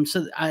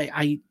 So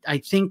I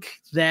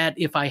think that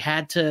if I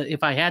had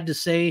to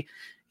say,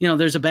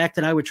 there's a back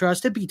that I would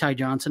trust, it'd be Ty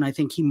Johnson. I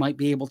think he might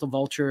be able to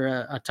vulture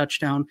a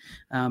touchdown.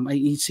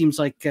 He seems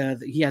like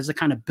he has the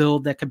kind of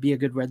build that could be a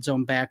good red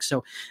zone back.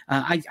 So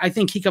I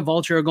think he could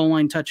vulture a goal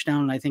line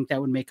touchdown, and I think that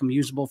would make him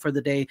usable for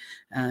the day.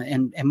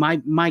 And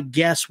my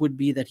guess would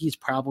be that he's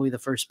probably the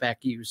first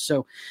back used.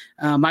 So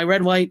my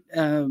red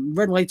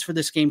lights for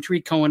this game,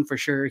 Tariq Cohen for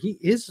sure.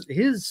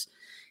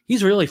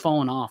 He's really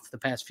fallen off the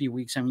past few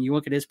weeks. I mean, you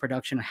look at his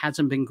production, it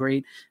hasn't been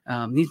great.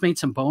 He's made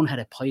some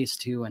boneheaded plays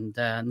too, and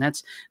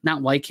that's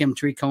not like him.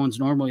 Tariq Cohen's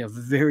normally a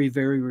very,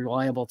 very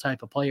reliable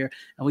type of player.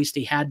 At least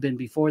he had been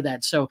before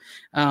that. So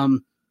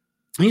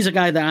he's a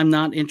guy that I'm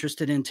not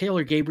interested in.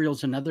 Taylor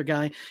Gabriel's another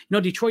guy.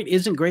 Detroit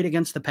isn't great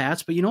against the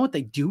pass, but you know what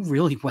they do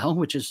really well,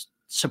 which is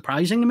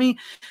surprising to me?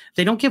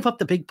 They don't give up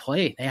the big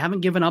play. They haven't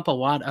given up a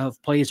lot of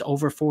plays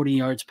over 40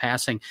 yards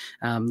passing.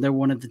 They're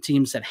one of the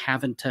teams that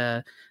haven't,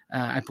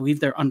 I believe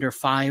they're under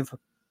five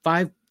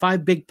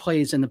big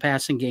plays in the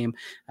passing game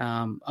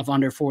of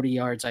under 40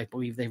 yards. I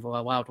believe they've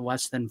allowed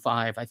less than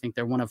 5. I think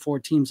they're one of 4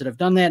 teams that have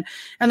done that.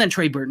 And then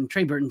Trey Burton.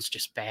 Trey Burton's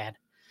just bad.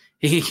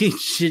 He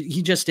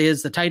just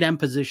is. The tight end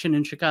position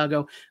in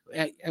Chicago,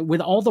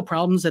 with all the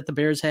problems that the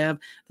Bears have,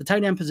 the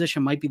tight end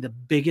position might be the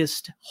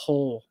biggest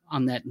hole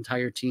on that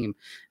entire team.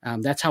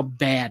 That's how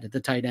bad the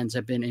tight ends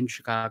have been in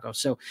Chicago.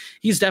 So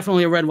he's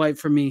definitely a red light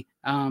for me.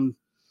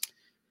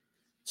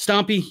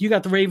 Stompy, you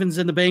got the Ravens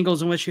and the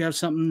Bengals, unless you have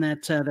something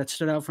that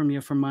stood out from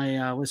you from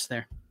my list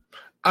there.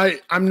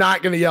 I'm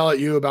not going to yell at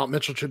you about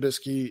Mitchell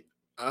Trubisky.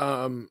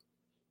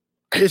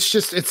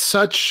 It's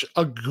such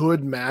a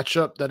good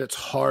matchup that it's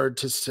hard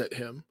to sit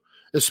him,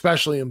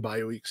 especially in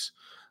bye weeks.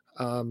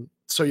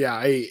 So yeah,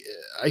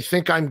 I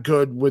think I'm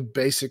good with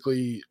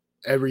basically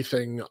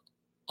everything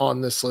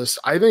on this list.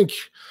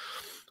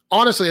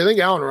 Honestly, I think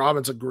Allen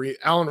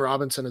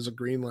Robinson is a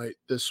green light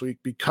this week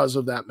because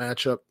of that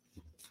matchup.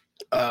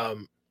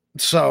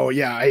 So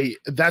yeah,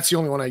 that's the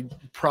only one I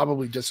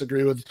probably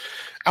disagree with.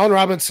 Allen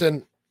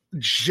Robinson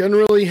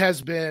generally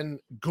has been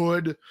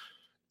good,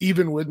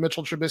 even with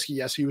Mitchell Trubisky.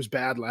 Yes, he was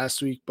bad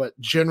last week, but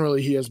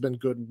generally he has been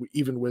good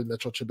even with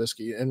Mitchell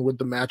Trubisky. And with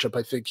the matchup,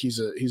 I think he's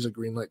a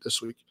green light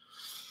this week.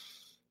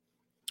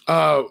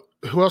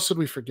 Who else did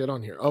we forget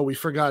on here? Oh, we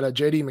forgot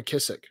J.D.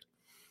 McKissick,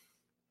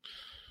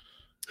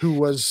 who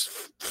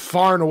was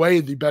far and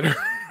away the better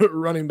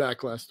running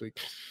back last week.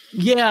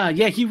 Yeah,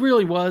 he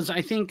really was.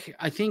 I think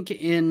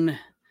in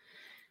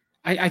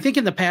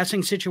the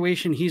passing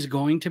situation, he's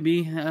going to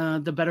be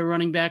the better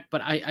running back.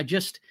 But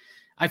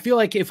I feel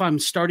like if I'm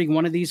starting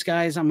one of these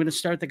guys, I'm going to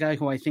start the guy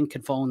who I think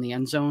could fall in the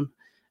end zone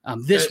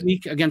this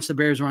week against the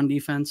Bears run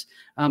defense.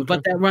 Okay.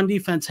 But that run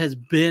defense has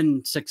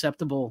been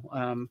susceptible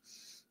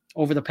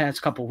over the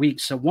past couple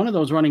weeks. So one of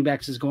those running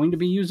backs is going to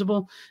be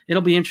usable.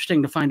 It'll be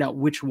interesting to find out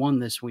which one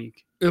this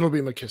week. It'll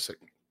be McKissick.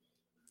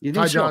 You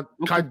think so?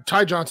 Okay.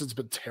 Ty Johnson's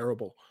been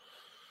terrible.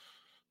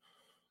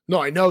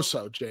 No, I know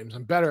so, James.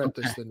 I'm better at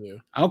this than you.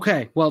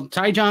 Okay. Well,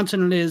 Ty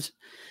Johnson it is.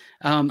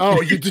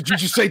 Did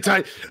you say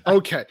Ty?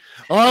 Okay.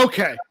 I'm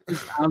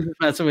just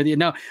messing with you.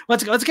 No,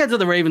 let's get to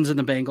the Ravens and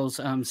the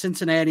Bengals.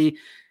 Cincinnati.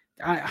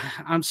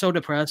 I'm so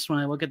depressed when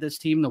I look at this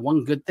team. The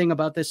one good thing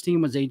about this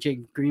team was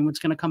AJ Green was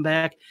going to come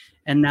back,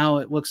 and now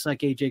it looks like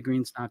AJ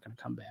Green's not going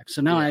to come back.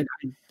 So now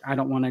I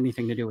don't want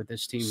anything to do with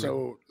this team.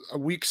 So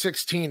week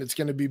 16, it's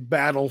going to be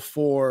battle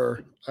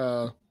for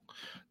the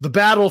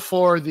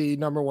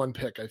number one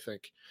pick. I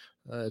think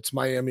it's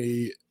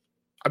Miami.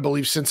 I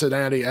believe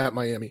Cincinnati at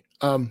Miami.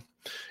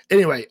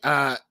 Anyway,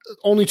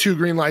 only 2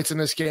 green lights in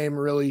this game,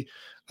 really.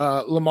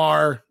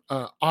 Lamar,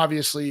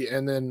 obviously,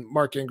 and then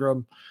Mark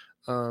Ingram.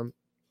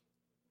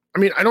 I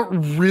mean, I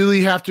don't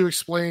really have to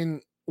explain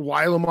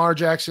why Lamar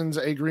Jackson's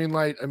a green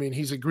light. I mean,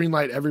 he's a green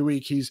light every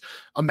week. He's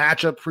a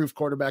matchup-proof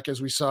quarterback,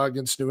 as we saw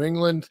against New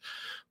England.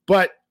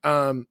 But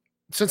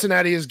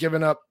Cincinnati has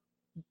given up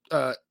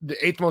the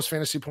 8th most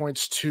fantasy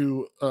points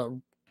to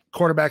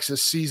quarterbacks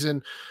this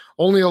season,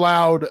 only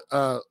allowed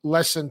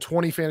less than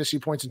 20 fantasy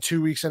points in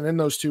 2 weeks. And in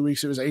those 2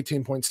 weeks, it was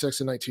 18.6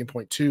 and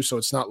 19.2. So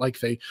it's not like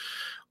they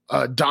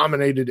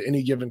dominated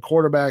any given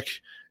quarterback.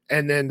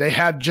 And then they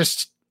had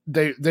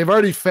they've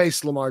already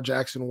faced Lamar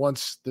Jackson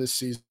once this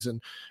season,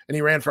 and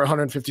he ran for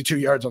 152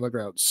 yards on the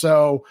ground.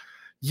 So,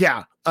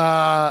 yeah,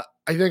 I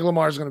think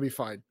Lamar's going to be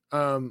fine.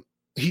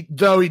 He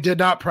did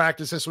not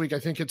practice this week. I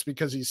think it's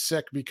because he's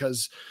sick,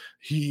 because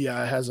he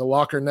has a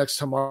locker next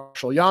to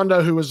Marshall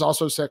Yanda, who is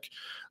also sick.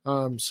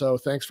 So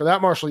thanks for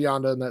that, Marshall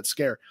Yanda, and that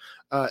scare.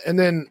 And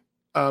then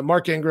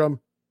Mark Ingram,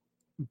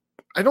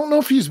 I don't know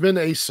if he's been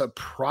a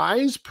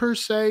surprise per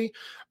se,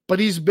 but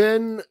he's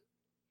been,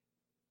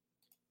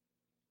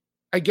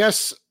 I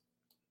guess,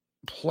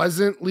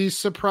 pleasantly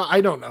surprised. I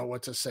don't know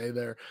what to say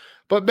there,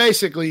 but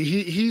basically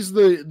he's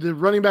the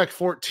running back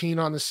 14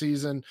 on the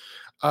season.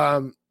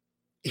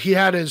 He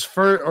had his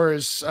third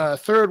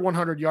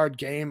 100-yard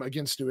game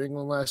against New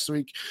England last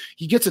week.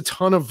 He gets a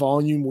ton of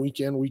volume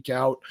week in, week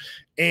out,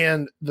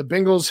 and the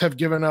Bengals have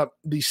given up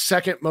the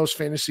 2nd most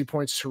fantasy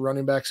points to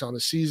running backs on the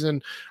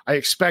season. I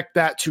expect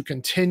that to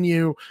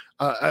continue.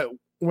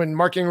 When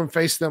Mark Ingram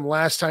faced them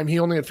last time, he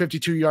only had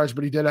 52 yards,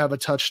 but he did have a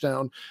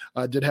touchdown,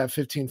 did have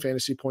 15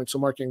 fantasy points. So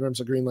Mark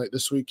Ingram's a green light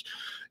this week.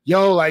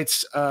 Yellow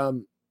lights,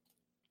 the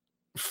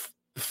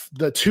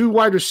 2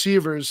 wide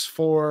receivers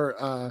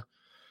for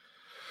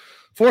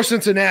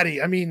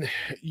Cincinnati. I mean,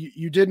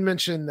 you did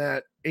mention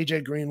that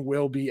AJ Green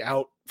will be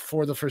out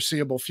for the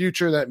foreseeable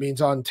future. That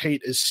means On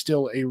Tate is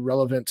still a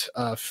relevant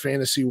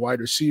fantasy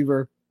wide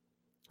receiver.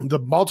 The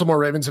Baltimore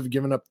Ravens have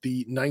given up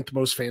the 9th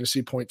most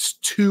fantasy points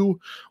to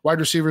wide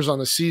receivers on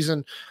the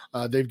season.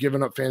 They've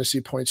given up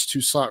fantasy points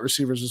to slot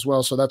receivers as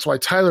well. So that's why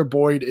Tyler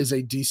Boyd is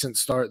a decent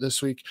start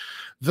this week,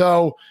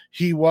 though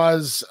he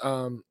was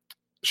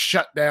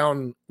shut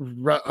down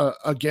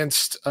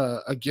against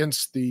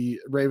the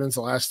Ravens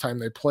the last time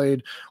they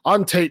played.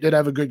 On Tate did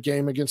have a good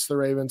game against the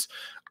Ravens.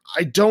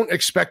 I don't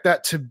expect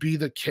that to be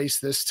the case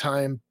this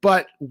time,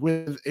 but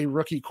with a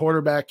rookie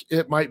quarterback,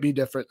 it might be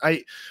different.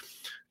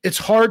 It's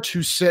hard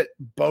to sit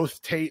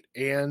both Tate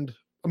and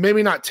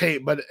maybe not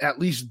Tate, but at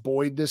least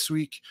Boyd this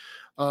week.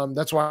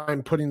 That's why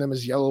I'm putting them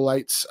as yellow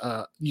lights.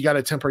 You got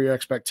to temper your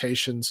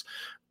expectations,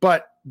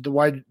 but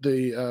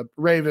the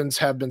Ravens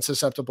have been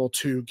susceptible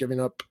to giving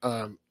up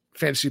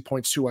fantasy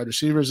points to wide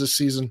receivers this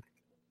season.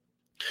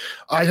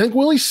 I think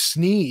Willie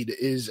Snead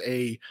is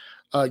a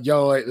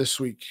yellow light this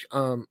week.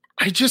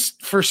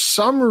 For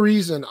some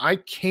reason, I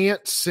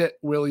can't sit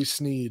Willie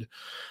Snead,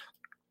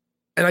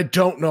 and I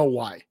don't know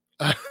why.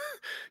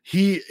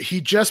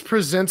 He just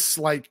presents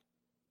like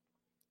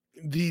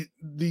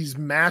these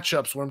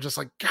matchups where I'm just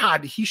like,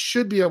 God, he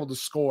should be able to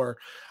score.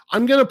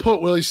 I'm gonna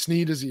put Willie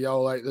Snead as a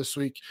yellow light this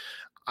week.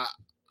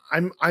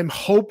 I'm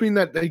hoping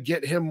that they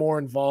get him more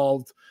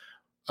involved,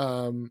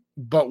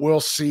 but we'll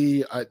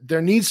see.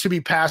 There needs to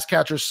be pass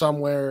catchers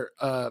somewhere.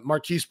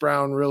 Marquise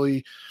Brown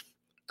really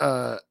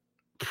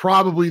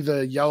probably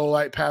the yellow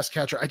light pass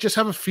catcher. I just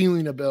have a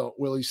feeling about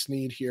Willie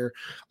Snead here.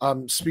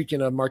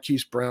 Speaking of,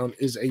 Marquise Brown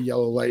is a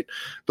yellow light.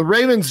 The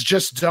Ravens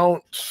just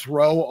don't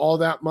throw all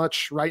that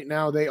much right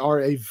now. They are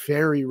a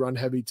very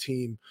run-heavy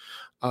team.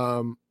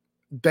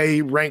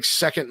 They rank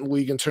 2nd in the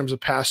league in terms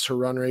of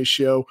pass-to-run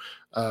ratio,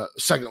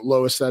 2nd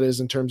lowest, that is,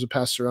 in terms of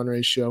pass-to-run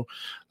ratio.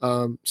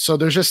 So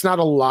there's just not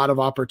a lot of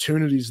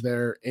opportunities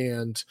there,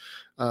 and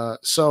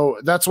so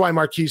that's why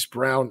Marquise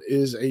Brown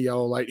is a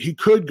yellow light. He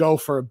could go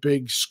for a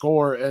big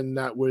score, and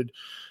that would,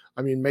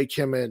 make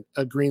him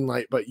a green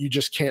light, but you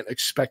just can't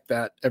expect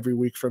that every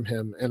week from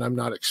him, and I'm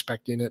not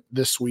expecting it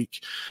this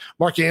week.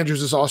 Mark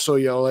Andrews is also a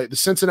yellow light. The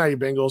Cincinnati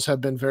Bengals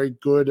have been very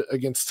good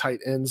against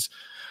tight ends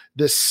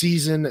this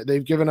season.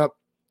 They've given up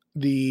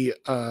the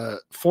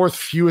 4th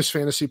fewest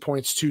fantasy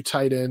points to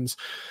tight ends.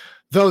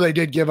 though they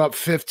did give up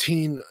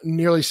 15,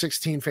 nearly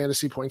 16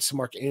 fantasy points to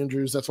Mark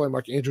Andrews. That's why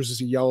Mark Andrews is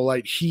a yellow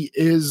light. He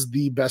is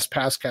the best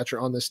pass catcher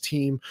on this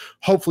team.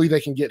 Hopefully they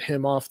can get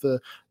him off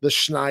the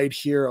schneid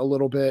here a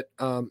little bit.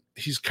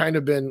 He's kind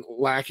of been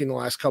lacking the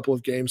last couple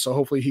of games, so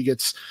hopefully he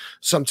gets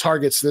some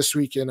targets this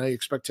week, and I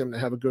expect him to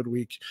have a good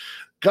week.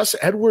 Gus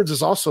Edwards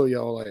is also a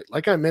yellow light.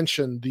 Like I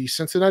mentioned, the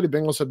Cincinnati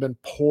Bengals have been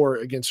poor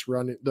against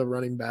the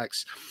running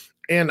backs.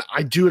 And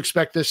I do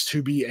expect this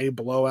to be a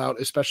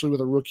blowout, especially with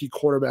a rookie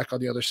quarterback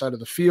on the other side of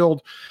the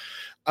field.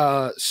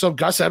 So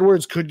Gus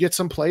Edwards could get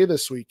some play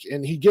this week,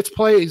 and he gets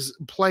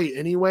play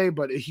anyway,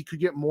 but he could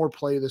get more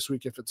play this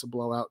week if it's a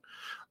blowout.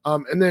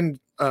 And then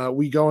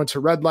we go into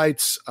red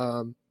lights.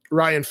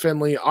 Ryan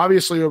Finley,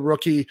 obviously a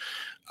rookie.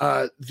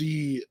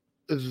 The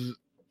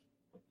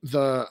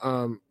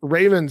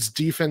Ravens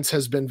defense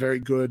has been very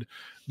good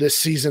this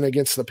season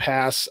against the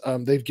pass.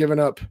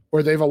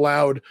 They've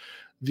allowed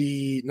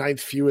the 9th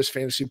fewest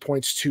fantasy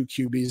points to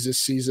QBs this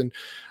season.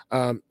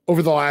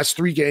 Over the last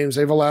 3 games,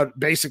 they've allowed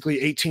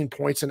basically 18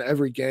 points in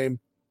every game,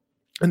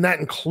 and that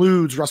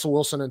includes Russell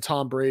Wilson and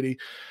Tom Brady.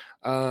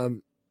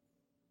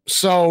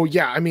 So,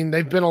 yeah, I mean,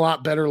 they've been a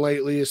lot better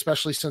lately,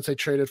 especially since they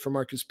traded for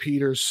Marcus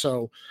Peters.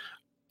 So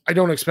I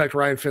don't expect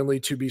Ryan Finley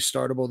to be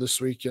startable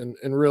this week, and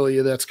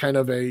really that's kind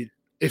of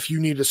if you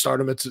need to start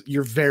him,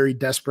 you're very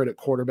desperate at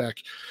quarterback.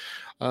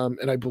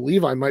 And I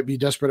believe I might be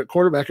desperate at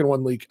quarterback in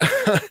one league.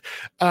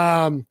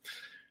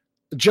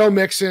 Joe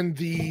Mixon,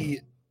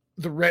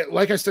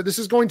 like I said, this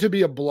is going to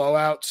be a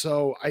blowout.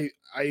 So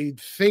I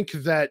think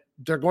that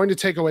they're going to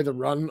take away the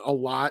run a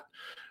lot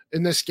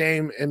in this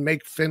game and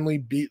make Finley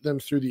beat them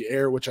through the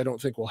air, which I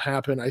don't think will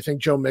happen. I think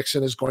Joe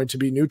Mixon is going to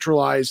be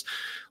neutralized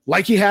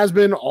like he has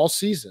been all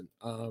season.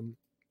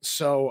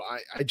 So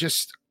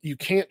you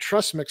can't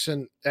trust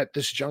Mixon at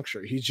this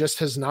juncture. He just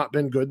has not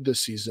been good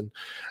this season.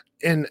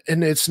 And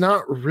it's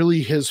not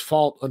really his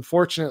fault.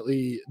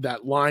 Unfortunately,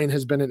 that line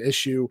has been an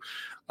issue.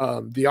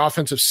 The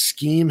offensive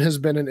scheme has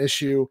been an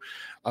issue.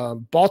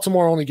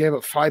 Baltimore only gave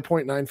up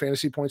 5.9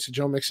 fantasy points to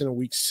Joe Mixon in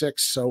week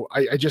 6. So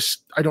I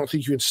don't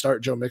think you can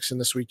start Joe Mixon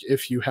this week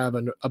if you have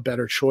a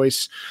better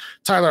choice.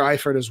 Tyler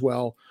Eifert as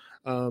well.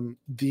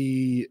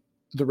 The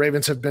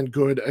Ravens have been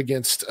good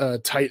against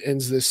tight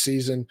ends this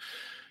season,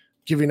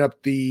 giving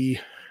up the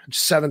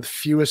 7th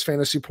fewest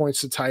fantasy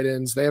points to tight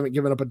ends. They haven't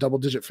given up a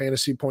double-digit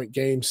fantasy point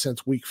game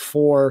since week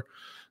 4.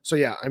 So,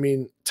 yeah, I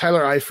mean,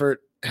 Tyler Eifert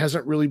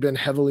hasn't really been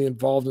heavily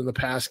involved in the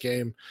pass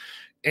game,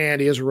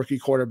 and he is a rookie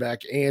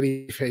quarterback, and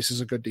he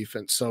faces a good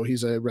defense. So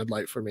he's a red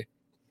light for me.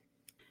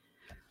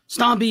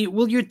 Stompy,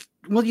 will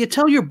you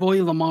tell your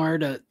boy Lamar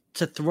to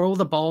throw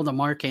the ball to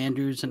Mark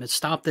Andrews and to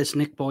stop this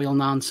Nick Boyle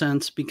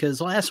nonsense? Because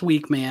last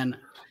week, man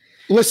 –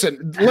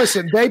 Listen,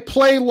 they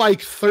play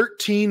like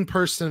 13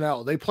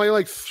 personnel. They play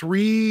like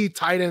 3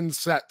 tight end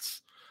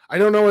sets. I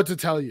don't know what to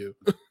tell you.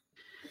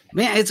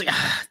 Man, it's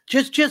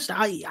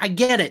I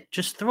get it.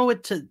 Just throw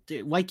it to,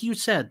 like you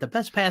said, the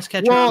best pass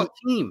catcher on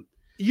the team.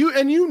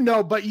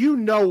 But you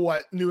know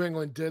what New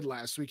England did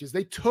last week is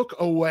they took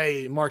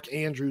away Mark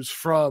Andrews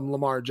from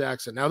Lamar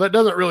Jackson. Now that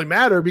doesn't really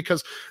matter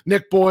because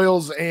Nick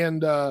Boyles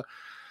and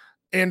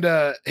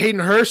Hayden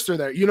Hurst are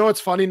there. You know,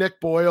 it's funny. Nick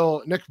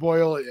Boyle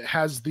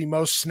has the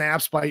most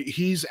snaps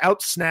he's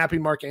out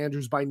snapping Mark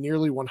Andrews by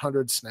nearly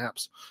 100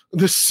 snaps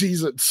this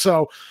season.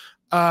 So,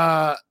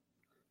 I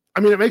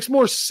mean, it makes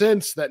more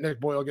sense that Nick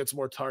Boyle gets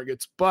more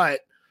targets, but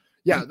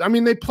yeah, I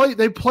mean, they play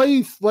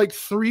like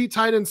 3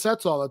 tight end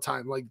sets all the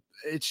time. Like,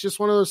 it's just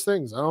one of those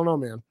things. I don't know,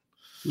 man.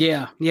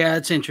 Yeah.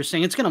 It's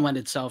interesting. It's going to lend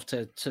itself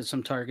to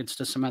some targets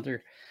to some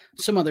other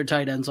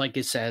tight ends, like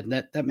you said.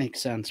 That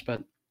makes sense,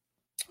 but.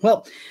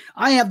 Well,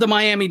 I have the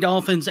Miami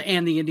Dolphins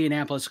and the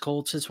Indianapolis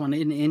Colts, this one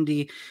in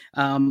Indy.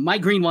 My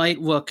green light,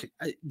 look,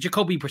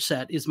 Jacoby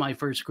Brissett is my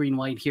first green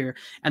light here,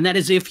 and that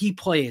is if he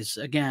plays.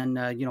 Again,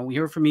 we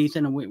heard from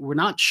Ethan, and we're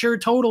not sure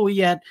totally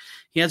yet.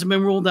 He hasn't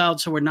been ruled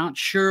out, so we're not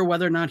sure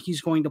whether or not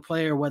he's going to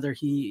play or whether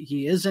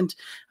he isn't.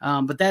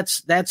 But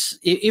that's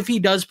if he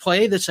does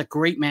play, that's a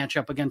great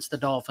matchup against the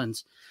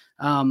Dolphins.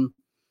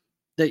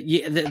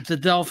 The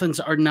Dolphins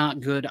are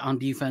not good on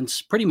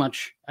defense pretty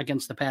much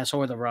against the pass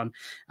or the run.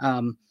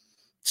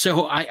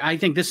 So I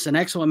think this is an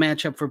excellent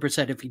matchup for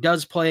Brissett if he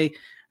does play.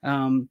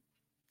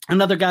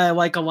 Another guy I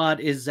like a lot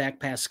is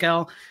Zach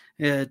Pascal.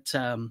 He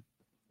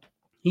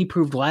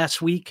proved last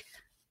week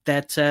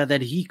that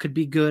he could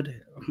be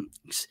good.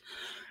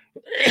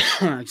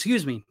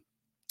 Excuse me.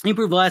 He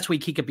proved last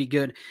week he could be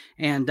good,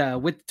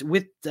 and with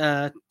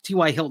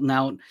T.Y. Hilton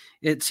out,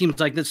 it seems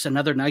like this is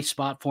another nice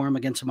spot for him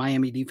against a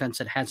Miami defense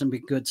that hasn't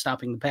been good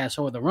stopping the pass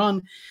or the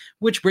run,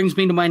 which brings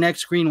me to my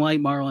next green light,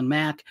 Marlon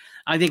Mack.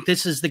 I think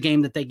this is the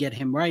game that they get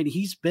him right.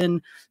 He's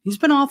been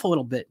off a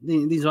little bit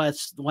these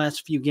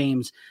last few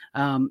games,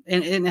 and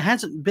it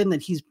hasn't been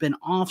that he's been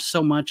off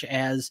so much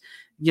as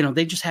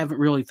they just haven't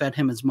really fed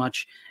him as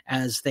much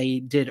as they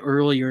did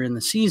earlier in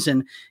the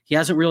season. He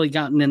hasn't really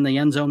gotten in the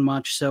end zone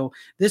much. So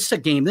this is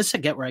a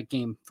get-right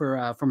game for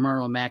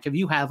Marlon Mack. If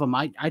you have him,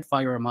 I'd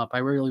fire him up. I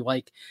really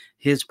like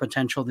his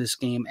potential this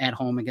game at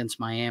home against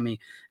Miami,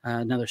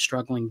 another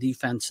struggling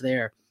defense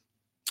there.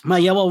 My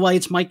yellow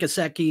whites, Mike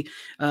Gesicki.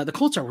 The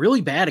Colts are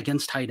really bad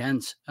against tight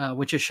ends,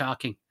 which is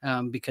shocking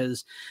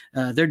because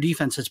their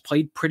defense has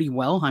played pretty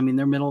well. I mean,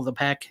 they're middle of the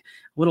pack,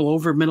 a little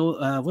over middle,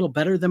 a little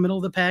better than middle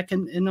of the pack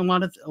in a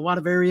lot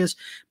of areas,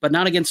 but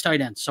not against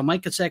tight ends. So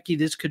Mike Gesicki,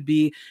 this could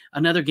be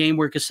another game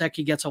where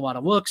Gesicki gets a lot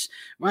of looks.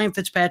 Ryan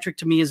Fitzpatrick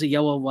to me is a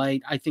yellow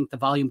white. I think the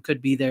volume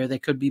could be there. They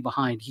could be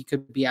behind. He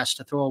could be asked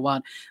to throw a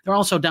lot. They're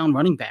also down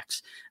running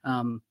backs.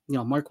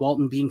 Mark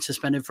Walton being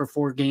suspended for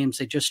 4 games.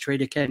 They just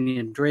traded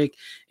Kenyon Drake.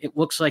 It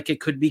looks like it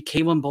could be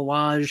Kalen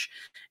Ballage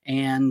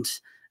and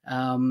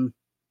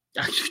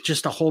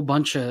just a whole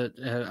bunch of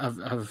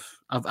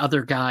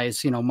other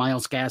guys.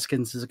 Myles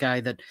Gaskins is a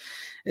guy that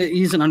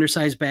he's an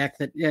undersized back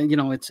that,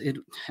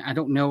 I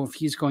don't know if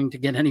he's going to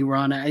get any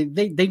run.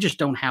 They just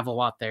don't have a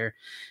lot there.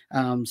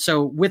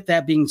 So with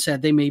that being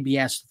said, they may be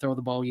asked to throw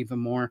the ball even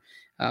more.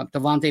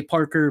 Devontae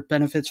Parker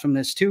benefits from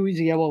this too. He's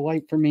a yellow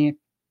white for me.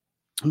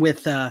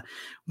 With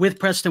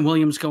Preston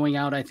Williams going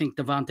out, I think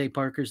Devontae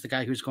Parker is the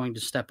guy who's going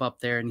to step up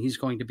there, and he's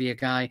going to be a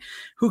guy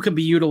who can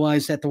be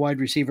utilized at the wide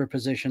receiver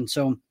position.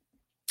 So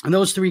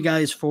those 3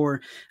 guys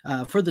for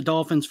the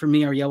Dolphins for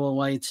me are yellow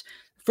whites.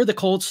 For the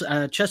Colts,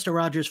 Chester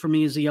Rogers for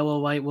me is a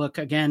yellow white. Look,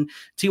 again,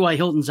 T.Y.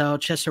 Hilton's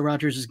out. Chester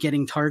Rogers is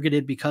getting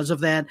targeted because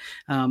of that.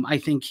 I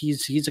think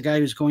he's a guy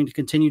who's going to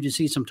continue to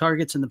see some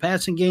targets in the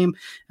passing game,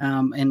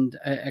 and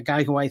a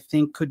guy who I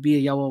think could be a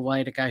yellow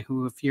white, a guy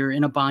who, if you're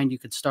in a bind, you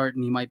could start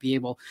and you might be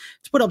able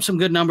to put up some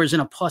good numbers in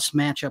a plus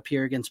matchup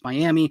here against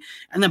Miami.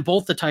 And then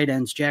both the tight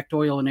ends, Jack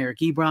Doyle and Eric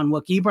Ebron.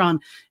 Look, Ebron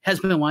has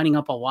been lining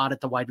up a lot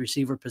at the wide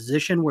receiver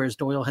position, whereas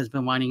Doyle has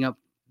been lining up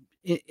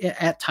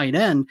at tight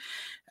end.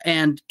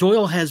 And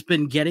Doyle has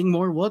been getting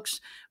more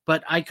looks,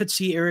 but I could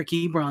see Eric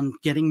Ebron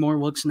getting more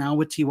looks now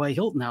with T.Y.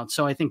 Hilton out.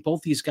 So I think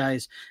both these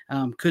guys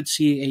could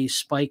see a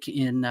spike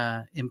in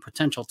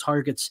potential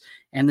targets,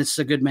 and this is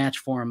a good match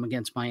for him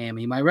against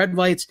Miami. My red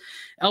whites,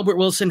 Albert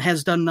Wilson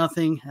has done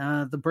nothing.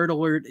 The bird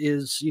alert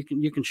is you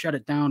can shut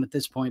it down at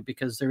this point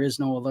because there is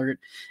no alert.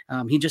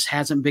 He just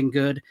hasn't been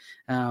good.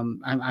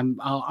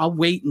 I'll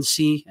wait and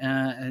see.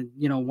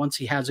 Once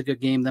he has a good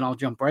game, then I'll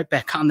jump right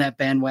back on that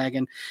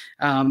bandwagon.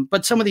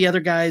 But some of the other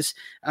guys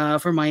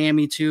for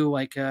Miami too,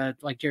 like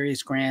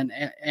Darius Grant,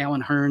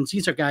 Alan Hearns,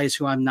 these are guys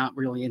who I'm not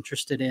really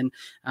interested in.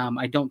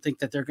 I don't think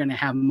that they're going to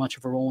have much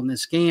of a role in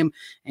this game,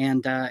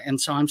 and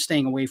so I'm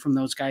staying away from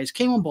those guys.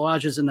 Kalen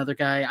Ballage is another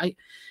guy.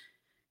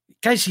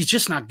 He's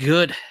just not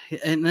good,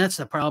 and that's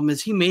the problem.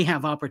 Is he may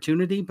have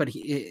opportunity, but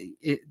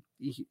he's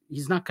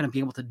not going to be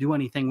able to do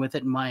anything with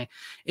it.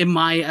 In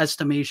my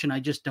estimation, I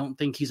just don't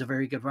think he's a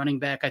very good running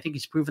back. I think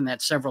he's proven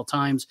that several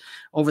times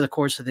over the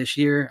course of this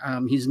year.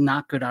 He's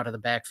not good out of the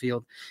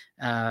backfield.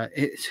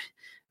 It's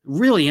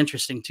really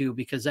interesting too,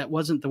 because that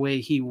wasn't the way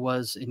he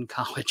was in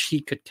college. He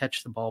could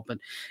catch the ball, but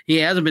he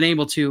hasn't been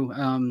able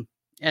to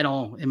at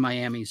all in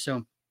Miami.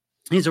 So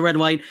he's a red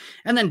white.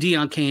 And then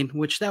Deion Kane,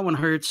 which that one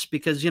hurts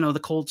because, the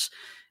Colts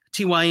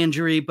TY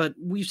injury, but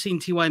we've seen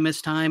TY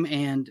miss time,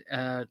 and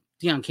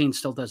Deion Kane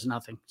still does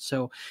nothing.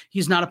 So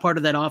he's not a part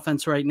of that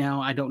offense right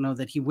now. I don't know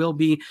that he will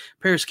be.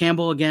 Paris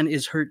Campbell, again,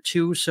 is hurt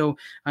too. So,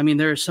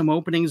 there are some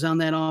openings on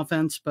that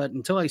offense, but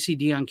until I see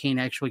Deion Kane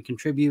actually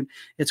contribute,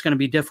 it's going to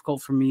be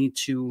difficult for me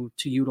to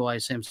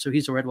utilize him. So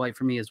he's a red white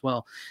for me as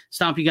well.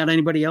 Stomp, you got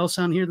anybody else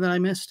on here that I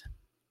missed?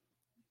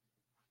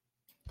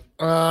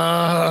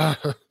 I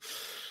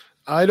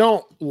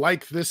don't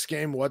like this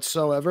game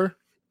whatsoever.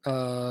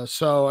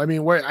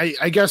 Where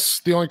I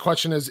guess the only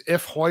question is,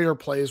 if Hoyer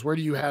plays, where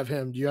do you have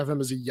him? Do you have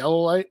him as a yellow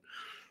light?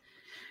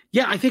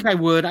 Yeah, I think I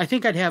would. I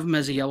think I'd have him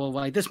as a yellow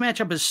light. This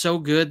matchup is so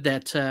good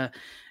that,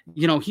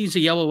 he's a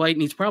yellow light,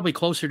 and he's probably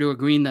closer to a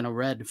green than a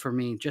red for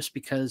me, just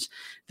because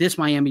this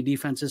Miami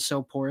defense is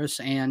so porous,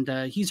 and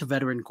he's a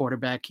veteran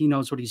quarterback. He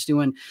knows what he's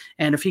doing.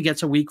 And if he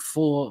gets a week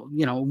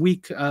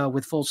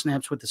with full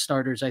snaps with the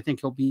starters, I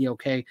think he'll be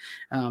okay.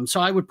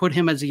 So I would put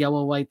him as a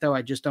yellow light, though.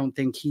 I just don't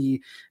think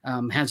he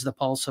has the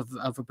pulse of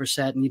a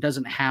Brissett, and he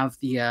doesn't have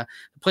the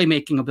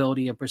playmaking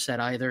ability of Brissett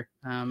either.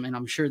 And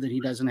I'm sure that he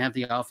doesn't have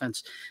the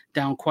offense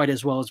down quite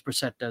as well as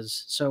Brissett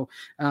does. So,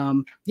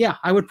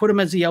 I would put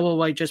him as a yellow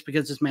light just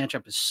because this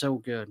matchup is so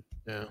good.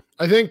 Yeah,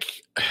 I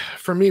think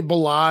for me,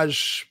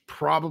 Ballage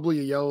probably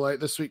a yellow light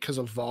this week because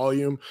of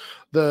volume.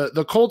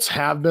 The Colts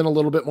have been a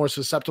little bit more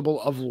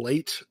susceptible of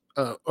late,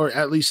 or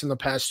at least in the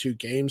past 2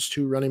 games,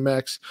 to running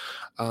backs.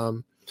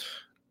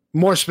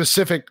 More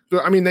specific,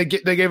 they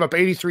gave up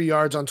 83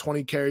 yards on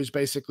 20 carries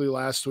basically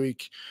last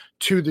week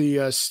to the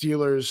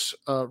Steelers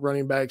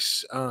running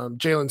backs.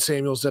 Jalen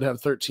Samuels did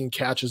have 13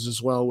 catches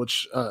as well,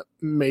 which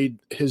made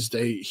his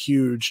day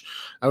huge.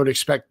 I would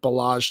expect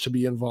Ballage to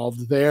be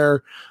involved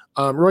there.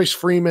 Royce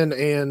Freeman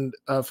and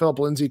Phillip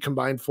Lindsay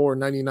combined for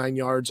 99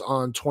 yards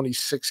on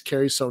 26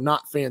 carries, so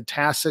not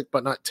fantastic,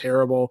 but not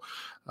terrible.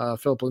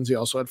 Phillip Lindsay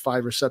also had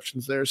 5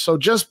 receptions there. So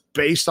just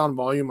based on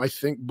volume, I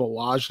think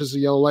Ballage is a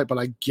yellow light, but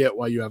I get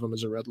why you have him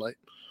as a red light.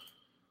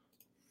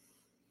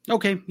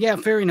 Okay. Yeah,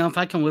 fair enough.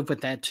 I can live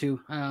with that too.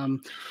 All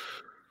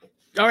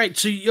right.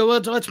 So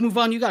let's move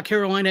on. You got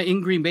Carolina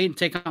in Green Bay to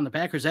take on the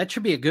Packers. That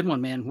should be a good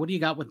one, man. What do you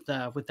got with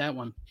that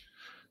one?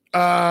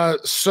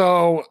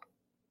 So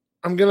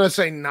I'm going to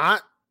say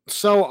not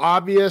so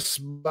obvious,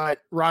 but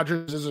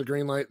Rodgers is a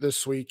green light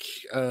this week.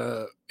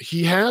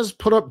 He has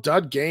put up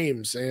dud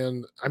games,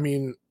 and I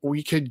mean,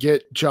 we could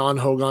get John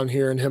Hogan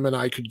here, and him and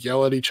I could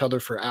yell at each other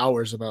for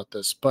hours about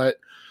this, but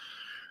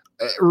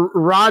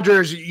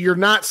Rodgers, you're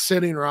not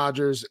sitting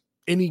Rodgers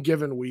any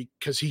given week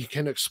because he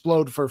can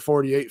explode for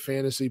 48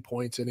 fantasy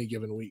points any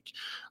given week.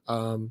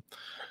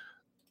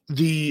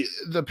 The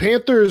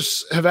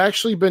Panthers have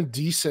actually been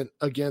decent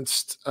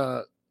against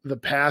the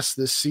pass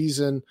this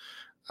season.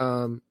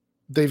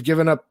 They've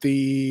given up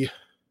the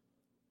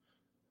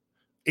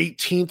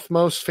 18th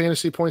most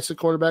fantasy points to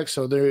quarterback,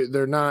 so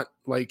they're not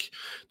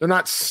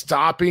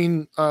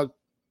stopping.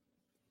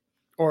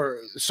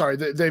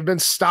 They've been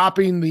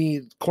stopping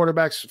the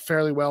quarterbacks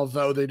fairly well,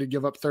 though they did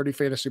give up 30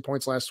 fantasy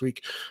points last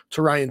week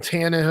to Ryan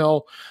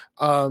Tannehill.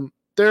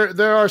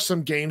 There are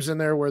some games in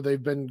there where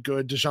they've been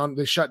good.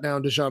 They shut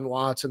down Deshaun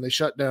Watson. They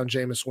shut down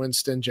Jameis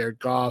Winston, Jared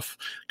Goff.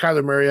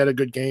 Kyler Murray had a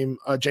good game.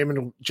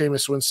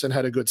 Jameis Winston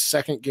had a good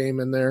second game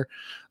in there.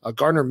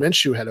 Gardner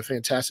Minshew had a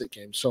fantastic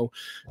game. So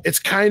it's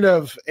kind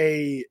of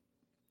they're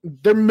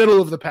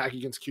middle of the pack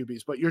against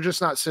QBs, but you're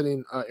just not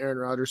sitting Aaron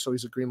Rodgers, so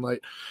he's a green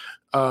light.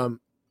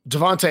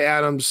 Devontae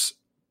Adams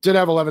did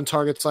have 11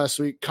 targets last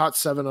week, caught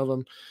 7 of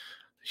them.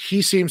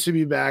 He seems to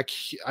be back.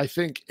 I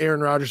think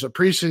Aaron Rodgers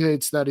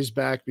appreciates that he's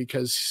back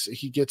because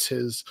he gets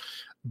his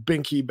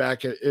binky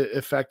back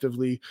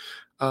effectively.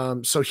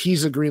 So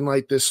he's a green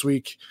light this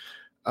week.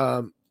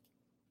 The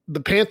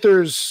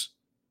Panthers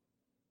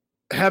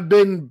have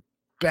been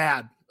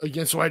bad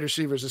against wide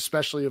receivers,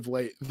 especially of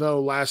late,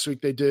 though last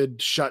week they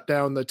did shut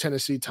down the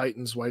Tennessee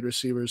Titans wide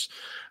receivers.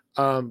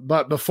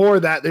 But before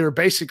that, they were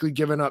basically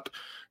giving up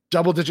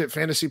double-digit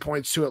fantasy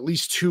points to at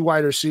least 2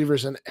 wide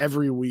receivers in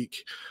every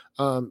week.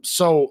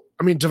 So,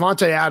 I mean,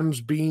 Devontae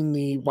Adams being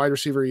the wide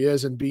receiver he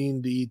is and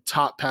being the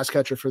top pass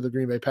catcher for the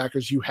Green Bay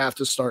Packers, you have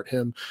to start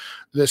him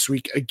this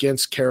week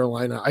against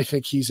Carolina. I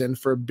think he's in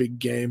for a big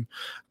game.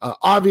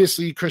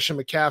 Obviously, Christian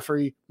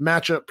McCaffrey,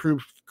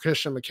 matchup-proof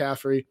Christian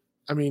McCaffrey.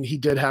 I mean, he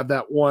did have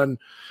that one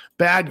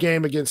bad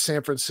game against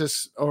San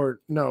Francisco. Or,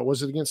 no,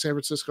 was it against San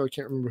Francisco? I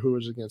can't remember who it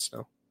was against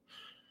now.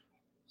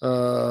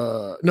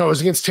 No, it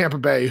was against Tampa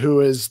Bay,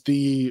 who is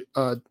the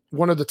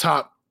one of the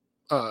top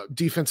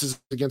defenses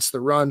against the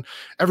run.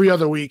 Every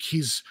other week,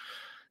 his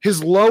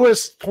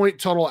lowest point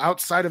total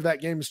outside of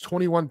that game is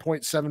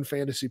 21.7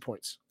 fantasy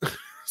points.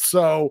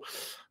 So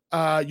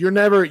you're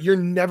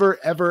never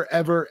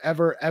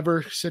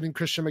ever sitting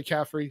Christian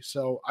McCaffrey.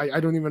 So I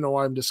don't even know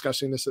why I'm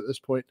discussing this at this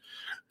point.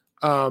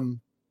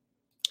 And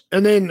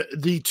then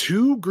the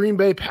 2 Green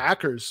Bay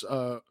Packers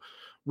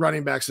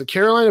running backs, the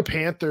Carolina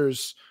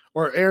Panthers,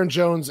 or Aaron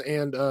Jones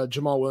and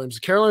Jamal Williams.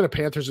 The Carolina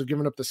Panthers have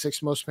given up the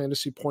 6th most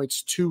fantasy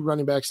points to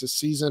running backs this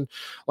season.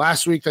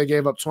 Last week, they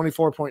gave up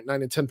 24.9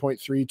 and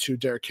 10.3 to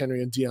Derrick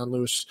Henry and Deion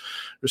Lewis,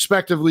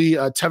 respectively.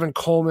 Tevin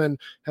Coleman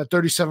had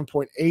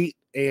 37.8,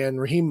 and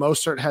Raheem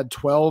Mostert had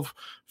 12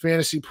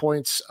 fantasy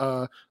points.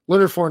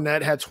 Leonard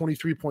Fournette had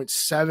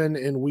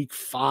 23.7 in week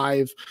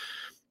 5.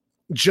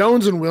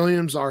 Jones and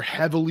Williams are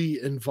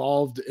heavily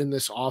involved in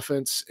this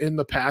offense in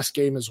the pass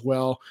game as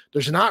well.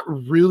 There's not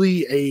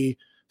really a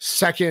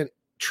second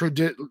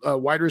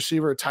wide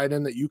receiver, tight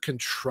end that you can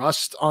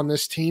trust on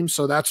this team.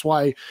 So that's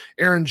why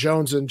Aaron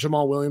Jones and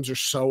Jamal Williams are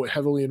so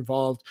heavily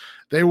involved.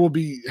 They will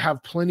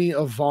have plenty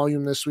of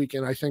volume this week,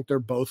 and I think they're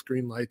both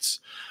green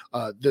lights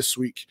this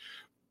week.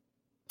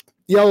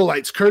 Yellow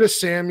lights, Curtis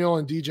Samuel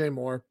and DJ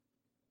Moore.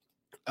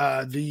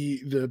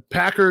 The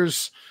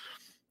Packers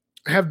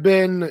have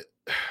been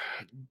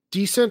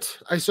decent,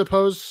 I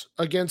suppose,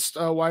 against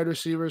wide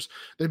receivers.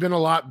 They've been a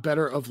lot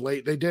better of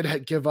late. They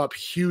did give up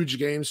huge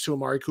games to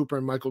Amari Cooper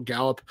and Michael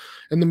Gallup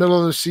in the middle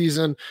of the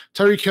season.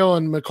 Tyreek Hill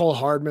and Mecole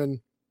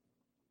Hardman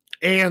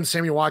and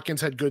Sammy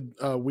Watkins had good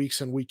weeks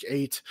in week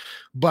 8,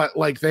 but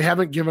they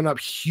haven't given up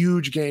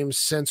huge games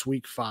since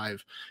week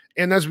 5.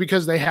 And that's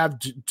because they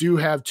do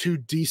have 2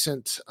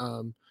 decent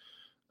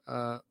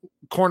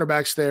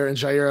cornerbacks there, and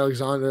Jair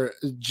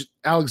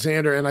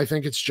Alexander, and I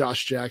think it's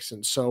Josh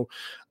Jackson. So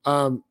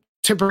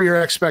temper your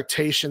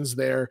expectations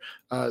there.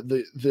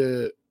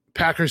 The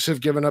Packers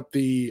have given up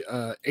the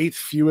 8th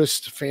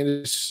fewest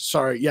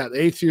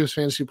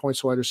fantasy points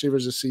to wide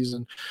receivers this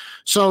season.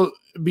 So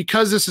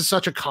because this is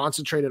such a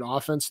concentrated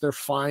offense, they're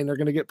fine. They're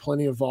going to get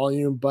plenty of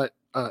volume, but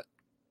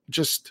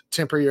just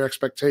temper your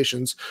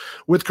expectations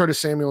with Curtis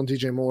Samuel and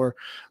DJ Moore.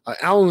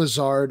 Allen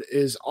Lazard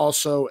is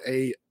also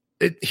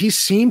he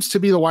seems to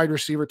be the wide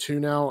receiver too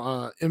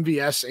now.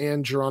 MVS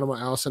and Geronimo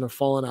Allison have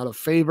fallen out of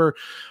favor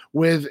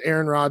with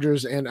Aaron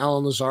Rodgers, and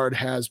Allen Lazard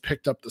has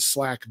picked up the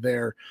slack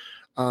there.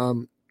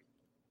 And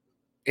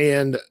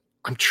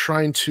I'm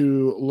trying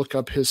to look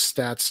up his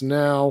stats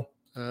now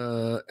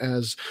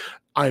as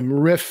I'm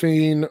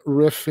riffing.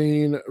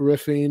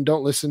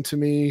 Don't listen to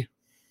me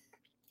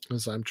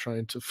as I'm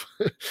trying to.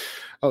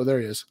 Oh, there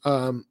he is.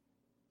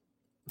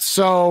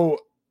 So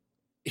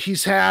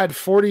he's had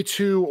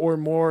 42 or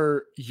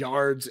more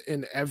yards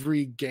in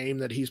every game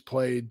that he's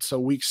played. So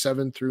week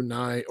 7 through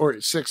 9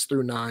 or 6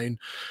 through 9,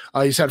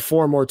 he's had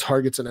 4 more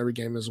targets in every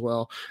game as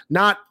well.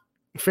 Not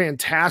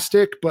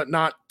fantastic, but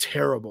not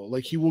terrible.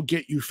 Like, he will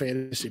get you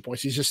fantasy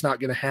points. He's just not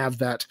going to have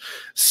that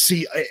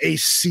a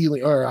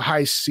ceiling or a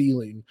high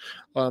ceiling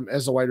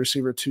as a wide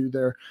receiver 2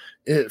 there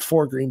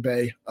for Green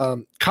Bay.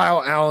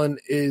 Kyle Allen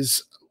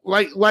is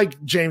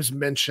like James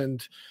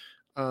mentioned.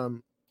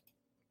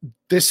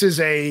 This is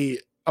a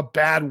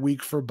bad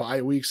week for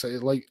bye weeks.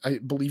 I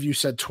believe you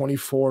said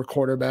 24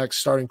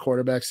 starting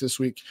quarterbacks this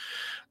week.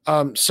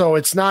 So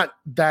it's not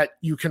that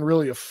you can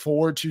really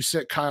afford to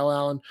sit Kyle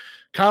Allen.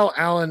 Kyle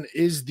Allen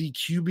is the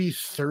QB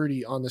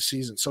 30 on the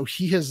season. So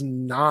he has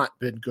not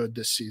been good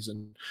this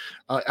season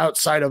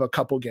outside of a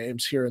couple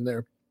games here and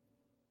there.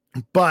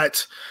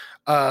 But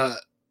I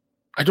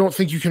don't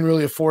think you can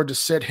really afford to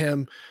sit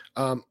him.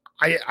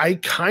 I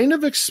kind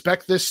of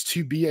expect this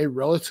to be a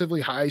relatively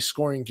high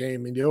scoring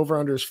game. I mean, the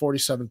over-under is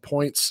 47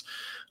 points.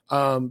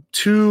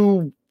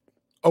 2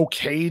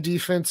 okay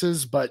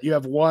defenses, but you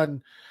have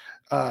one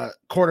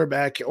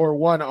quarterback or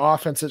one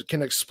offense that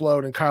can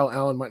explode, and Kyle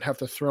Allen might have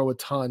to throw a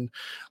ton.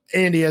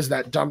 And he has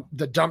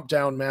the dump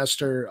down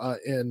master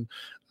in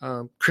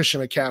Christian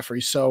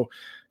McCaffrey. So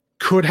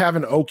could have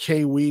an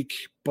okay week,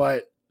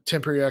 but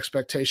temper your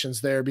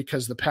expectations there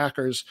because the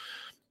Packers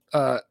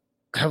have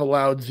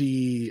allowed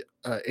the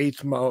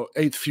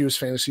eighth fewest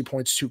fantasy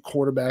points to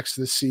quarterbacks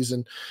this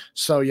season.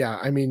 So yeah,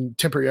 I mean,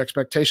 temper your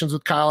expectations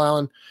with Kyle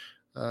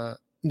Allen.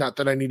 Not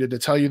that I needed to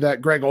tell you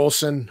that. Greg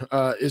Olsen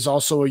is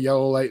also a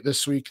yellow light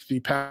this week.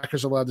 The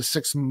Packers allowed the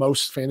 6th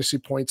most fantasy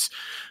points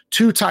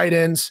to tight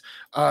ends.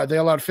 They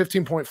allowed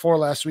 15.4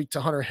 last week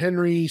to Hunter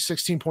Henry,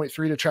 16.3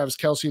 to Travis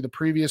Kelce the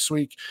previous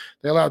week.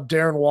 They allowed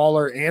Darren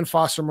Waller and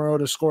Foster Moreau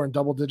to score in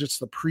double digits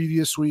the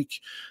previous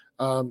week.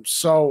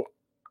 So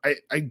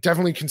I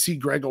definitely can see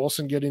Greg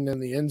Olsen getting in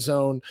the end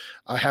zone,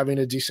 having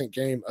a decent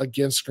game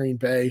against Green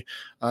Bay.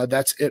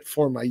 That's it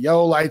for my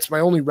yellow lights. My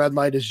only red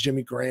light is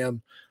Jimmy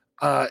Graham.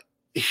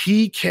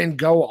 He can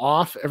go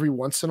off every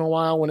once in a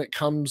while when it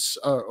comes,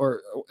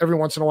 or every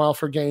once in a while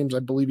for games. I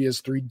believe he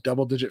has 3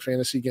 double-digit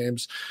fantasy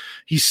games.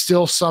 He's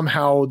still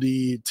somehow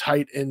the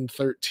tight end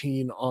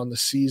 13 on the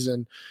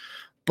season.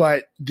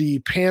 But the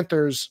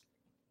Panthers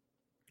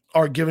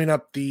are giving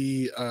up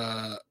the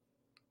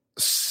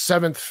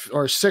 7th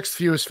or 6th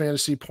fewest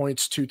fantasy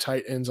points to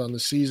tight ends on the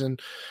season.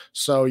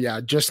 So, yeah,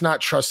 just not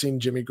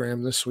trusting Jimmy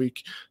Graham this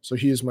week. So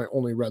he is my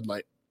only red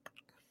light.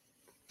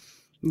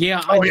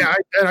 Yeah.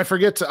 I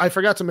forgot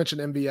to mention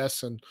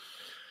MVS and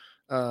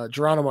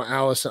Geronimo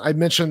Allison. I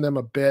mentioned them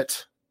a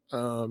bit.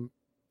 They're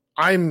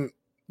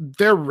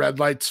red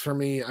lights for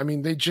me. I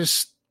mean,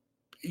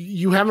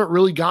 you haven't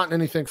really gotten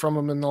anything from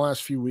them in the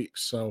last few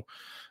weeks. So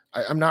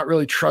I'm not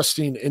really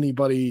trusting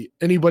anybody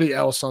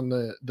else on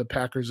the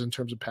Packers in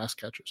terms of pass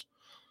catchers.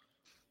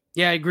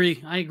 Yeah, I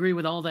agree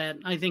with all that.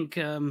 I think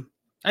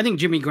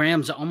Jimmy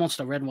Graham's almost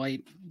a red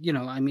white.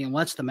 I mean,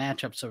 unless the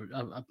matchup's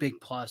a big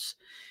plus,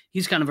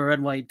 he's kind of a red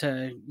white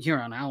here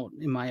on out,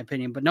 in my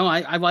opinion. But no,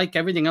 I like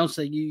everything else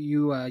that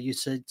you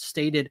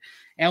stated.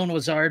 Allen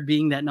Lazard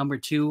being that number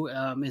 2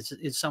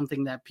 is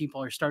something that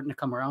people are starting to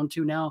come around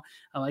to now.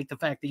 I like the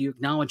fact that you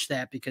acknowledge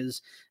that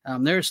because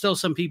there are still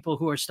some people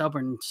who are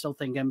stubborn and still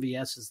think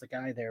MVS is the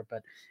guy there.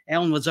 But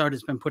Allen Lazard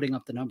has been putting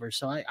up the numbers.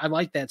 So I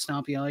like that,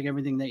 Stompy. I like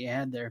everything that you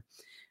had there.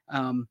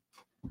 I'm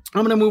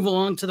going to move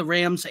along to the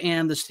Rams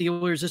and the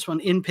Steelers. This one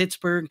in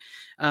Pittsburgh.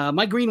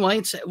 My green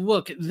whites.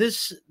 Look,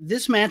 this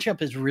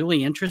matchup is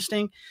really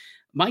interesting.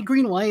 My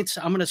green whites.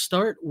 I'm going to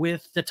start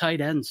with the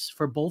tight ends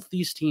for both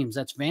these teams.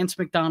 That's Vance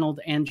McDonald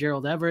and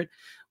Gerald Everett.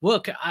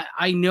 Look,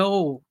 I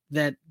know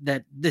that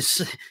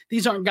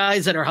these aren't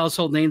guys that are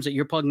household names that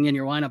you're plugging in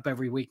your lineup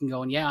every week and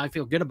going, yeah, I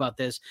feel good about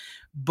this.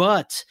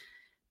 But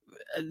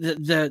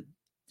when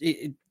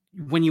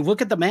you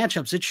look at the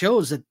matchups, it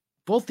shows that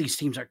both these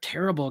teams are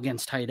terrible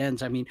against tight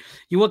ends. I mean,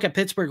 you look at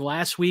Pittsburgh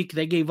last week,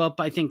 they gave up,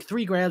 I think,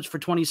 3 grabs for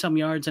 20-some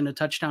yards and a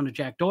touchdown to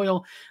Jack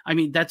Doyle. I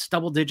mean, that's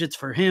double digits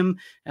for him.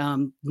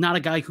 Not a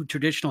guy who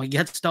traditionally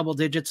gets double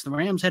digits. The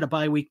Rams had a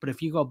bye week, but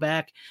if you go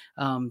back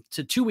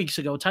to 2 weeks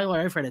ago,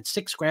 Tyler Eifert had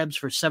 6 grabs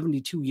for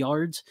 72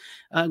 yards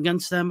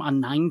against them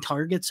on 9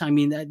 targets. I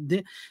mean,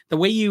 the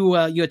way you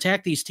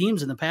attack these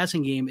teams in the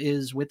passing game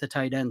is with the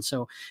tight end.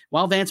 So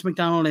while Vance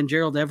McDonald and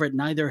Gerald Everett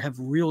neither have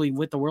really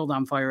lit the world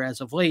on fire as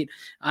of late,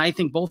 I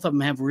think both of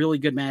them have really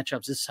good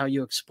matchups. This is how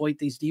you exploit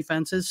these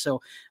defenses.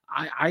 So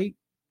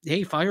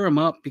hey, fire them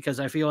up because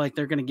I feel like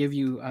they're going to give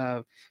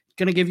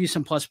you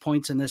some plus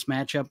points in this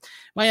matchup.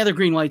 My other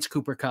green light's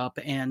Cooper Kupp,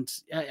 and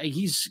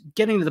he's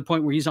getting to the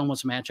point where he's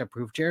almost matchup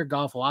proof. Jared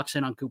Goff locks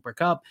in on Cooper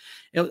Kupp.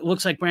 It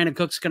looks like Brandon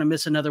Cook's going to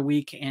miss another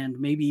week and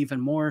maybe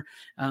even more,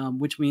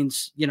 which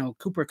means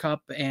Cooper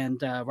Kupp and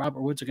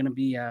Robert Woods are going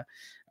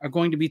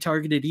to be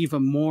targeted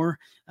even more.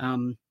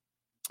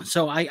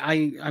 So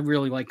I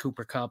really like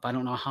Cooper Kupp. I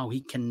don't know how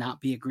he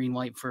cannot be a green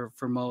light for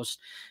most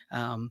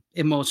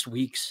in most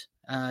weeks.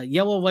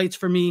 Yellow whites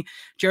for me.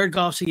 Jared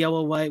Goff's a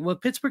yellow white. Well,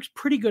 Pittsburgh's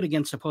pretty good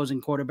against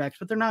opposing quarterbacks,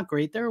 but they're not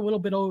great. They're a little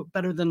bit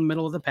better than the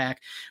middle of the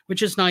pack,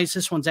 which is nice.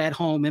 This one's at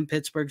home in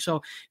Pittsburgh.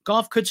 So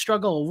Goff could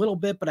struggle a little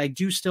bit, but I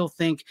do still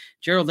think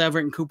Gerald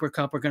Everett and Cooper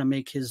Kupp are going to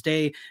make his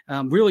day.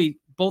 Really,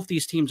 both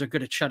these teams are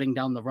good at shutting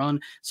down the run.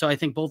 So I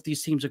think both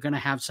these teams are going to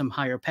have some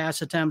higher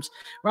pass attempts.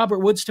 Robert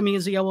Woods to me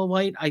is a yellow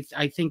white.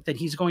 I think that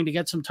he's going to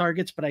get some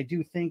targets, but I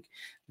do think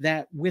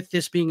that with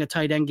this being a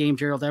tight end game,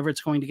 Gerald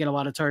Everett's going to get a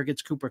lot of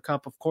targets. Cooper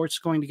Kupp, of course, is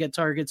going to get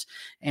targets.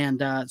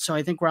 And so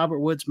I think Robert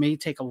Woods may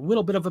take a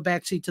little bit of a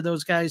backseat to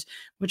those guys,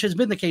 which has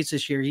been the case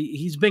this year.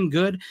 He's been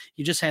good.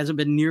 He just hasn't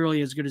been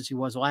nearly as good as he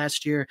was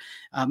last year.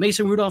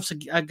 Mason Rudolph's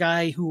a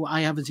guy who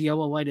I have as a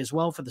yellow white as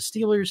well for the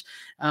Steelers.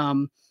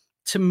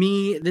 To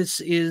me, this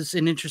is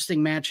an interesting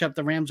matchup.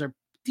 The Rams are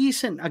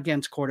decent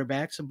against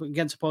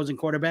opposing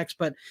quarterbacks,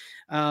 but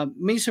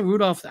Mason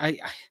Rudolph, I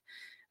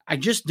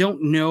just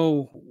don't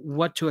know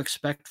what to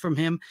expect from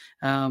him.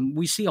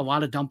 We see a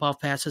lot of dump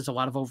off passes, a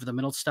lot of over the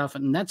middle stuff,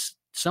 and that's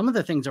some of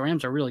the things the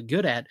Rams are really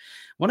good at.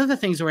 One of the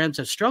things the Rams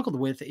have struggled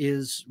with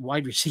is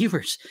wide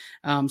receivers.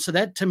 So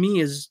that to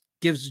me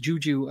gives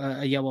Juju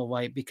a yellow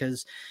white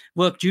because,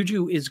 look,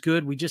 Juju is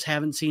good. We just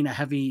haven't seen a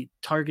heavy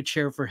target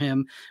share for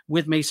him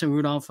with Mason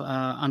Rudolph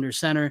under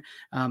center.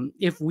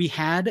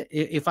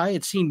 If I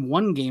had seen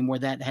one game where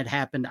that had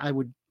happened, I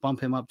would bump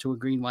him up to a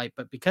green white.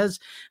 But because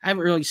I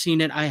haven't really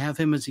seen it, I have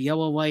him as a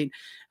yellow white.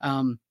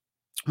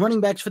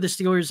 Running backs for the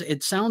Steelers,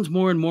 it sounds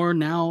more and more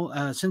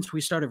now since we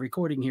started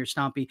recording here,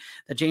 Stompy,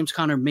 that James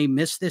Conner may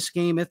miss this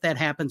game. If that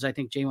happens, I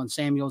think Jalen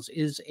Samuels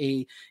is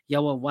a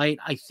yellow white.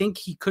 I think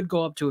he could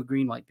go up to a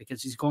green white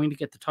because he's going to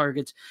get the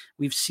targets.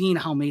 We've seen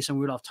how Mason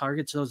Rudolph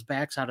targets those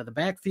backs out of the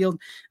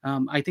backfield.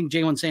 I think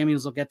Jalen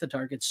Samuels will get the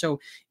targets. So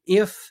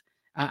if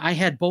I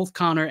had both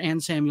Connor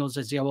and Samuels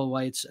as yellow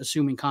whites,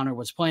 assuming Connor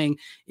was playing.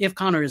 If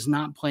Connor is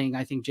not playing,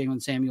 I think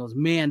Jalen Samuels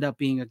may end up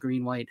being a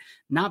green white,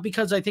 not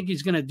because I think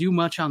he's going to do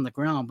much on the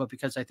ground, but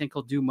because I think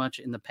he'll do much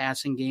in the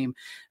passing game.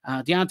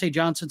 Deontay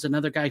Johnson's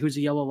another guy who's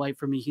a yellow white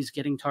for me. He's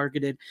getting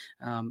targeted,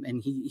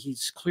 and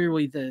he's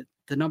clearly the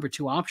number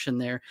 2 option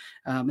there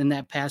in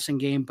that passing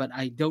game, but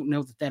I don't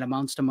know that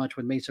amounts to much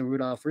with Mason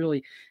Rudolph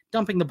really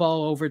dumping the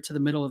ball over to the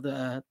middle of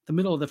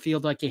the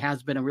field like he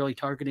has been and really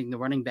targeting the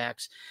running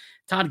backs.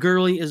 Todd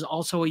Gurley is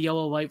also a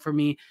yellow white for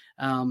me.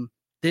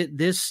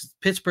 This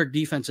Pittsburgh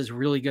defense is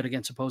really good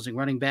against opposing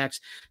running backs.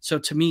 So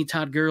to me,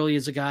 Todd Gurley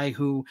is a guy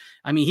who,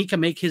 he can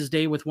make his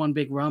day with one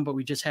big run, but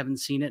we just haven't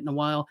seen it in a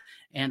while.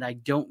 And I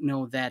don't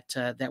know that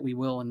we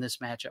will in this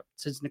matchup.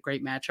 This isn't a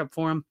great matchup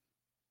for him.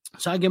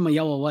 So I give him a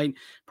yellow white,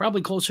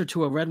 probably closer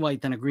to a red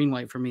white than a green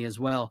white for me as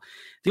well.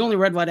 The only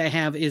red white I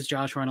have is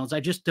Josh Reynolds. I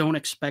just don't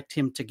expect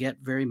him to get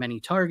very many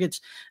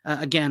targets.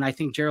 Again, I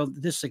think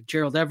this is a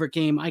Gerald Everett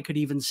game. I could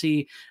even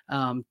see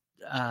their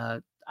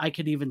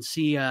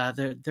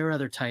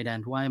other tight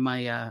end. Why am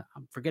I'm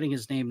forgetting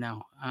his name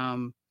now?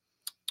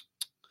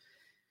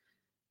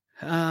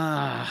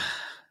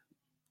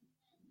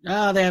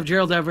 They have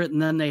Gerald Everett,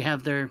 and then they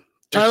have their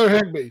Tyler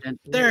Higbee.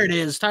 There it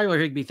is, Tyler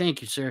Higbee. Thank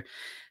you, sir.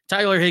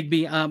 Tyler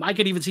Higbee. I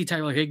could even see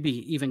Tyler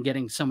Higbee even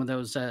getting some of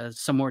those,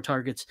 some more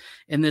targets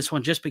in this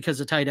one, just because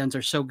the tight ends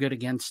are so good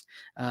against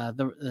the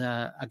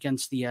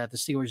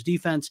Steelers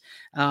defense.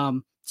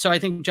 So I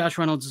think Josh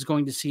Reynolds is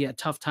going to see a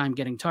tough time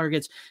getting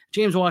targets.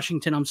 James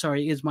Washington,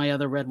 is my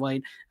other red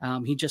white.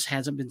 He just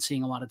hasn't been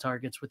seeing a lot of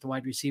targets with the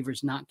wide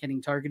receivers not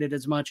getting targeted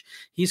as much.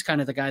 He's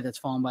kind of the guy that's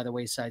fallen by the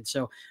wayside.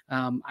 So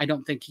I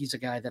don't think he's a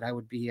guy that I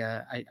would be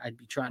I'd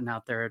be trotting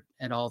out there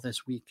at all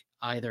this week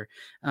either.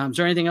 Is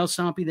there anything else,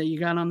 Stompy, that you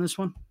got on this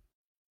one?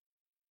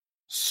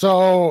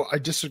 So I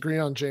disagree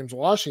on James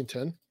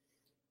Washington.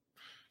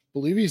 I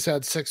believe he's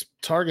had 6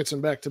 targets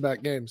in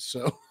back-to-back games.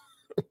 So.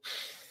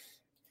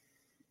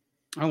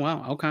 Oh,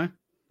 wow. Okay.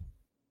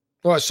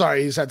 Oh,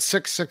 sorry. He's had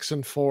 6, 6,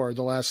 and 4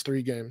 the last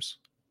 3 games.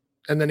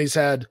 And then he's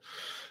had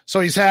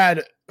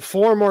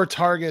 4 more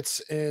targets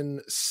in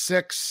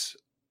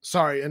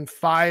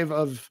 5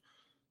 of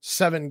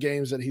 7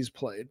 games that he's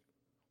played.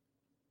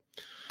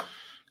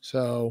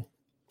 So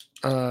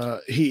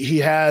he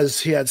had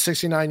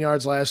 69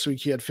 yards last week.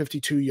 He had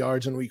 52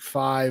 yards in week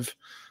 5.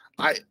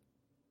 I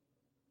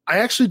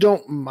actually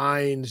don't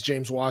mind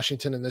James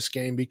Washington in this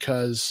game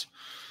because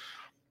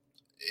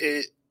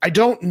I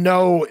don't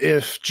know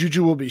if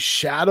Juju will be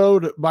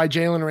shadowed by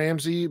Jalen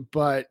Ramsey,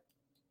 but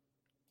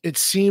it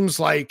seems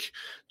like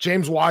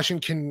James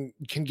Washington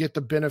can get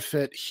the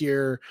benefit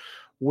here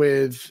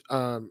with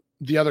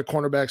the other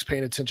cornerbacks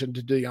paying attention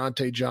to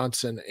Deontay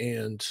Johnson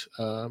and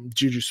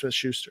Juju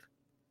Smith-Schuster.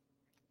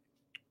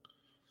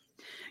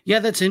 Yeah,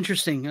 that's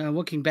interesting.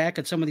 Looking back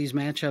at some of these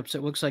matchups,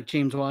 it looks like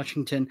James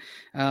Washington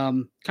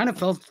kind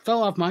of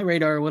fell off my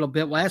radar a little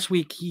bit. Last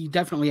week, he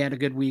definitely had a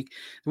good week.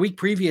 The week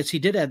previous, he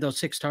did have those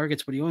 6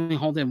 targets, but he only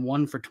held in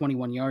 1 for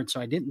 21 yards.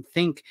 So I didn't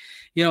think,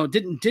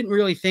 didn't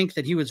really think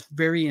that he was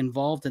very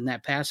involved in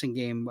that passing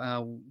game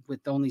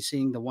with only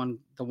seeing the one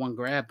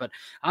grab. But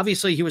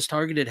obviously, he was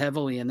targeted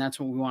heavily, and that's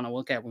what we want to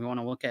look at. We want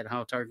to look at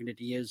how targeted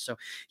he is. So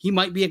he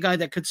might be a guy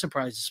that could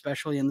surprise,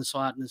 especially in the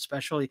slot, and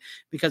especially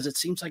because it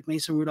seems like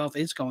Mason Rudolph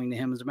is going to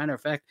him. As a matter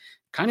of fact,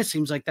 kind of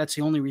seems like that's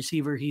the only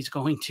receiver he's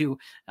going to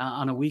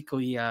on a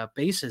weekly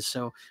basis.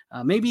 So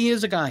maybe he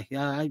is a guy.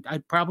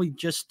 I'd probably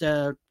just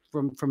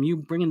from you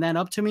bringing that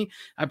up to me,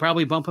 I'd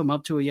probably bump him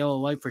up to a yellow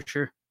light for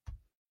sure.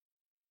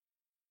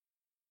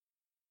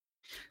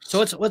 So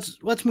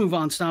let's move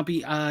on,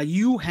 Stompy.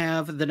 You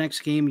have the next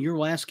game, your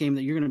last game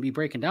that you're going to be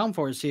breaking down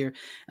for us here,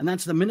 and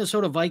that's the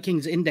Minnesota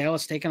Vikings in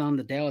Dallas taking on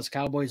the Dallas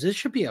Cowboys. This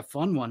should be a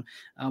fun one.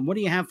 What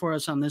do you have for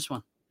us on this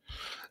one?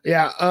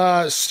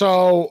 Yeah,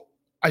 so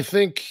I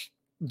think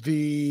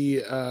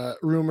the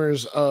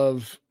rumors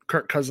of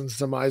Kirk Cousins'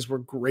 demise were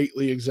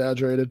greatly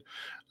exaggerated.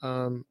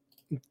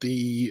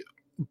 The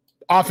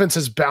offense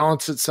has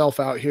balanced itself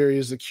out here. He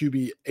is the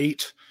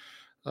QB8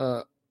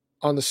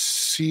 on the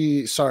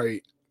C.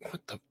 Sorry,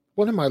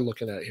 what am I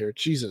looking at here?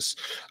 Jesus.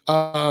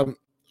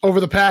 Over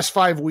the past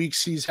 5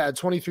 weeks, he's had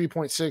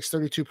 23.6,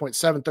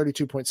 32.7,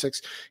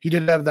 32.6. He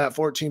did have that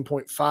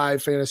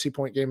 14.5 fantasy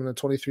point game and the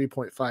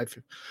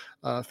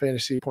 23.5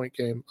 fantasy point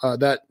game.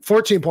 That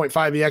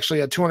 14.5, he actually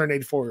had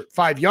 284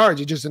 yards.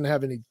 He just didn't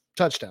have any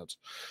touchdowns.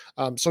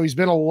 So he's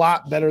been a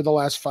lot better the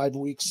last 5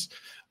 weeks.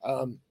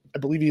 I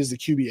believe he is the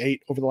QB8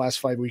 over the last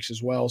 5 weeks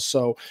as well.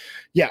 So,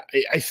 yeah,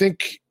 I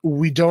think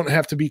we don't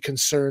have to be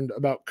concerned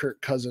about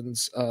Kirk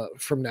Cousins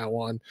from now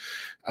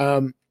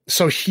on.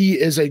 So he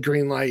is a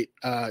green light.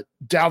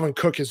 Dalvin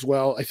Cook as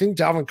well. I think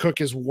Dalvin Cook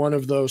is one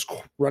of those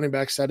running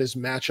backs that is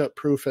matchup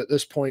proof at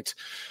this point.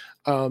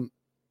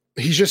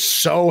 He's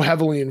just so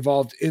heavily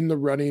involved in the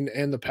running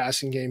and the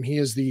passing game. He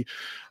is the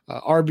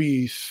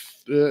RB.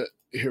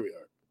 Here we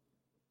are.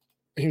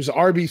 He was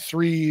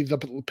RB3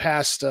 the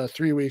past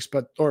 3 weeks,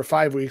 or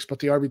 5 weeks, but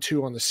the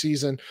RB2 on the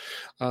season.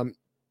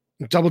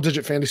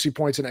 Double-digit fantasy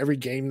points in every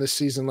game this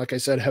season. Like I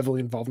said,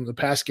 heavily involved in the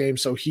pass game,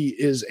 so he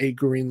is a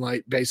green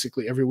light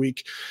basically every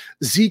week.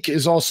 Zeke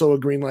is also a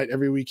green light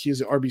every week. He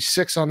is an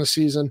RB6 on the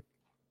season.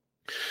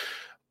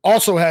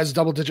 Also has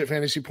double-digit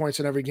fantasy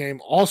points in every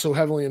game. Also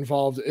heavily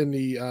involved in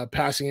the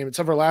passing game.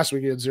 Except for last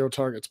week, he had 0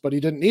 targets, but he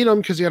didn't need them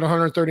because he had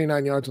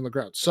 139 yards on the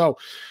ground. So,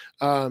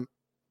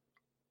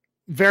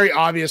 very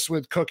obvious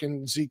with Cook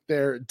and Zeke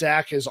there.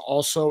 Dak is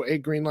also a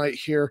green light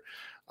here.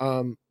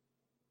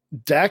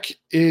 Dak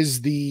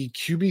is the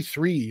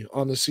QB3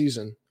 on the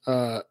season.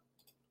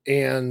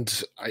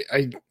 And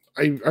I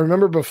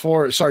remember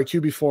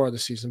QB4 on the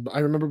season. But I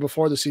remember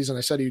before the season,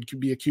 I said he would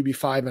be a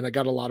QB5, and I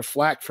got a lot of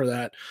flack for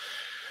that.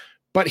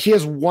 But he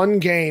has 1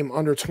 game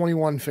under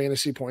 21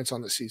 fantasy points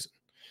on the season.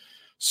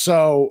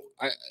 So,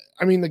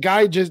 I mean, the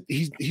guy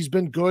he's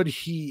been good.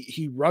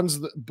 He runs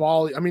the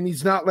ball. I mean,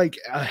 he's not like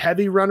a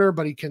heavy runner,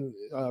 but he can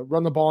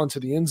run the ball into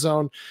the end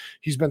zone.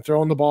 He's been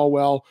throwing the ball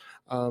well.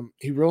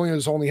 He really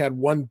has only had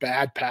 1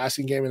 bad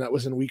passing game, and that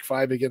was in week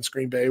 5 against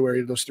Green Bay, where he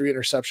had those 3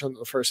 interceptions in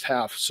the first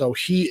half. So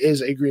he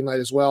is a green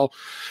light as well.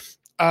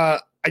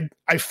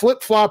 I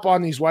flip-flop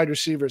on these wide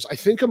receivers. I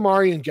think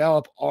Amari and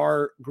Gallup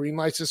are green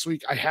lights this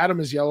week. I had them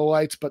as yellow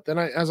lights, but then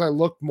as I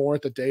looked more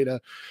at the data,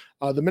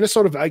 the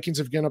Minnesota Vikings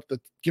have given up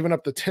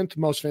the 10th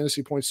most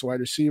fantasy points to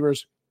wide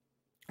receivers.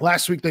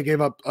 Last week, they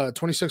gave up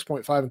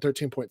 26.5 and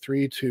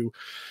 13.3 to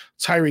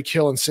Tyreek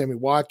Hill and Sammy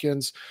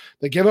Watkins.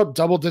 They gave up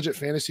double-digit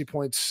fantasy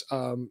points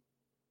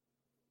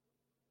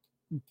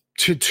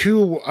to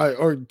two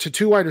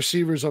wide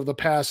receivers over the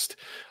past,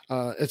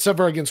 except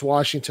for against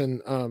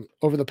Washington,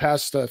 over the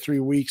past 3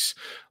 weeks.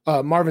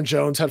 Marvin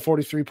Jones had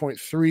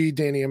 43.3,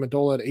 Danny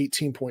Amendola at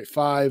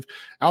 18.5,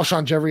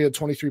 Alshon Jeffrey at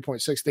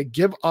 23.6. They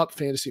give up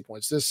fantasy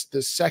points. This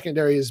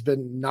secondary has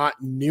been not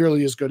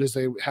nearly as good as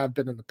they have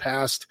been in the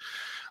past.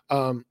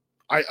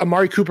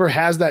 Amari Cooper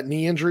has that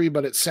knee injury,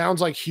 but it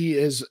sounds like he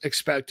is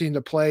expecting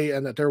to play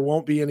and that there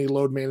won't be any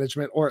load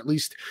management, or at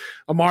least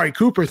Amari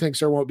Cooper thinks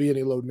there won't be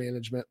any load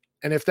management.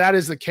 And if that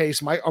is the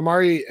case,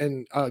 Amari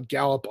and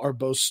Gallup are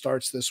both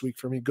starts this week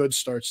for me, good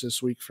starts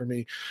this week for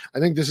me. I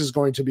think this is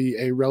going to be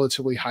a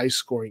relatively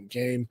high-scoring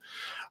game.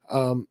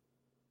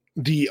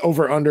 The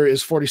over-under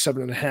is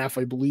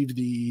 47.5. I believe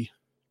the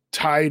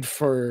tied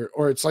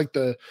it's like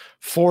the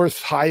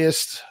 4th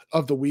highest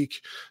of the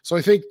week. So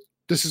I think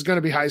this is going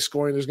to be high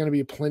scoring. There's going to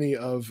be plenty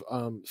of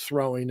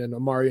throwing, and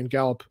Amari and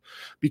Gallup,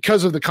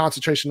 because of the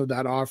concentration of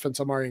that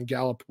offense, Amari and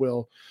Gallup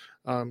will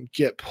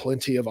get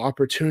plenty of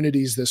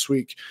opportunities this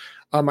week.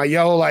 My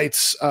yellow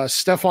lights,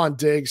 Stephon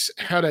Diggs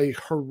had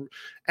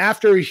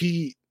after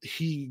he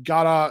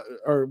got out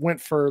or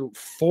went for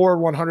 4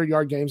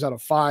 100-yard games out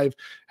of 5,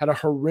 had a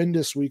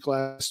horrendous week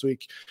last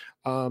week.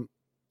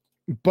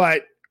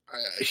 But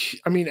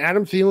I mean,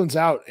 Adam Thielen's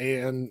out,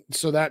 and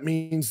so that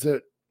means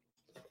that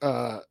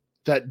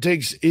that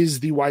Diggs is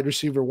the wide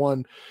receiver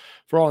 1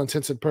 for all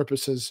intents and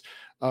purposes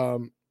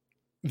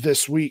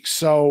this week.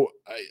 So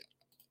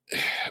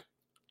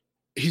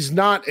he's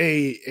not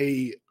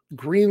a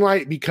green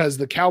light because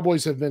the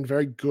Cowboys have been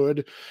very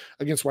good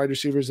against wide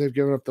receivers. They've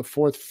given up the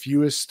 4th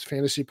fewest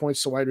fantasy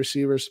points to wide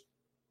receivers.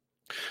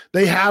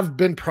 They have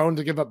been prone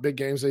to give up big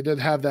games. They did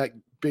have that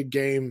big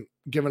game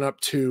given up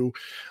to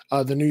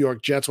the New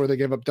York Jets where they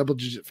gave up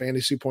double-digit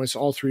fantasy points to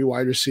all 3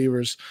 wide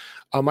receivers.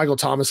 Michael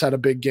Thomas had a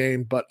big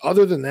game, but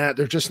other than that,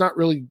 they're just not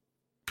really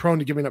prone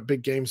to giving up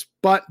big games.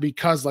 But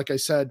because, like I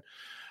said,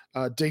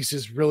 Diggs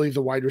is really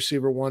the wide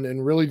receiver one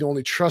and really the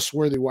only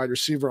trustworthy wide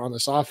receiver on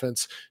this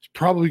offense, he's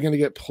probably going to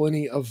get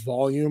plenty of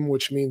volume,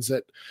 which means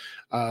that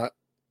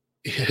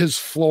his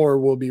floor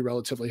will be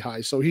relatively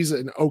high. So he's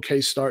an okay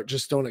start.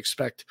 Just don't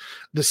expect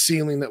the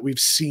ceiling that we've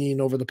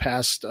seen over the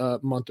past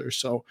month or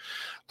so.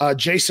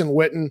 Jason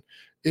Witten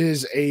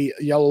is a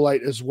yellow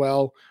light as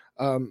well.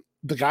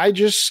 The guy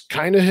just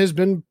kind of has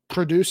been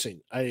producing.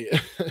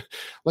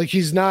 Like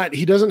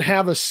he doesn't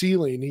have a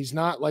ceiling. He's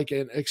not like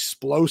an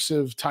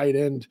explosive tight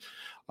end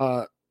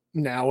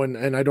now.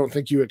 And I don't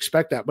think you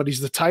expect that, but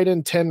he's the tight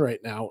end 10 right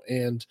now.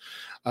 And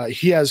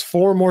he has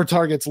 4 more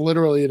targets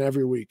literally in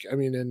every week. I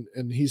mean,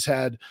 and he's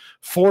had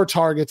 4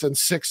 targets in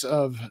 6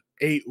 of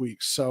 8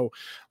 weeks. So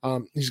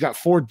he's got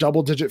 4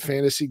 double-digit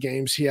fantasy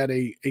games. He had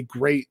a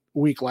great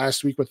week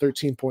last week with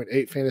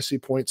 13.8 fantasy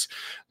points.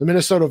 The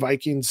Minnesota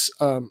Vikings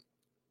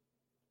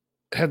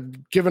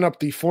have given up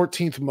the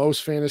 14th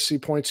most fantasy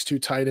points to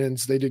tight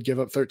ends. They did give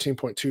up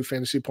 13.2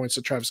 fantasy points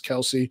to Travis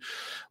Kelce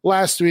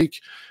last week.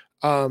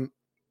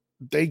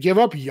 They give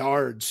up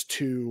yards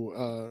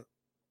to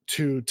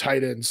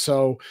tight ends.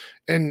 So,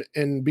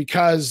 and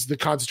because the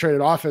concentrated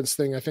offense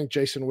thing, I think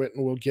Jason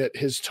Witten will get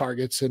his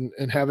targets and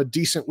have a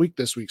decent week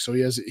this week. So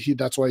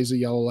that's why he's a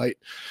yellow light.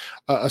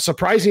 A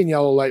surprising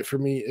yellow light for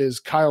me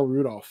is Kyle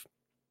Rudolph.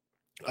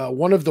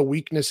 One of the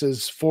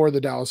weaknesses for the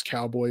Dallas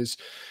Cowboys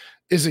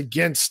is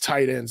against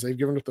tight ends. They've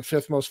given up the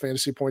 5th most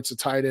fantasy points to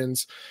tight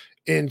ends.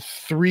 In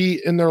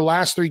their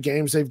last 3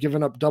 games, they've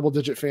given up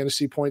double-digit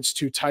fantasy points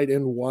to tight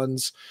end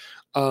ones.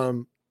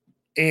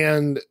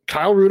 And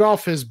Kyle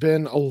Rudolph has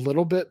been a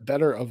little bit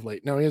better of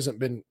late. Now, he hasn't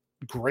been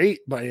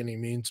great by any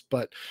means,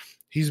 but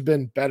he's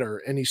been better.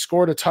 And he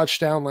scored a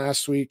touchdown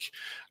last week.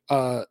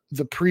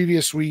 The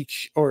previous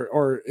week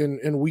or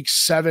in week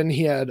 7,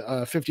 he had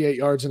 58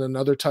 yards and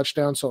another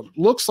touchdown. So it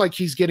looks like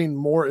he's getting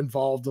more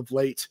involved of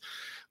late.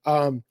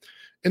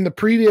 In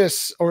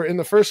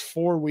the first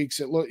 4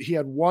 weeks, he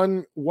had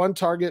one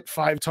target,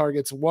 5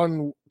 targets,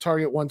 1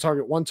 target, 1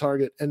 target, 1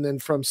 target. And then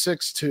from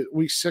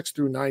week 6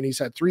 through 9, he's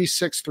had 3,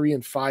 6, 3,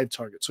 and 5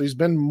 targets. So he's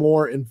been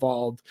more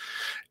involved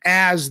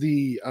as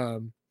the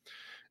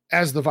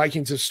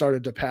Vikings have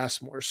started to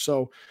pass more.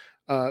 So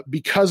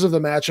because of the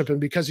matchup and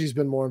because he's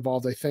been more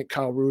involved, I think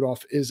Kyle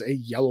Rudolph is a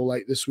yellow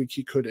light this week.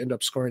 He could end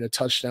up scoring a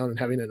touchdown and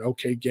having an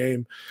okay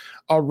game.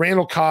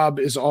 Randall Cobb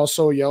is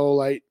also a yellow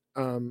light.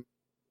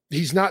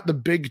 He's not the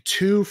big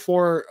 2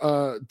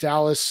 for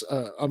Dallas,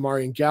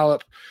 Amari and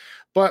Gallup.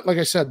 But like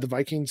I said, the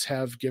Vikings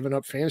have given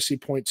up fantasy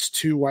points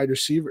to wide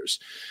receivers.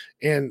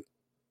 And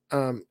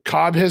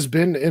Cobb has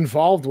been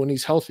involved when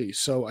he's healthy.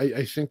 So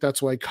I think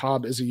that's why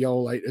Cobb is a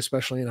yellow light,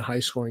 especially in a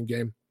high-scoring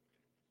game.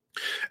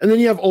 And then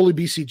you have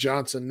Olabisi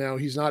Johnson. Now,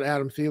 he's not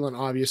Adam Thielen,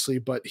 obviously,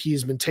 but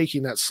he's been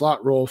taking that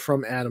slot role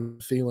from Adam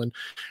Thielen.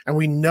 And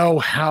we know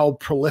how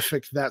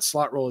prolific that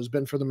slot role has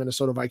been for the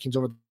Minnesota Vikings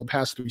over the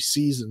past 3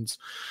 seasons.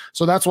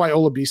 So that's why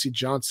Olabisi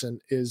Johnson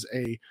is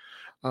a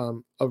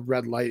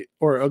red light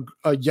or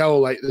a yellow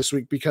light this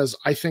week, because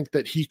I think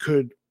that he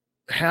could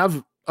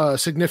have a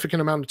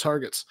significant amount of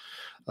targets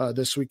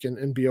this week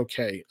and be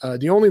okay.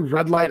 The only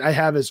red light I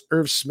have is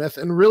Irv Smith.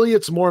 And really,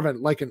 it's more of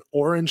an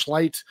orange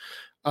light.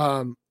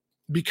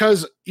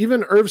 Because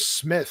even Irv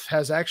Smith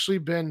has actually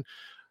been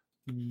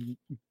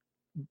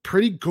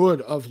pretty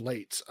good of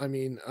late. I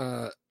mean,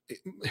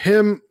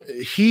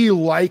 he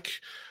like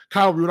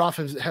Kyle Rudolph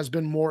has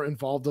been more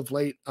involved of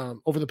late.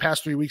 Over the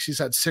past 3 weeks, he's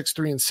had 6,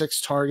 3, and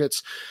 6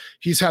 targets.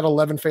 He's had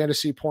 11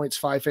 fantasy points,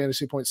 5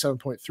 fantasy points,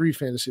 7.3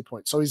 fantasy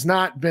points. So he's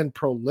not been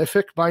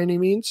prolific by any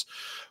means,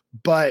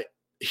 but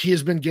he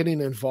has been getting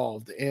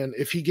involved. And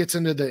if he gets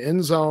into the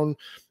end zone,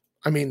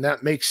 I mean,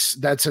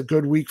 that's a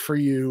good week for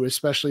you,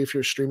 especially if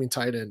you're streaming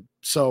tight end.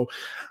 So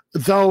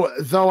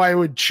though I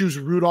would choose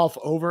Rudolph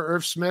over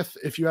Irv Smith,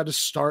 if you had to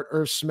start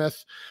Irv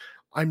Smith,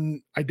 I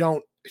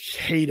don't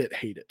hate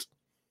it.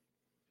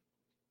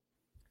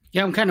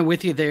 Yeah, I'm kind of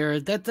with you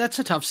there. That's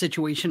a tough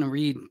situation to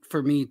read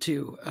for me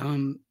too.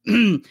 I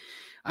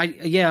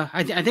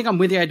think I'm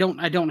with you. I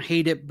don't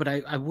hate it, but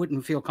I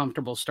wouldn't feel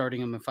comfortable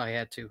starting him if I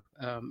had to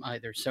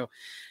either. So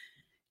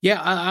yeah,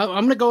 I'm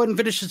going to go ahead and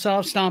finish this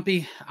off,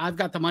 Stompy. I've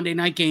got the Monday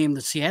night game, the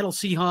Seattle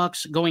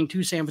Seahawks going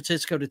to San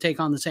Francisco to take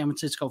on the San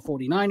Francisco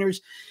 49ers.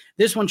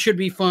 this one should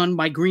be fun.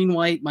 My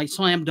green-white, my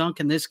slam dunk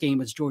in this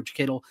game is George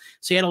Kittle.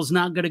 Seattle's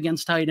not good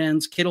against tight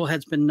ends. Kittle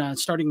has been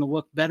starting to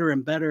look better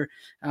and better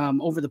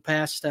over the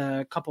past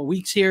couple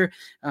weeks here.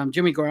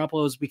 Jimmy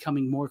Garoppolo is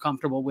becoming more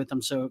comfortable with him.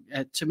 So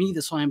to me,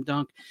 the slam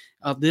dunk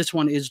of this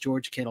one is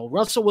George Kittle.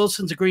 Russell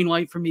Wilson's a green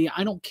light for me.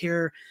 I don't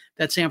care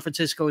that San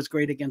Francisco is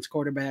great against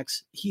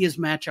quarterbacks. He is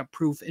matchup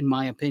proof, in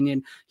my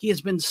opinion. He has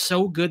been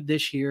so good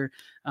this year.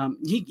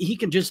 He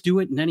can just do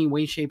it in any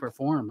way, shape, or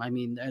form. I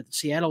mean,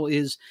 Seattle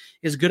is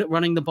good at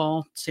running the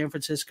ball. San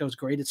Francisco is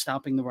great at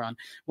stopping the run.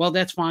 Well,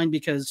 that's fine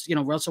because,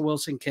 Russell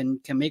Wilson can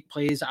make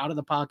plays out of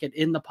the pocket,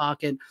 in the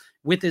pocket,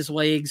 with his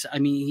legs. I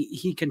mean,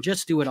 he can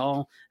just do it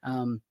all.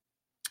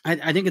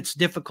 I think it's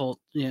difficult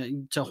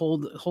to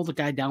hold a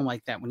guy down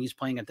like that when he's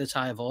playing at this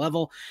high of a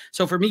level.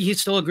 So for me, he's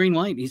still a green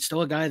light. He's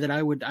still a guy that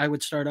I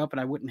would start up, and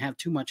I wouldn't have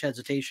too much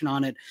hesitation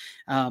on it.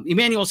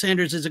 Emmanuel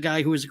Sanders is a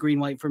guy who is a green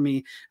light for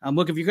me.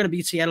 Look, if you're going to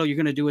beat Seattle, you're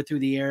going to do it through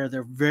the air.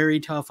 They're very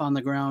tough on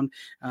the ground,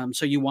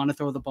 so you want to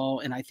throw the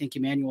ball. And I think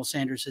Emmanuel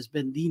Sanders has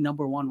been the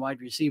number one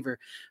wide receiver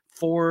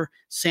for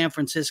San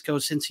Francisco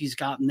since he's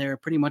gotten there.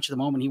 Pretty much the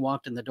moment he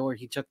walked in the door,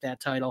 he took that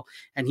title,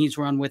 and he's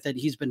run with it.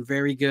 He's been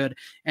very good.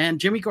 And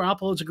Jimmy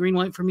Garoppolo is a green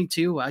light for me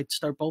too. I'd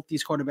start both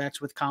these quarterbacks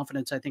with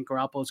confidence. I think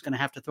Garoppolo is going to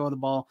have to throw the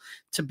ball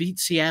to beat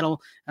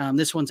Seattle.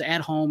 This one's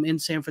at home in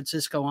San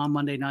Francisco on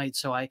Monday night.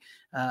 So I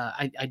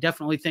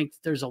definitely think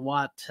there's a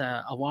lot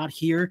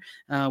here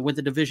with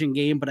the division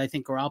game, but I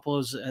think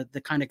Garoppolo's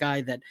the kind of guy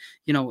that,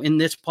 in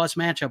this plus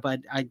matchup,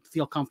 I'd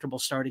feel comfortable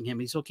starting him.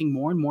 He's looking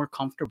more and more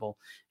comfortable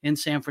in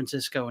San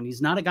Francisco, and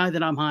he's not a guy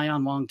that I'm high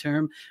on long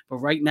term, but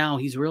right now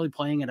he's really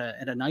playing at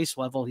a nice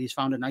level. He's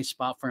found a nice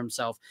spot for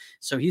himself.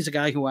 So he's a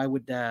guy who I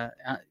would,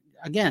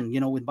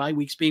 again, with bye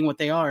weeks being what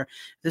they are,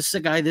 this is a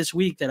guy this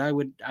week that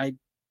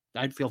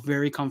I'd feel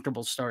very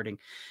comfortable starting.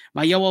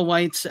 My yellow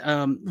whites,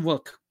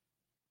 look,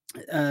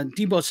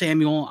 Deebo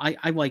Samuel,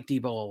 I like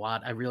Deebo a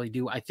lot. I really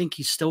do. I think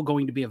he's still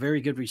going to be a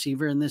very good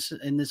receiver in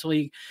this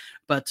league.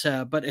 But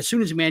as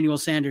soon as Emmanuel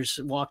Sanders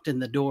walked in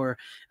the door,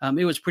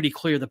 it was pretty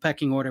clear the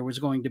pecking order was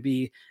going to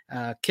be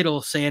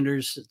Kittle,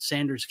 Sanders,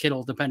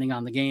 Kittle, depending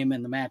on the game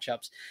and the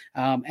matchups,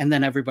 and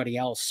then everybody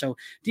else. So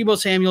Deebo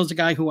Samuel is a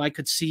guy who I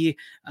could see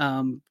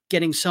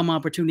getting some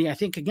opportunity. I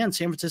think, again,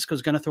 San Francisco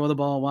is going to throw the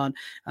ball a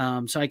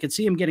lot. So I could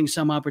see him getting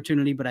some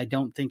opportunity, but I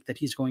don't think that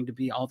he's going to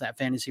be all that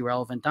fantasy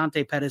relevant.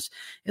 Dante Pettis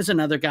is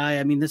another guy.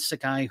 I mean, this is a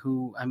guy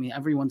who,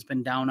 everyone's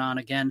been down on.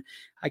 Again,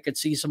 I could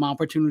see some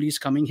opportunities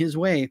coming his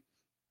way.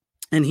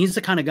 And he's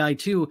the kind of guy,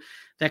 too,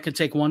 that could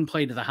take one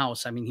play to the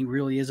house. I mean, he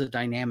really is a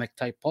dynamic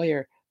type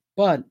player,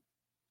 but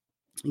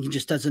he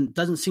just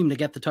doesn't seem to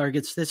get the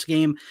targets this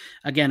game.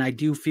 Again, I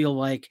do feel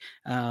like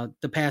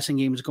the passing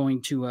game is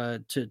going to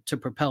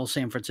propel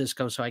San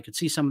Francisco, so I could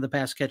see some of the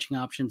pass catching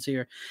options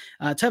here.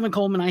 Tevin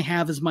Coleman I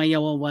have as my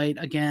yellow light.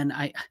 Again,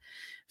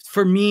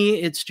 for me,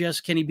 it's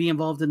just, can he be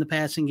involved in the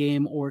passing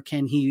game, or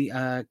can he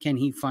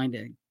find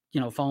it,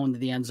 fall into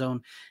the end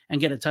zone and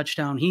get a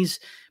touchdown? He's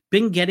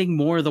been getting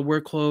more of the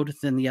workload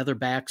than the other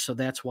backs, so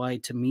that's why,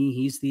 to me,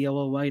 he's the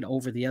yellow light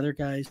over the other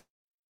guys.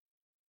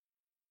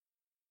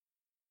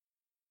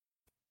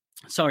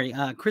 Sorry,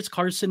 Chris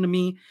Carson to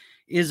me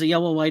is a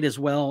yellow light as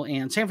well,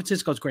 and San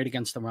Francisco is great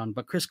against the run,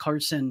 but Chris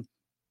Carson,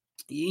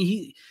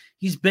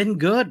 he's been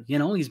good.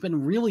 He's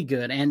been really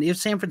good. And if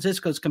San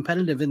Francisco is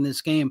competitive in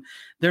this game,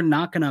 they're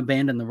not going to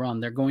abandon the run.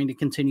 They're going to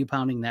continue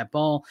pounding that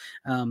ball.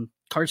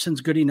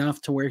 Carson's good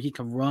enough to where he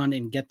can run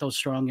and get those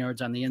strong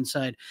yards on the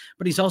inside,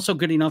 but he's also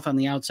good enough on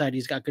the outside.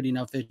 He's got good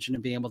enough vision to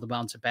be able to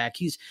bounce it back.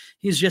 He's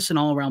just an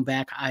all-around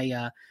back.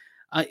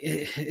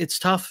 It's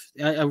tough,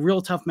 a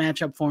real tough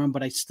matchup for him,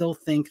 but I still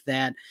think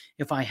that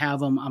if I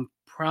have him, I'm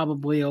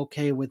probably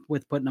okay with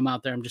putting him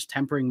out there. I'm just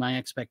tempering my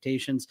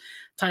expectations.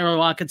 Tyler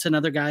Lockett's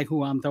another guy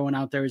who I'm throwing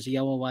out there as a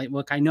yellow light.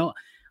 Look, I know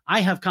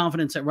I have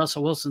confidence that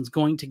Russell Wilson's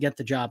going to get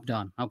the job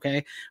done,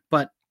 okay?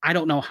 But I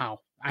don't know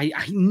how. I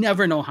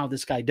never know how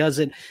this guy does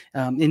it.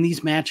 In these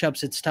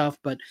matchups, it's tough,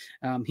 but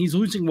he's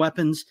losing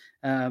weapons,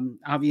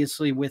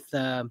 obviously, with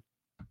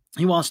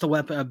he lost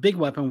a big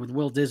weapon with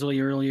Will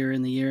Disley earlier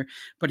in the year,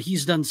 but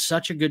he's done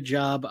such a good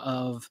job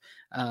of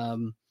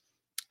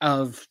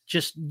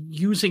just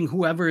using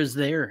whoever is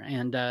there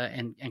and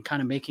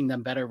kind of making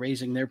them better,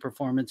 raising their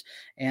performance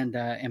and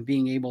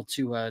being able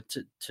to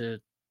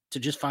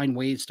just find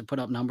ways to put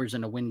up numbers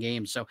and to win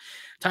games. So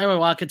Tyler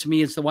Lockett to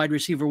me is the wide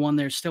receiver one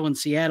there, still in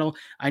Seattle.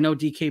 I know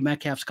DK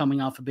Metcalf's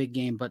coming off a big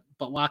game, but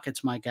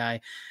Lockett's my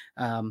guy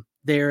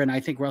there, and I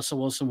think Russell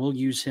Wilson will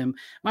use him.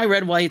 My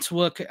red whites,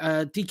 look,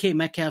 DK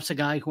Metcalf's a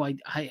guy who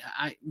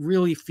I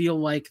really feel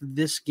like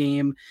this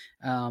game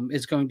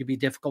is going to be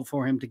difficult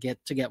for him to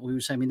get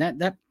loose. I mean,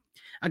 that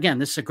again,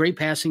 this is a great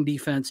passing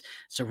defense.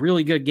 It's a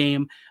really good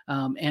game.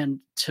 And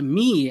to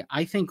me,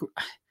 I think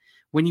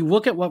when you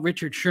look at what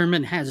Richard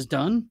Sherman has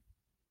done,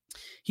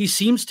 he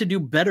seems to do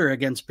better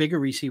against bigger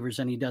receivers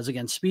than he does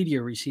against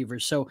speedier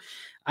receivers. So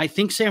I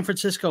think San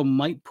Francisco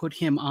might put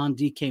him on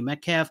DK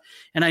Metcalf.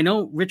 And I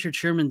know Richard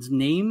Sherman's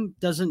name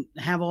doesn't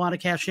have a lot of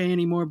cachet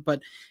anymore,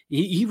 but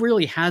he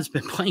really has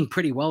been playing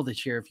pretty well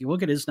this year. If you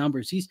look at his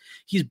numbers,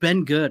 he's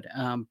been good.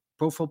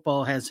 Pro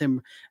Football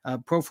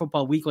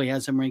Weekly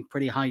has him ranked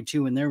pretty high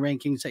too in their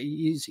rankings.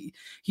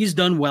 He's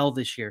done well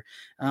this year.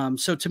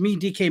 So to me,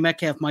 DK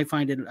Metcalf might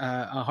find it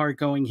a hard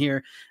going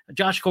here.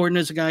 Josh Gordon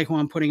is a guy who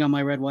I'm putting on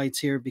my red whites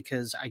here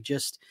because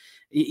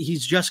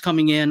he's just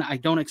coming in. I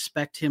don't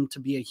expect him to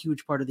be a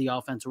huge part of the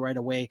offense right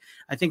away.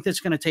 I think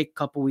that's going to take a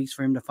couple weeks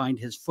for him to find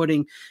his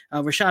footing.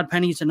 Rashad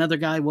Penny's another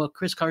guy. Well,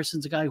 Chris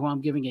Carson's a guy who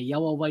I'm giving a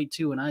yellow light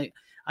to, and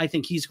I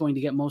think he's going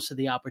to get most of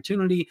the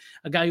opportunity.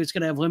 A guy who's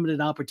going to have limited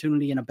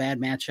opportunity in a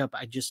bad matchup,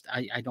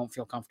 I don't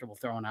feel comfortable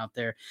throwing out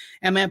there.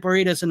 And Matt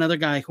Breida is another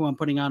guy who I'm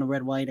putting on a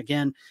red white.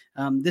 Again,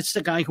 this is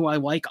a guy who I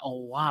like a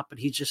lot, but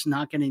he's just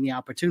not getting the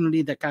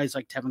opportunity that guys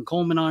like Tevin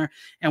Coleman are.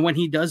 And when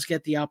he does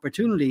get the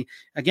opportunity,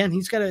 again,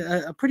 he's got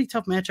a pretty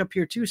tough matchup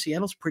here too.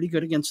 Seattle's pretty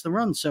good against the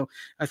run. So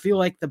I feel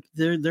like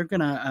they're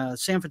going to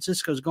San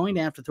Francisco's going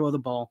to have to throw the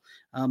ball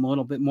a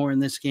little bit more in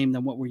this game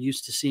than what we're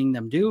used to seeing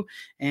them do.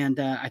 And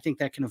I think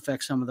that can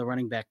affect some of the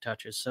running back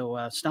touches. So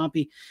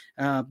Stompy,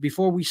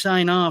 before we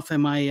sign off,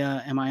 am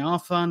I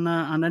off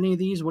on any of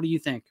these? What do you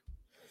think?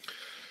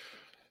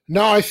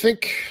 No, I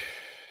think,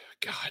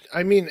 God,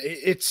 I mean,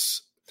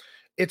 it's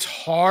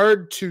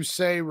hard to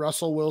say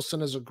Russell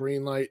Wilson is a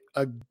green light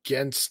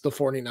against the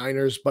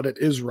 49ers, but it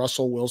is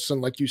Russell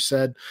Wilson. Like you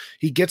said,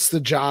 he gets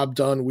the job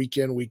done week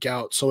in, week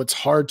out. So it's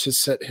hard to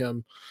sit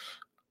him.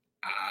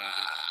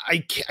 I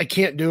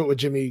can't do it with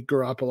Jimmy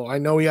Garoppolo. I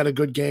know he had a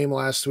good game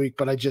last week,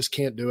 but I just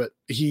can't do it.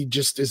 He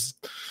just is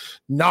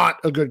not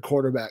a good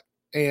quarterback.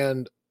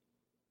 And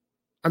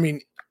I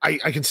mean, I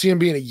can see him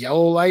being a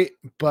yellow light,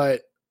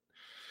 but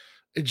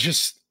it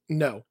just,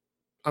 no,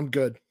 I'm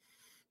good.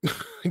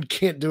 I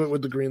can't do it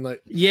with the green light.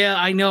 Yeah,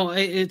 I know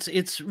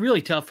it's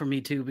really tough for me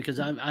too, because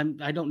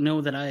I don't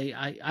know that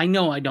I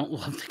know I don't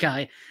love the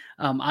guy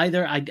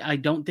either. I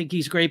don't think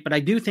he's great, but I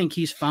do think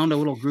he's found a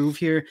little groove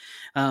here.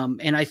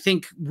 And I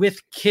think with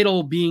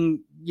Kittle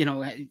being,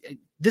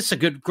 this is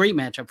a great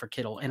matchup for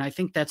Kittle. And I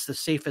think that's the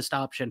safest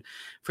option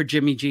for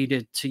Jimmy G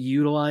to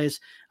utilize.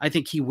 I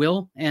think he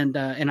will. And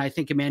I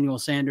think Emmanuel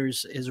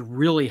Sanders has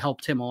really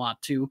helped him a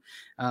lot too.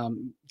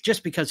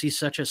 Just because he's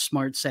such a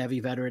smart, savvy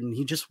veteran, and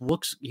he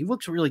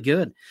looks really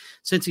good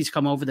since he's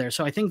come over there.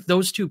 So I think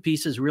those two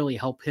pieces really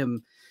help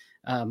him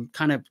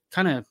kind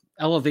of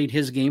elevate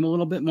his game a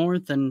little bit more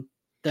than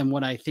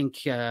what I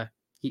think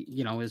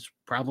is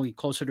probably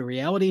closer to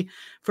reality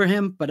for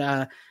him. But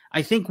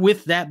I think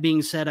with that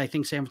being said, I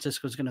think San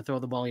Francisco is going to throw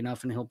the ball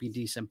enough and he'll be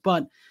decent.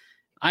 But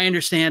I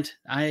understand.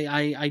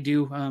 I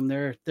do.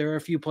 There are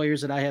a few players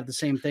that I have the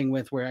same thing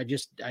with where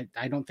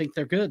I don't think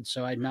they're good.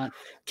 So I'm not.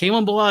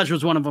 Kalen Ballage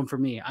was one of them for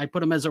me. I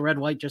put him as a red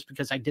white just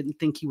because I didn't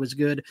think he was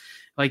good.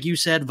 Like you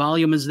said,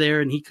 volume is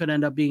there and he could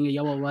end up being a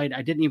yellow light.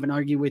 I didn't even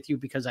argue with you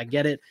because I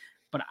get it,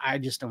 but I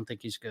just don't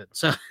think he's good.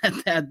 So I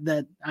don't think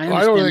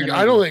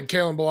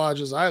Kalen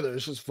Ballage is either.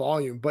 It's just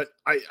volume. But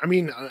I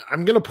mean,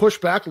 I'm going to push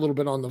back a little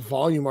bit on the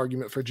volume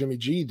argument for Jimmy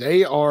G.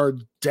 They are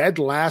dead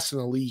last in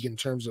the league in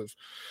terms of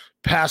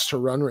pass to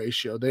run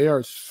ratio. They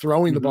are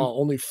throwing the ball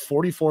only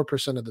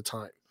 44% of the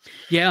time.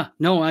 Yeah,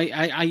 no,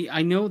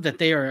 I know that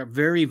they are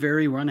very,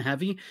 very run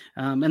heavy.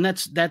 And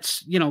that's,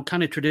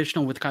 kind of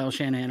traditional with Kyle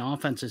Shanahan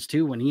offenses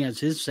too. When he has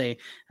his say,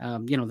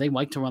 they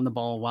like to run the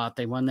ball a lot.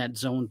 They run that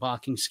zone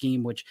blocking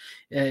scheme, which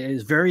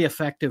is very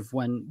effective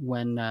when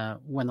the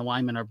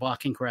linemen are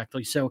blocking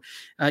correctly. So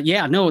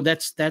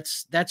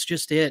that's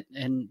just it.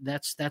 And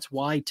that's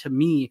why, to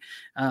me,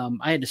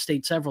 I had to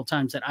state several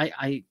times that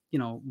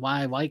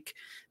why I like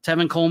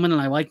Tevin Coleman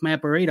and I like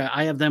Matt Breida.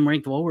 I have them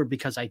ranked lower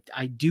because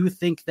I do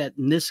think that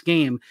in this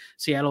game,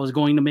 Seattle is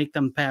going to make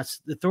them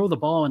throw the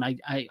ball. And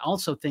I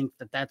also think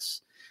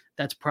that's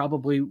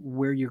probably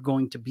where you're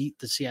going to beat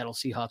the Seattle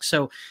Seahawks.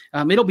 So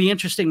it'll be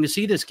interesting to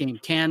see this game.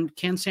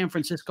 Can San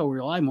Francisco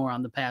rely more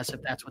on the pass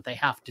if that's what they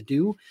have to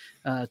do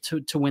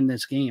to win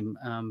this game?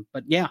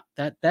 But yeah,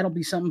 that'll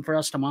be something for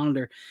us to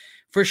monitor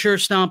for sure.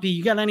 Stompy,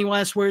 you got any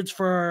last words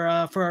for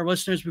our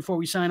listeners before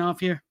we sign off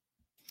here?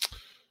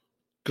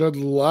 Good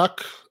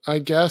luck, I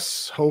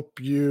guess. Hope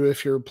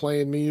if you're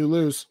playing me, you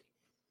lose.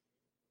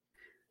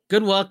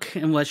 Good luck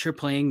unless you're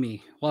playing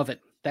me. Love it.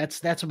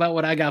 That's about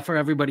what I got for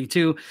everybody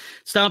too.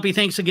 Stompy,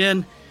 thanks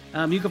again.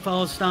 You can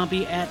follow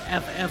Stompy at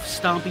FF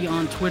Stompy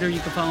on Twitter. You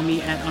can follow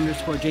me at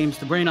 _James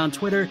the Brain on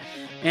Twitter.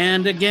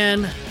 And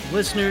again,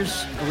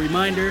 listeners, a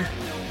reminder.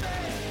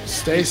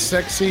 Stay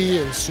sexy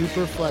and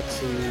super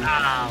flexy.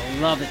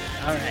 Love it.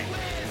 All right.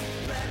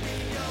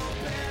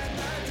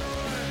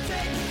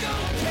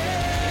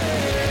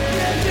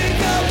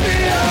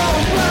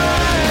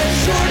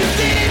 Short of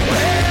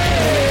deep